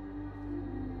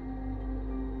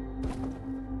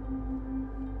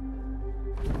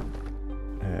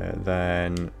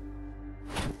 Then...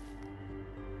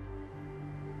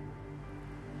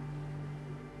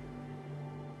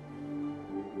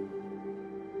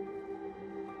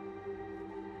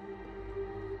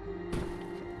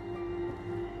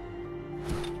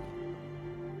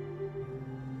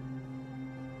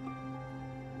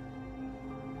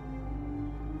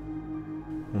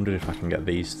 I wonder if I can get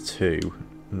these two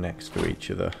next to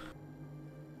each other.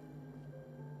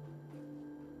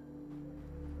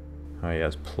 Oh yeah,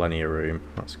 there's plenty of room.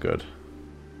 That's good.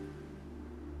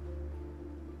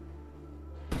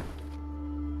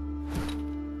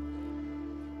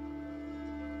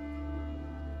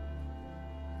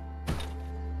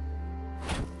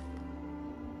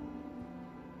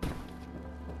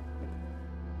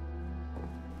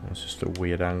 That's just a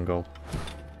weird angle.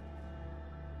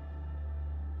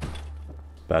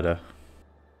 Better.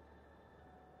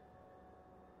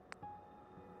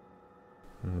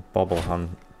 And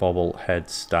bobblehead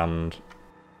stand.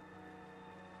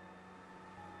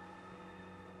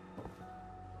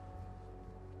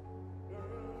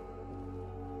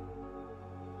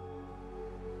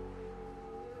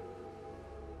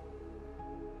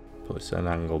 Put this at an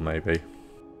angle maybe.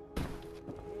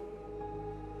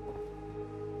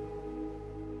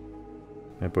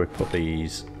 Maybe we put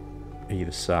these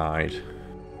either side.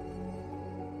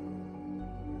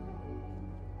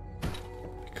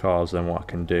 Because then what I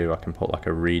can do, I can put like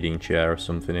a reading chair or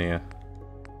something here.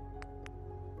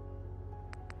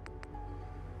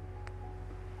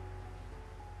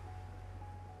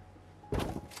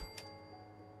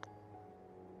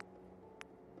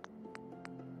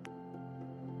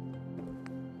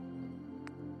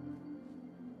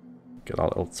 Get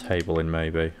that little table in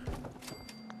maybe.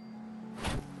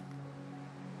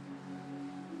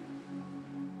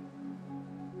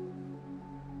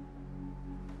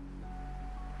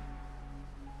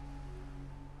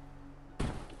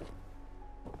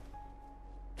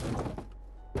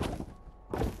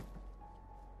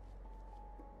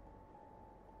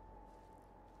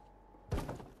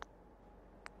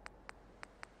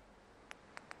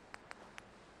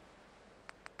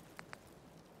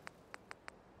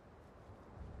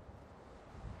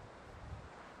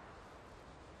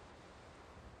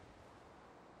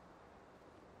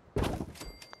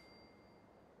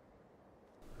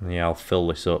 Yeah, I'll fill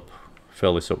this up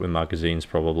with magazines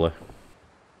probably.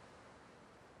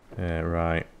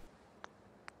 Right.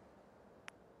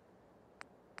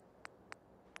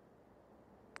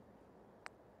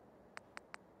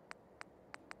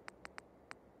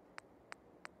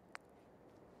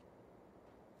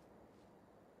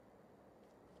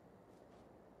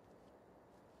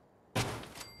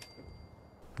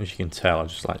 As you can tell, I'm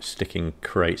just like sticking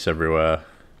crates everywhere.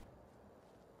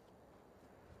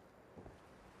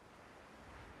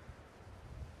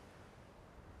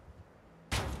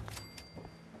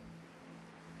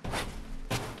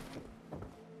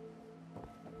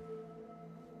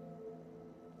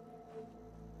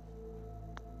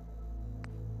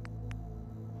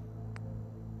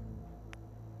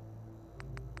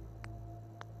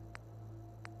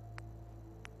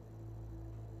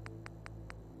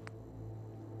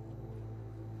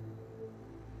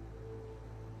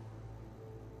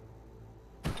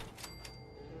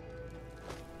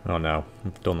 Oh no,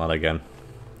 I've done that again.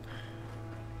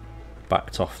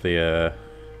 Backed off the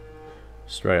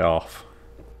straight off.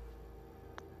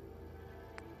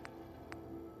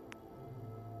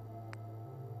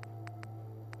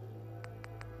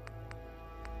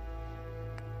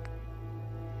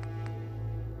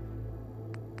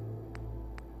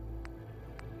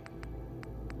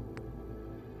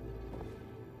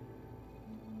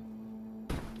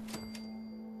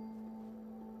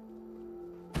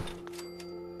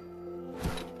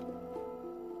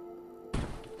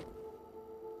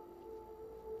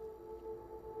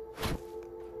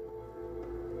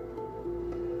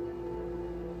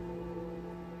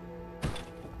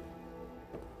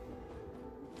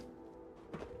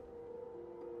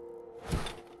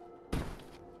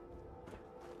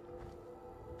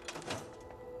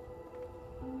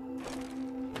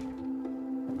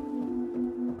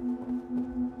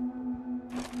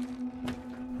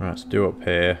 Right, let's do up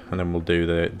here, and then we'll do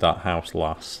that house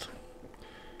last.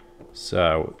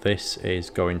 So this is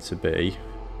going to be...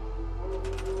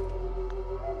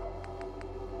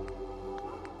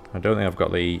 I don't think I've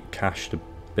got the cash to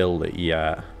build it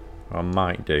yet. I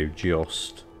might do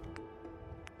just...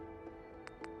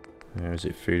 Is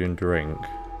it food and drink?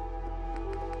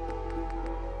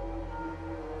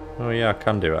 Oh yeah, I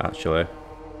can do it actually.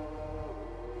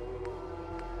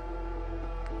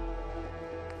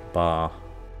 Bar.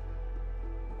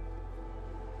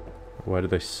 Where do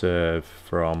they serve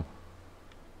from? I'm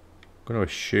going to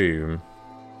assume...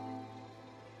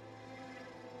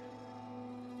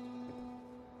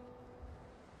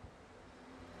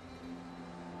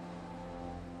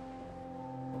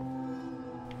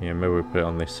 Yeah, maybe we put it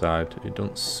on this side. It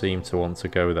doesn't seem to want to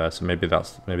go there, so maybe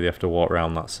they have to walk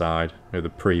around that side. Maybe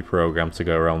they're pre-programmed to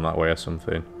go around that way or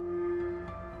something.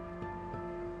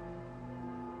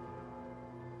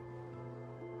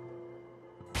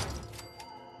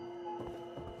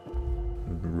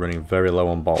 Running very low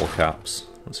on bottle caps.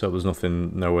 Let's hope there's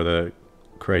no other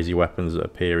crazy weapons that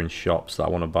appear in shops that I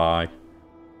want to buy.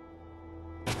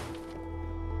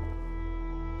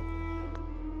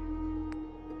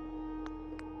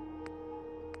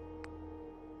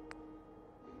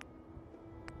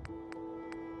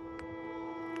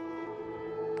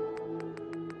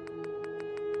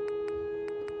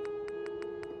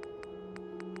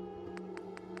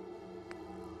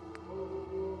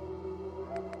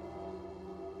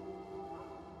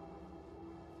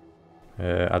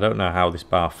 I don't know how this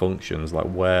bar functions, like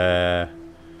where...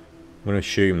 I'm going to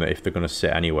assume that if they're going to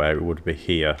sit anywhere, it would be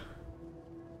here.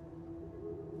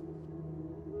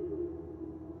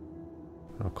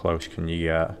 How close can you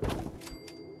get?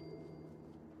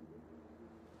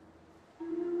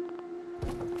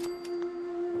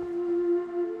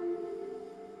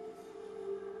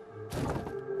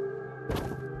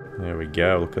 There we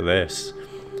go, look at this.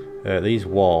 These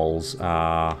walls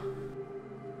are...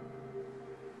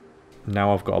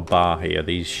 Now I've got a bar here,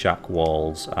 these shack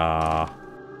walls are...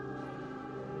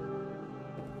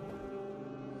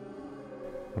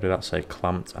 What did that say?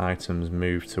 Clamped items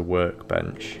moved to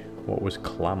workbench. What was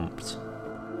clamped?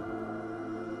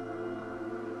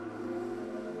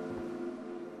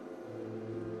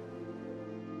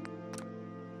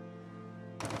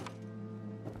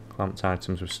 Clamped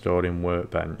items were stored in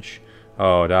workbench.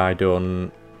 Oh, had I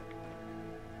done...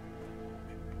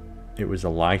 It was a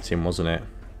lighting, wasn't it?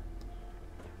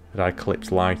 Had I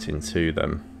clipped lighting to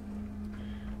them?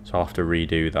 So I'll have to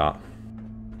redo that.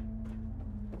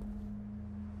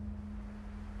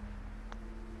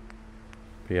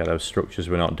 But yeah, those structures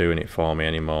were not doing it for me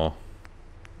anymore.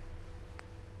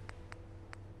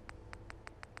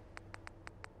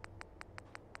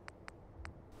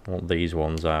 I want these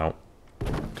ones out,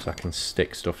 because I can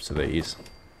stick stuff to these.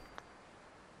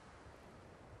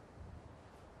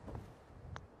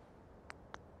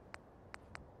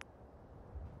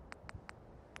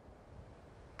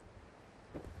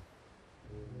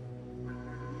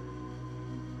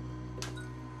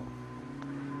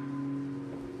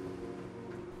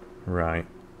 Right,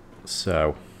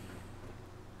 so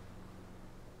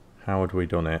how had we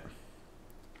done it?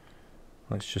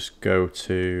 Let's just go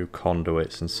to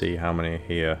conduits and see how many are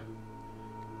here.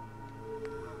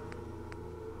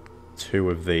 2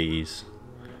 of these.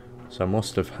 So I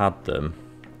must have had them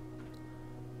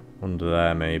under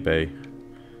there maybe.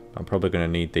 I'm probably going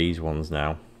to need these ones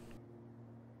now.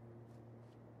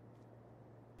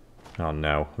 Oh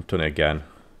no, I've done it again.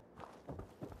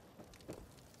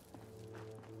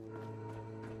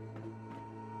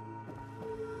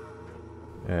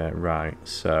 Right,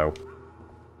 so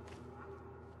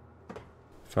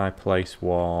if I place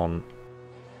one,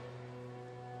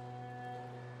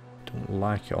 don't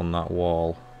like it on that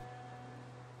wall.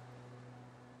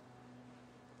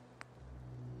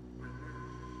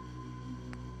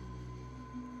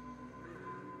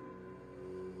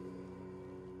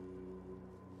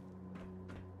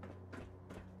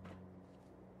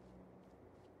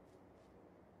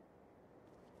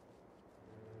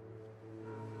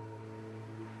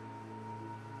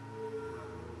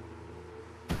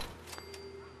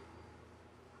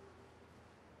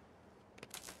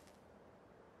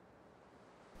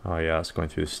 Oh yeah, it's going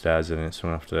through the stairs, isn't it? So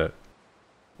I'm going to have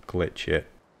to glitch it.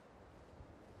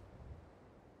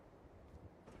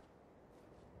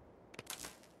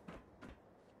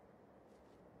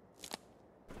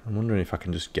 I'm wondering if I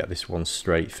can just get this one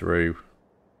straight through.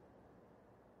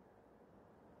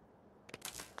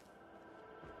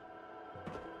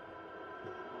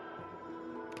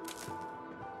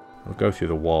 I'll go through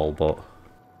the wall, but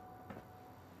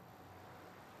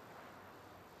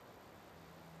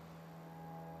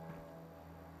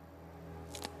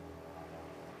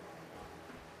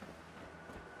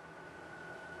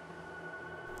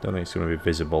don't think it's going to be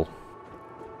visible.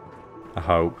 I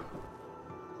hope.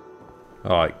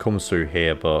 Oh, it comes through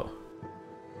here, but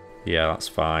yeah, that's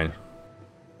fine.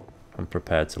 I'm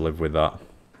prepared to live with that.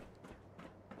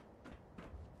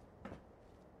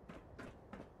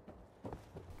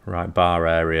 Right, bar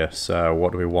area. So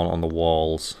what do we want on the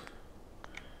walls?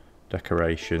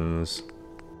 Decorations.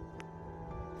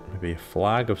 Maybe a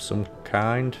flag of some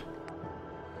kind.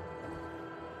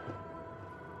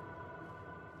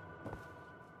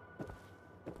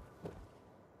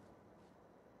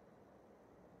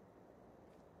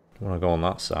 Don't want to go on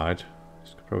that side.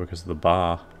 It's probably because of the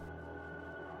bar.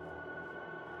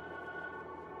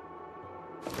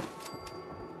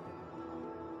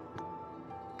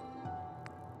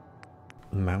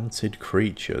 Mounted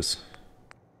creatures.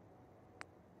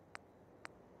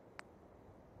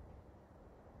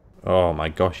 Oh my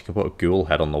gosh, you can put a ghoul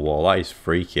head on the wall. That is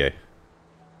freaky.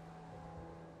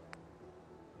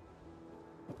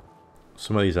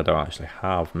 Some of these I don't actually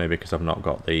have. Maybe because I've not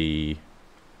got the...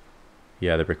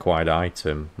 yeah, the required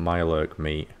item. Mylurk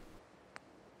meat.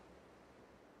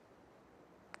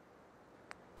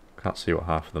 Can't see what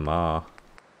half of them are.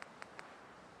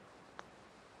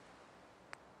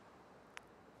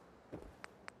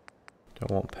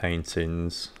 Don't want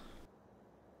paintings.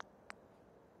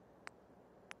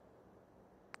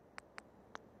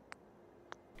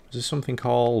 Is there something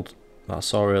called... that I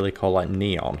saw earlier called like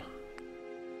neon?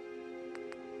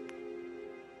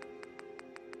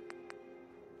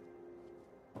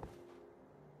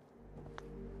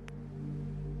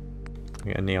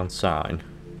 Get a neon sign?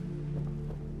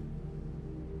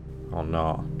 Or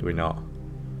not? Do we not?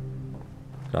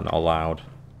 Is that not allowed?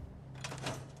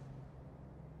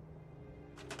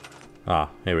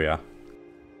 Ah, here we are.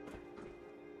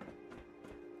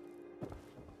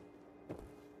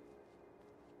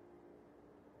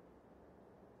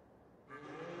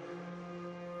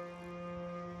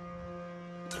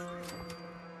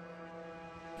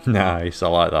 Nice, I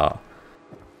like that.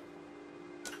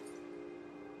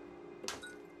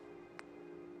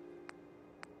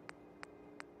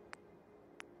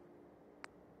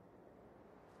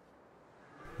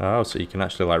 Oh, so you can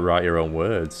actually like write your own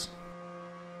words.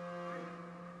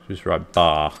 Just write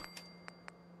bar.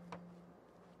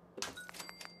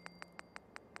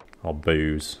 Or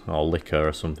booze. Or liquor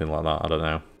or something like that, I don't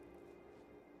know.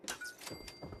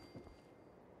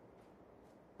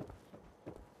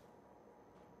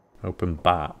 Open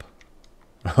BAP.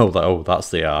 Oh,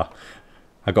 that's the R.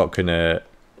 I got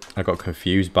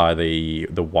confused by the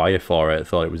wire for it. I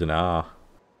thought it was an R.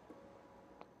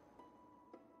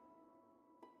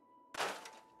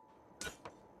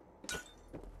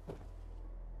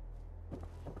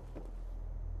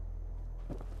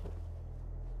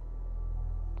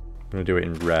 I'm gonna do it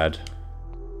in red.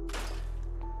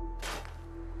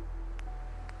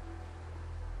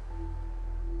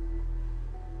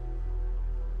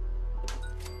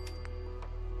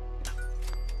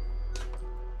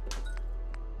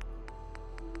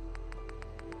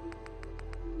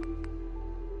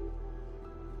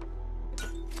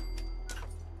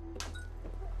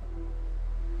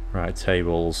 Right,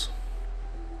 tables.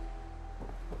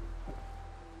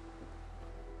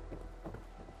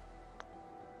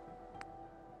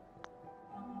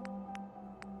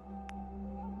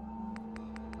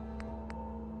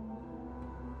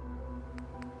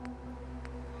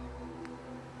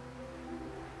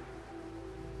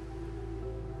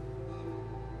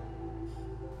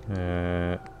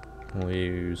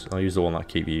 I'll use the one that I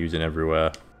keep using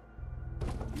everywhere,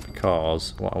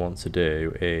 because what I want to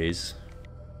do is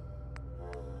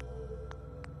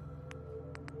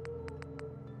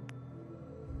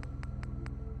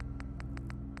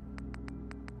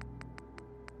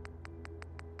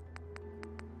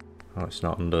oh, it's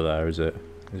not under there, is it?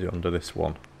 Is it under this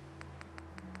one?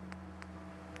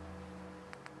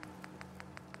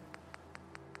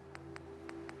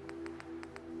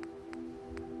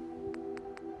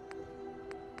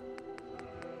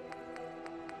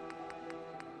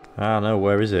 Ah no,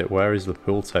 where is it? Where is the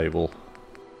pool table?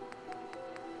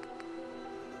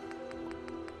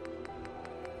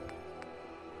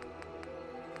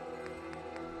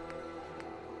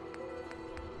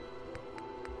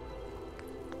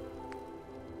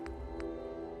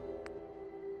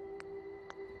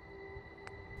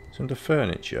 It's under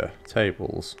furniture,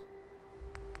 tables.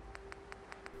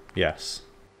 Yes.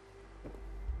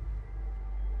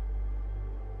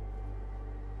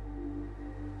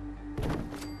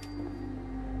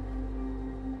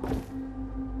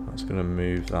 That's going to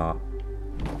move that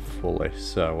fully.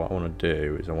 So what I want to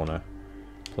do is I want to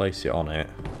place it on it.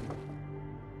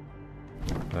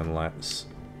 And let's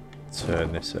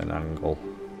turn this at an angle.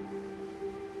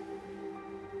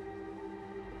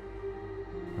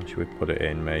 Or should we put it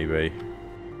in maybe?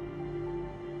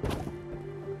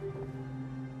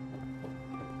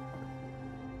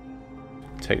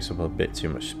 Takes up a bit too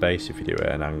much space if you do it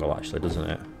at an angle actually, doesn't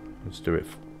it? Let's do it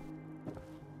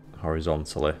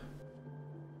horizontally.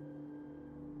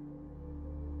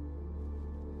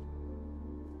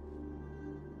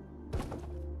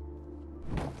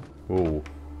 Ooh.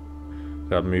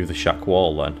 Gotta move the shack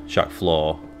wall then, shack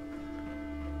floor,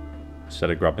 instead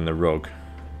of grabbing the rug.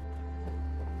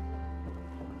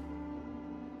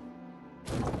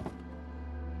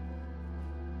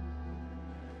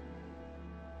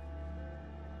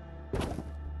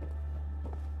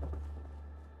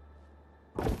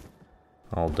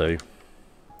 I'll do.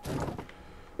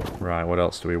 Right, what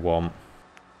else do we want?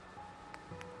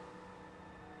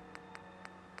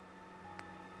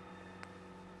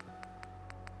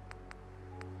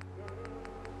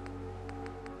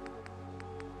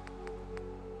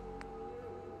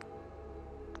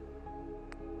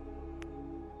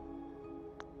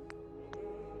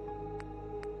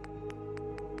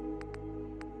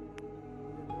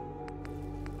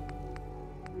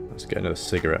 Let's get another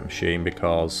cigarette machine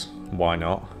because why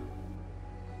not?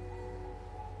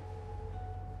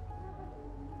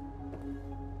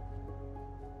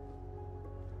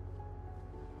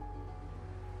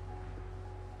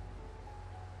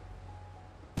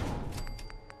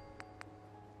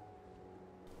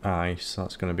 Ice,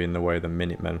 that's going to be in the way of the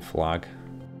Minutemen flag.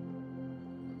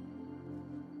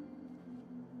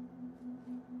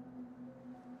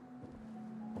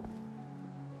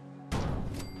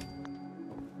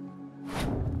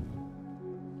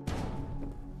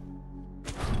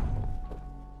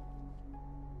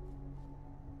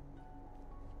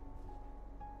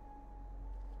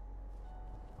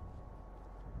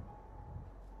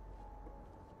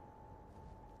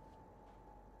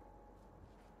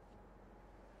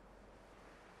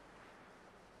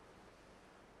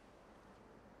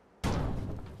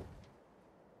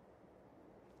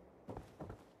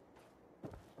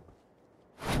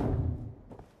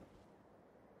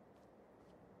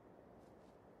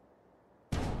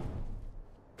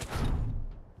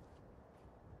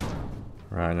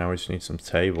 Right, now we just need some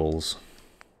tables.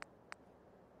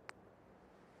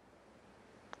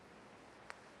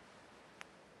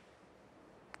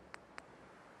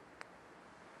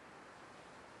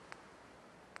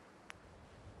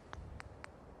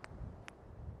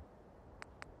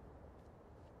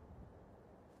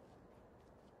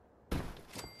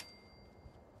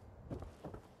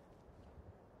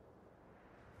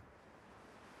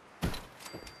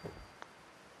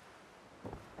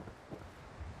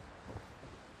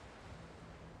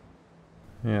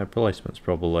 Yeah, placements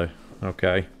probably.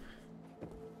 Okay.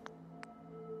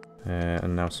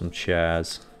 And now some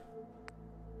chairs.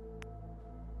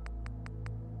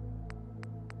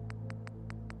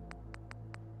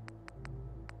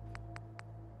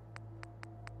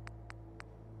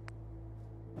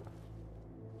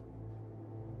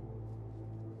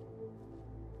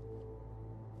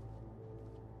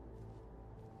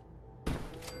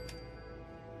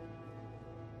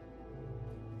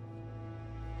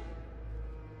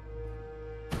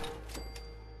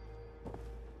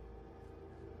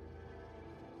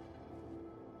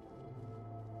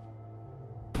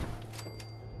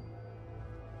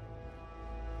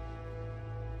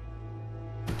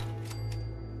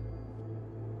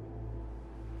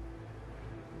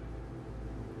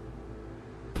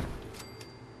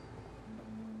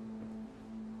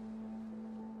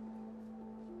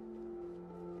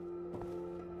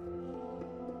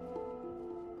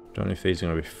 Don't know if these are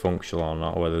going to be functional or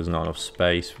not, or whether there's not enough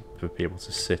space for people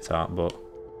to sit at, but...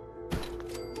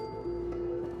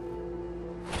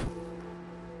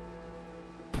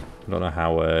 I don't know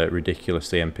how ridiculous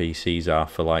the NPCs are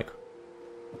for, like,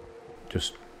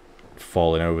 just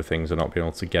falling over things and not being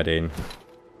able to get in.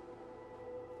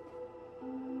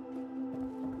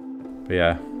 But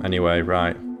yeah, anyway,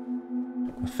 right.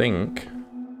 I think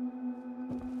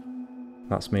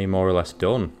that's me more or less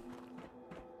done.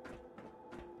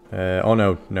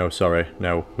 Oh no, sorry.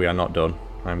 No, we are not done.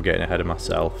 I'm getting ahead of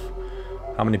myself.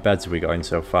 How many beds have we got in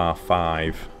so far?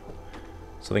 5.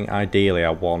 So I think ideally I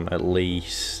want at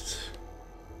least...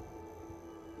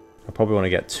 I probably want to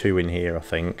get 2 in here, I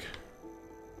think.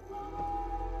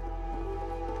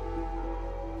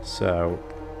 So,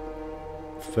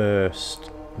 first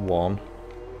one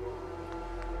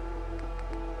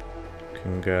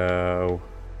can go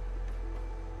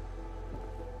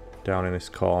down in this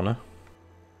corner.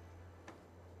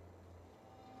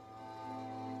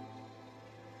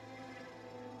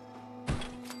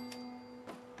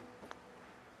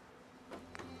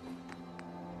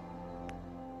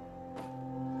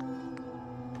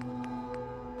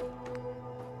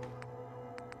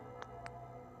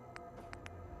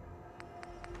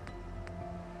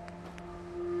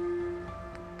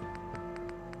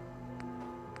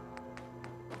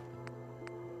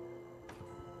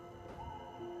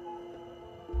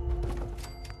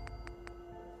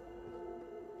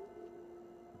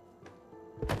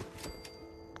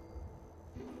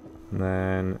 And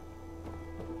then,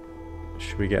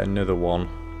 should we get another one?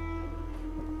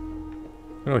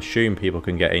 I'm going to assume people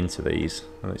can get into these,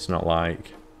 and it's not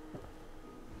like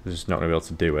they're just not going to be able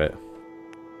to do it.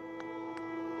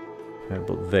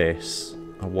 But this,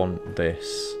 I want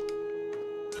this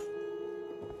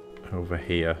over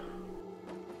here.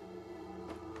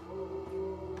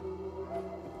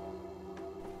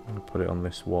 I'm going to put it on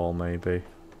this wall maybe.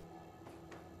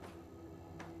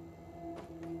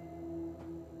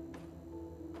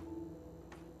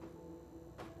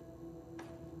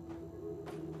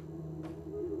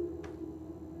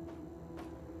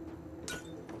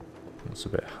 That's a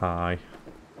bit high.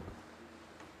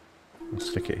 I'll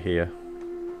stick it here.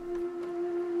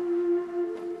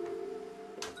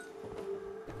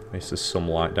 At least there's some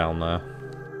light down there.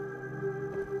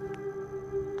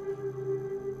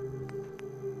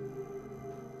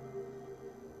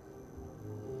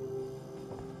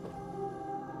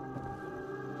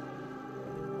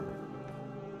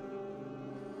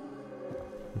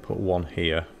 And put one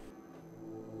here.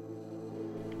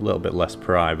 A little bit less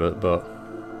private, but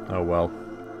oh well.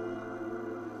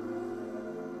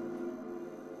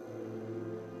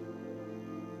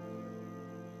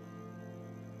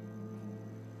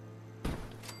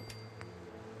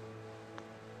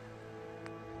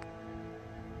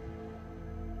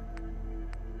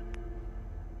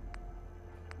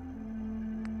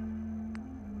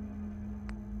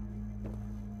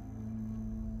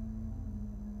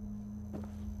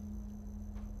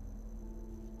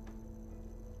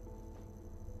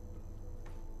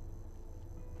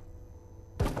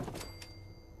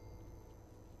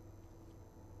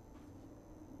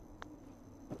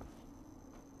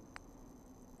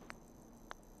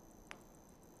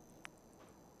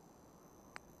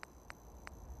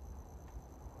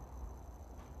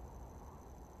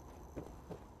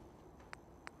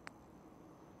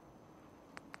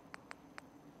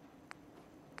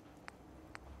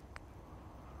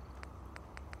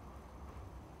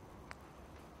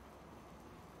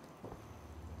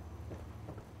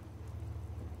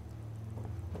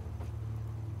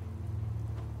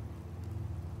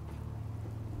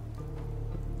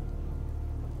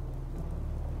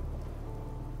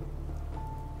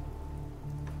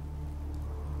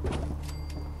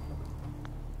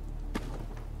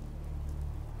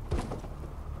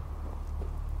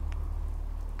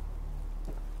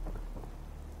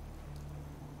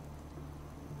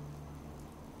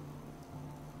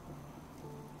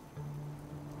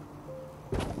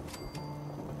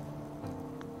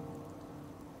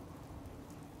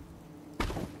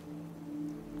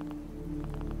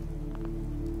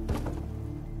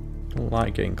 Don't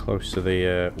like getting close to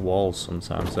the walls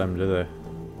sometimes, them, do they?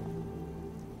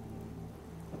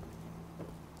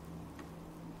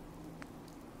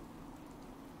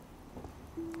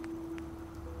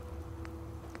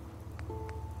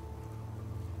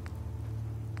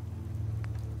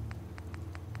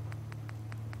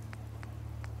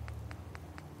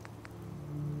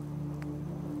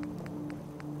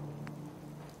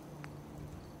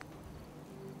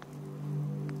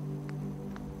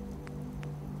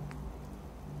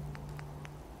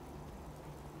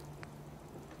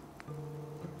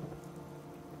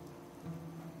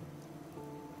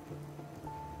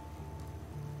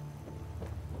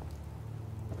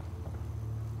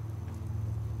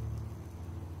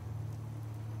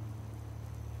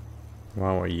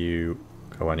 Why won't you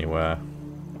go anywhere,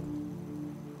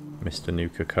 Mr.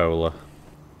 Nuka-Cola?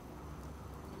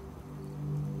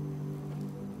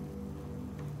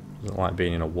 Doesn't like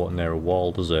being in near a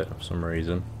wall, does it, for some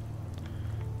reason?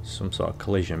 Some sort of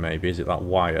collision maybe. Is it that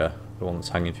wire? The one that's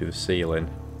hanging through the ceiling?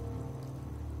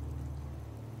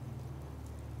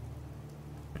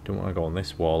 I don't want to go on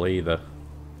this wall either.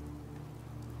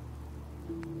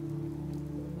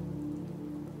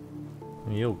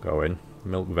 You'll go in.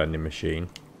 Milk vending machine.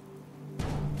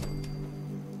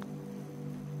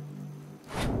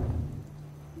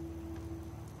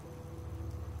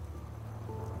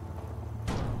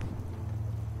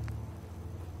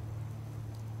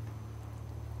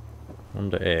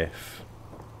 Wonder if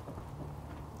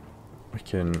we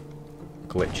can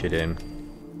glitch it in.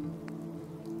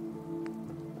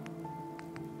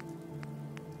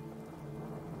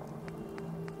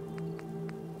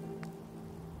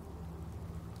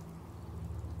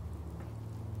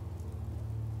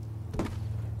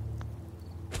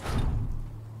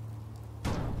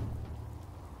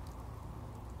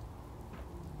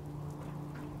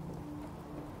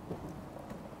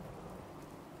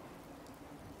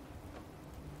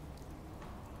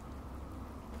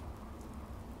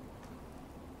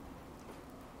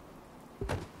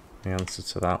 The answer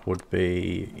to that would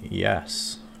be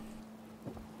yes.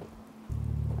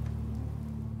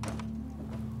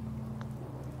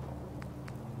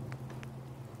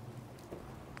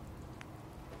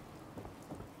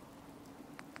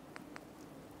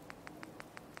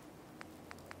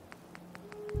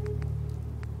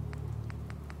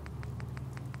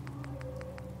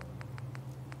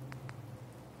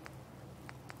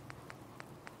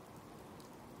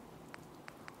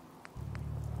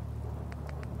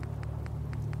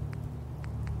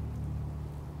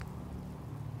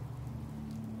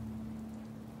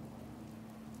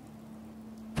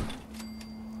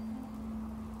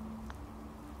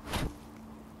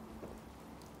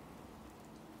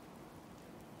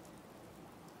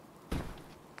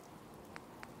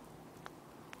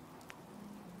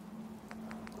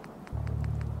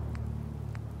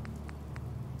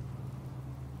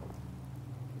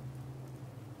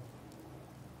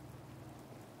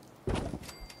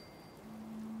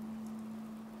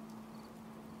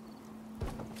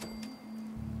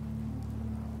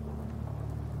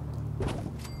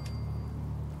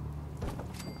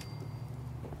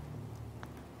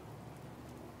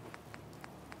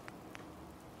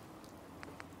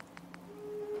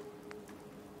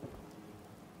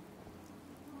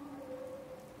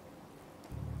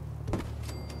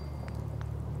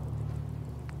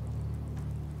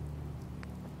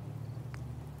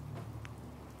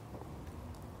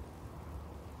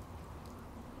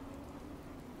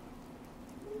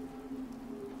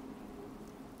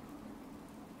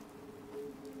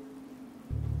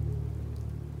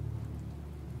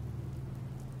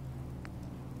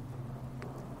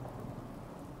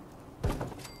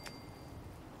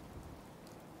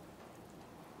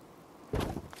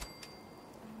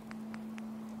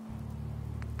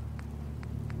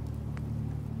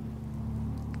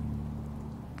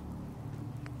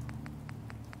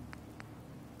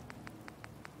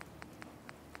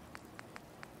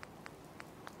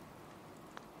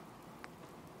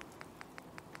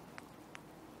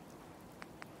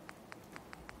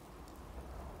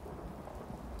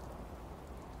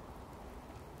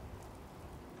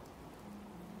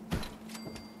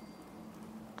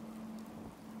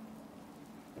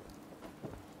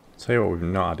 Tell you what we've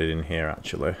not added in here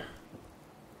actually.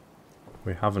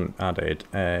 We haven't added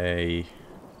a...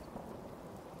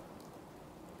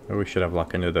 Maybe we should have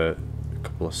like another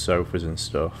couple of sofas and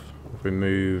stuff. If we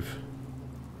move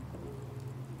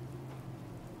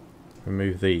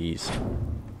these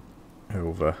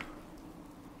over,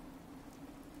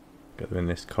 get them in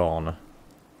this corner.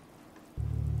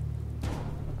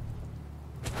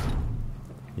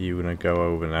 You gonna go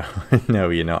over now?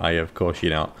 No, you're not. Of course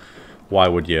you're not. Why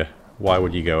would you? Why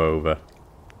would you go over?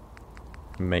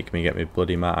 Make me get my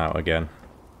bloody mat out again.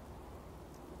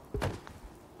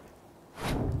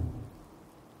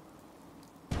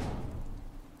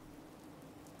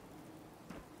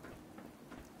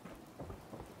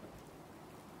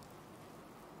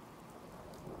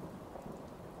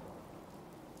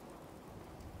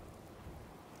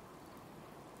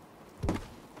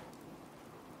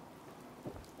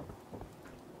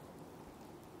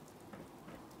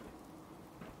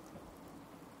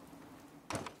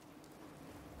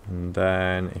 And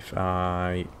then if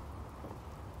I,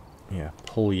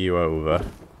 pull you over.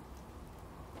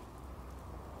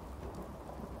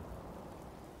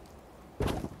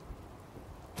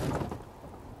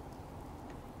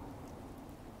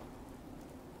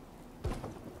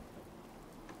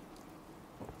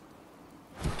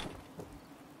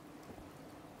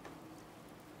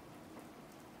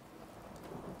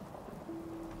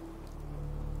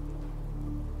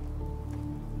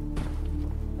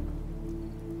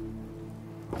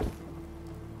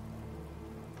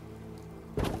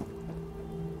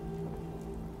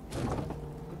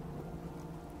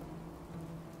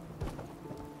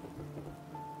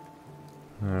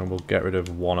 get rid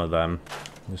of one of them.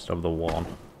 Just have the one.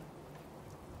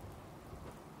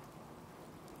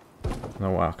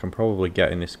 No, I can probably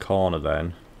get in this corner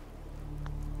then.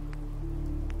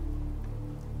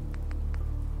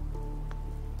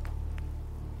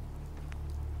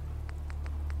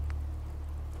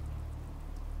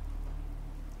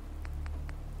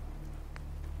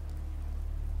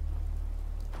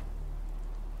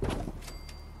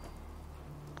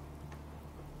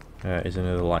 Is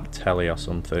another like telly or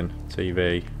something,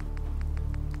 TV.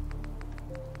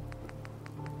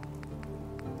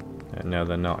 No,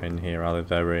 they're not in here, are they?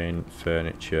 They're in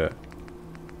furniture,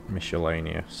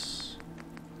 miscellaneous.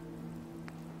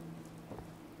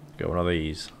 Got one of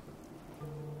these.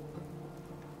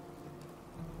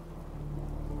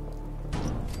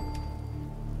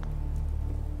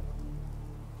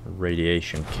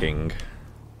 Radiation King.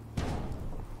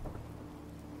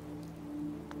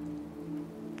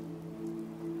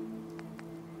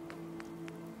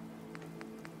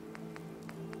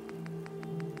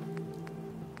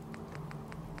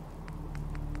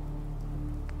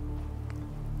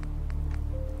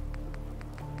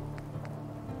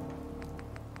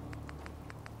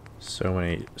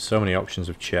 So many options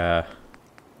of chair.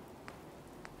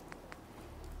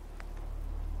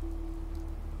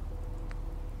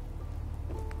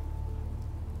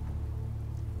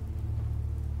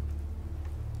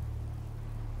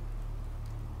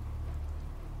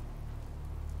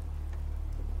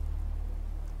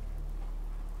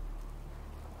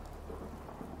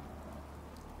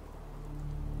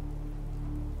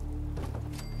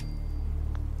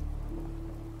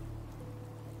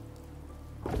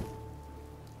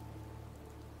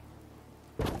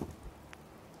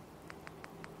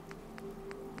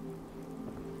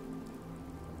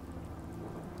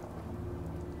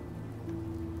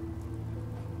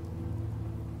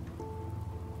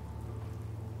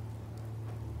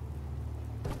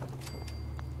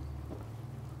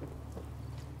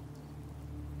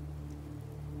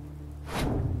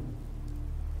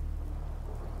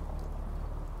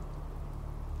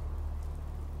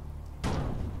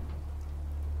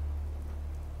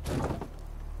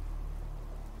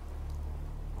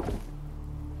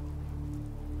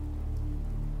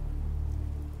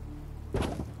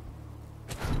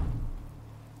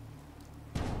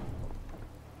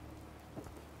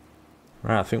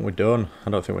 Right, I think we're done.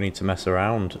 I don't think we need to mess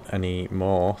around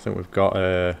anymore. I think we've got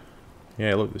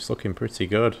yeah, look, it's looking pretty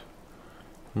good,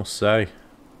 I must say.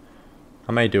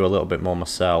 I may do a little bit more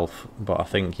myself, but I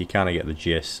think you kind of get the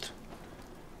gist.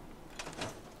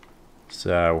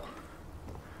 So,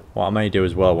 what I may do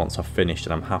as well once I've finished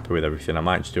and I'm happy with everything, I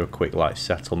might just do a quick like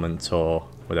settlement tour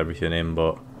with everything in,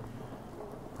 but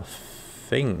I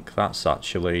think that's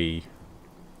actually...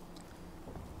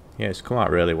 yeah, it's come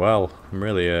out really well. I'm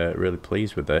really, really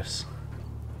pleased with this.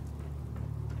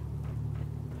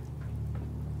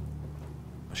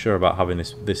 I'm sure about having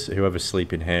this whoever's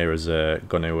sleeping here is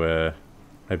going to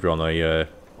maybe on a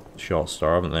short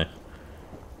store, haven't they?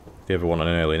 The other one on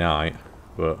an early night,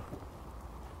 but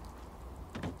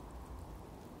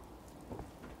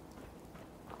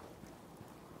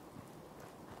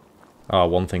oh,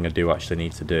 one thing I do actually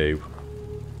need to do,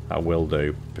 I will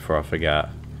do before I forget,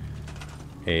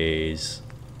 is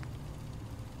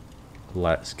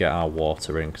let's get our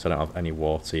water in, because I don't have any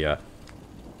water yet.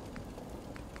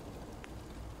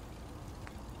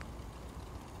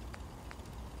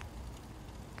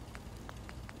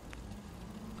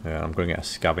 Yeah, I'm going to get a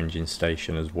scavenging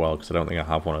station as well, because I don't think I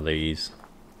have one of these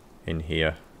in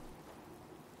here.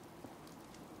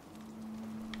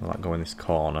 I like go in this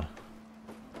corner.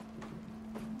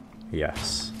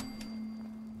 Yes.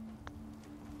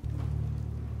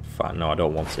 In fact, no, I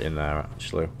don't want it in there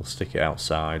actually. We'll stick it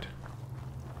outside.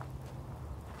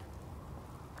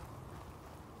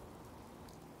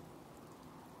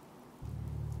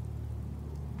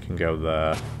 Can go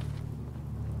there.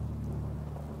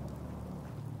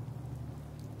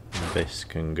 This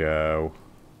can go.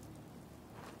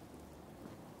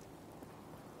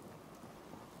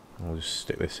 I'll just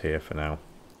stick this here for now.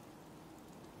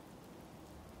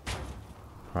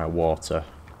 Right, water.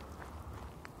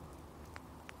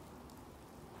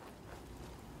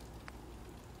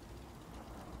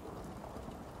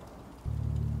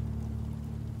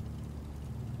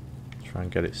 Try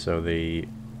and get it so the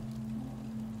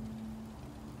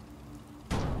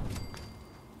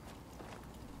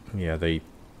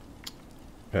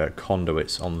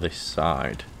conduits on this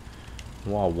side.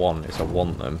 What I want is I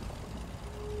want them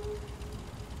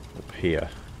up here.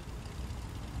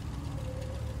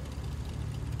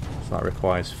 So that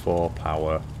requires 4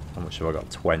 power. How much have I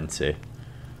got? 20. So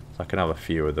I can have a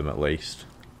few of them at least.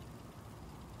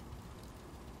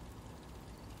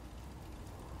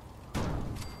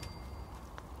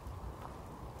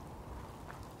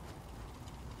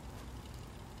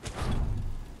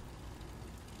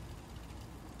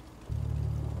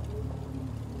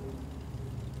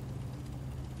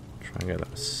 Try and get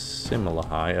that similar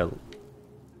height.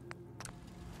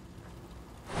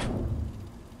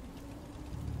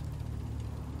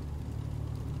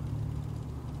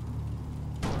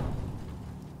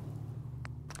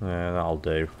 Yeah, that'll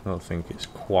do. I don't think it's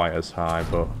quite as high,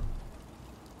 but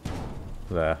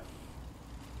there.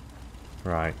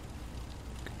 Right.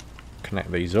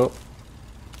 Connect these up.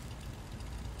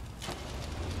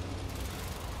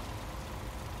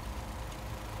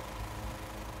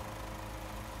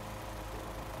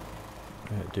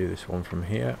 Do this one from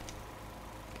here.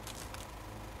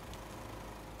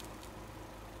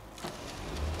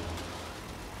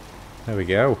 There we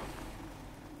go.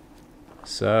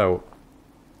 So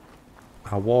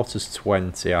our water's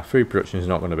 20. Our food production is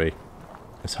not going to be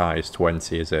as high as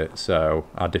 20, is it? So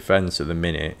our defense at the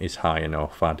minute is high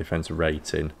enough. Our defense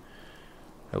rating,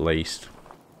 at least.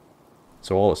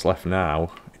 So all that's left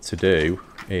now to do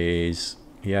is,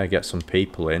 yeah, get some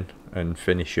people in and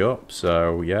finish up.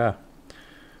 So yeah.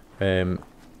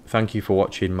 Thank you for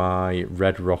watching my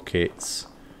Red Rockets,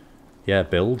 yeah,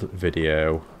 build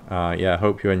video. Yeah, I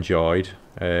hope you enjoyed.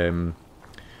 Yeah,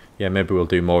 maybe we'll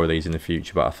do more of these in the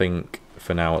future, but I think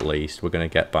for now at least we're going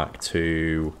to get back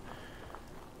to,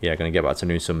 yeah,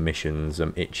 doing some missions.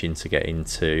 I'm itching to get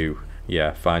into,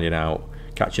 yeah, finding out,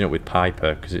 catching up with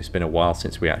Piper, because it's been a while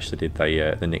since we actually did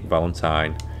the Nick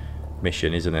Valentine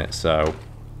mission, isn't it? So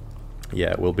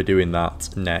yeah, we'll be doing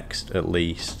that next at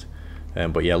least.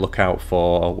 But yeah, look out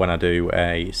for when I do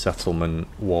a settlement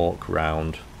walk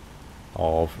round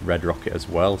of Red Rocket as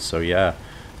well. So yeah,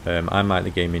 I'm Mike the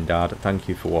Gaming Dad. Thank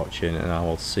you for watching, and I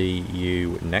will see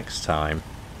you next time.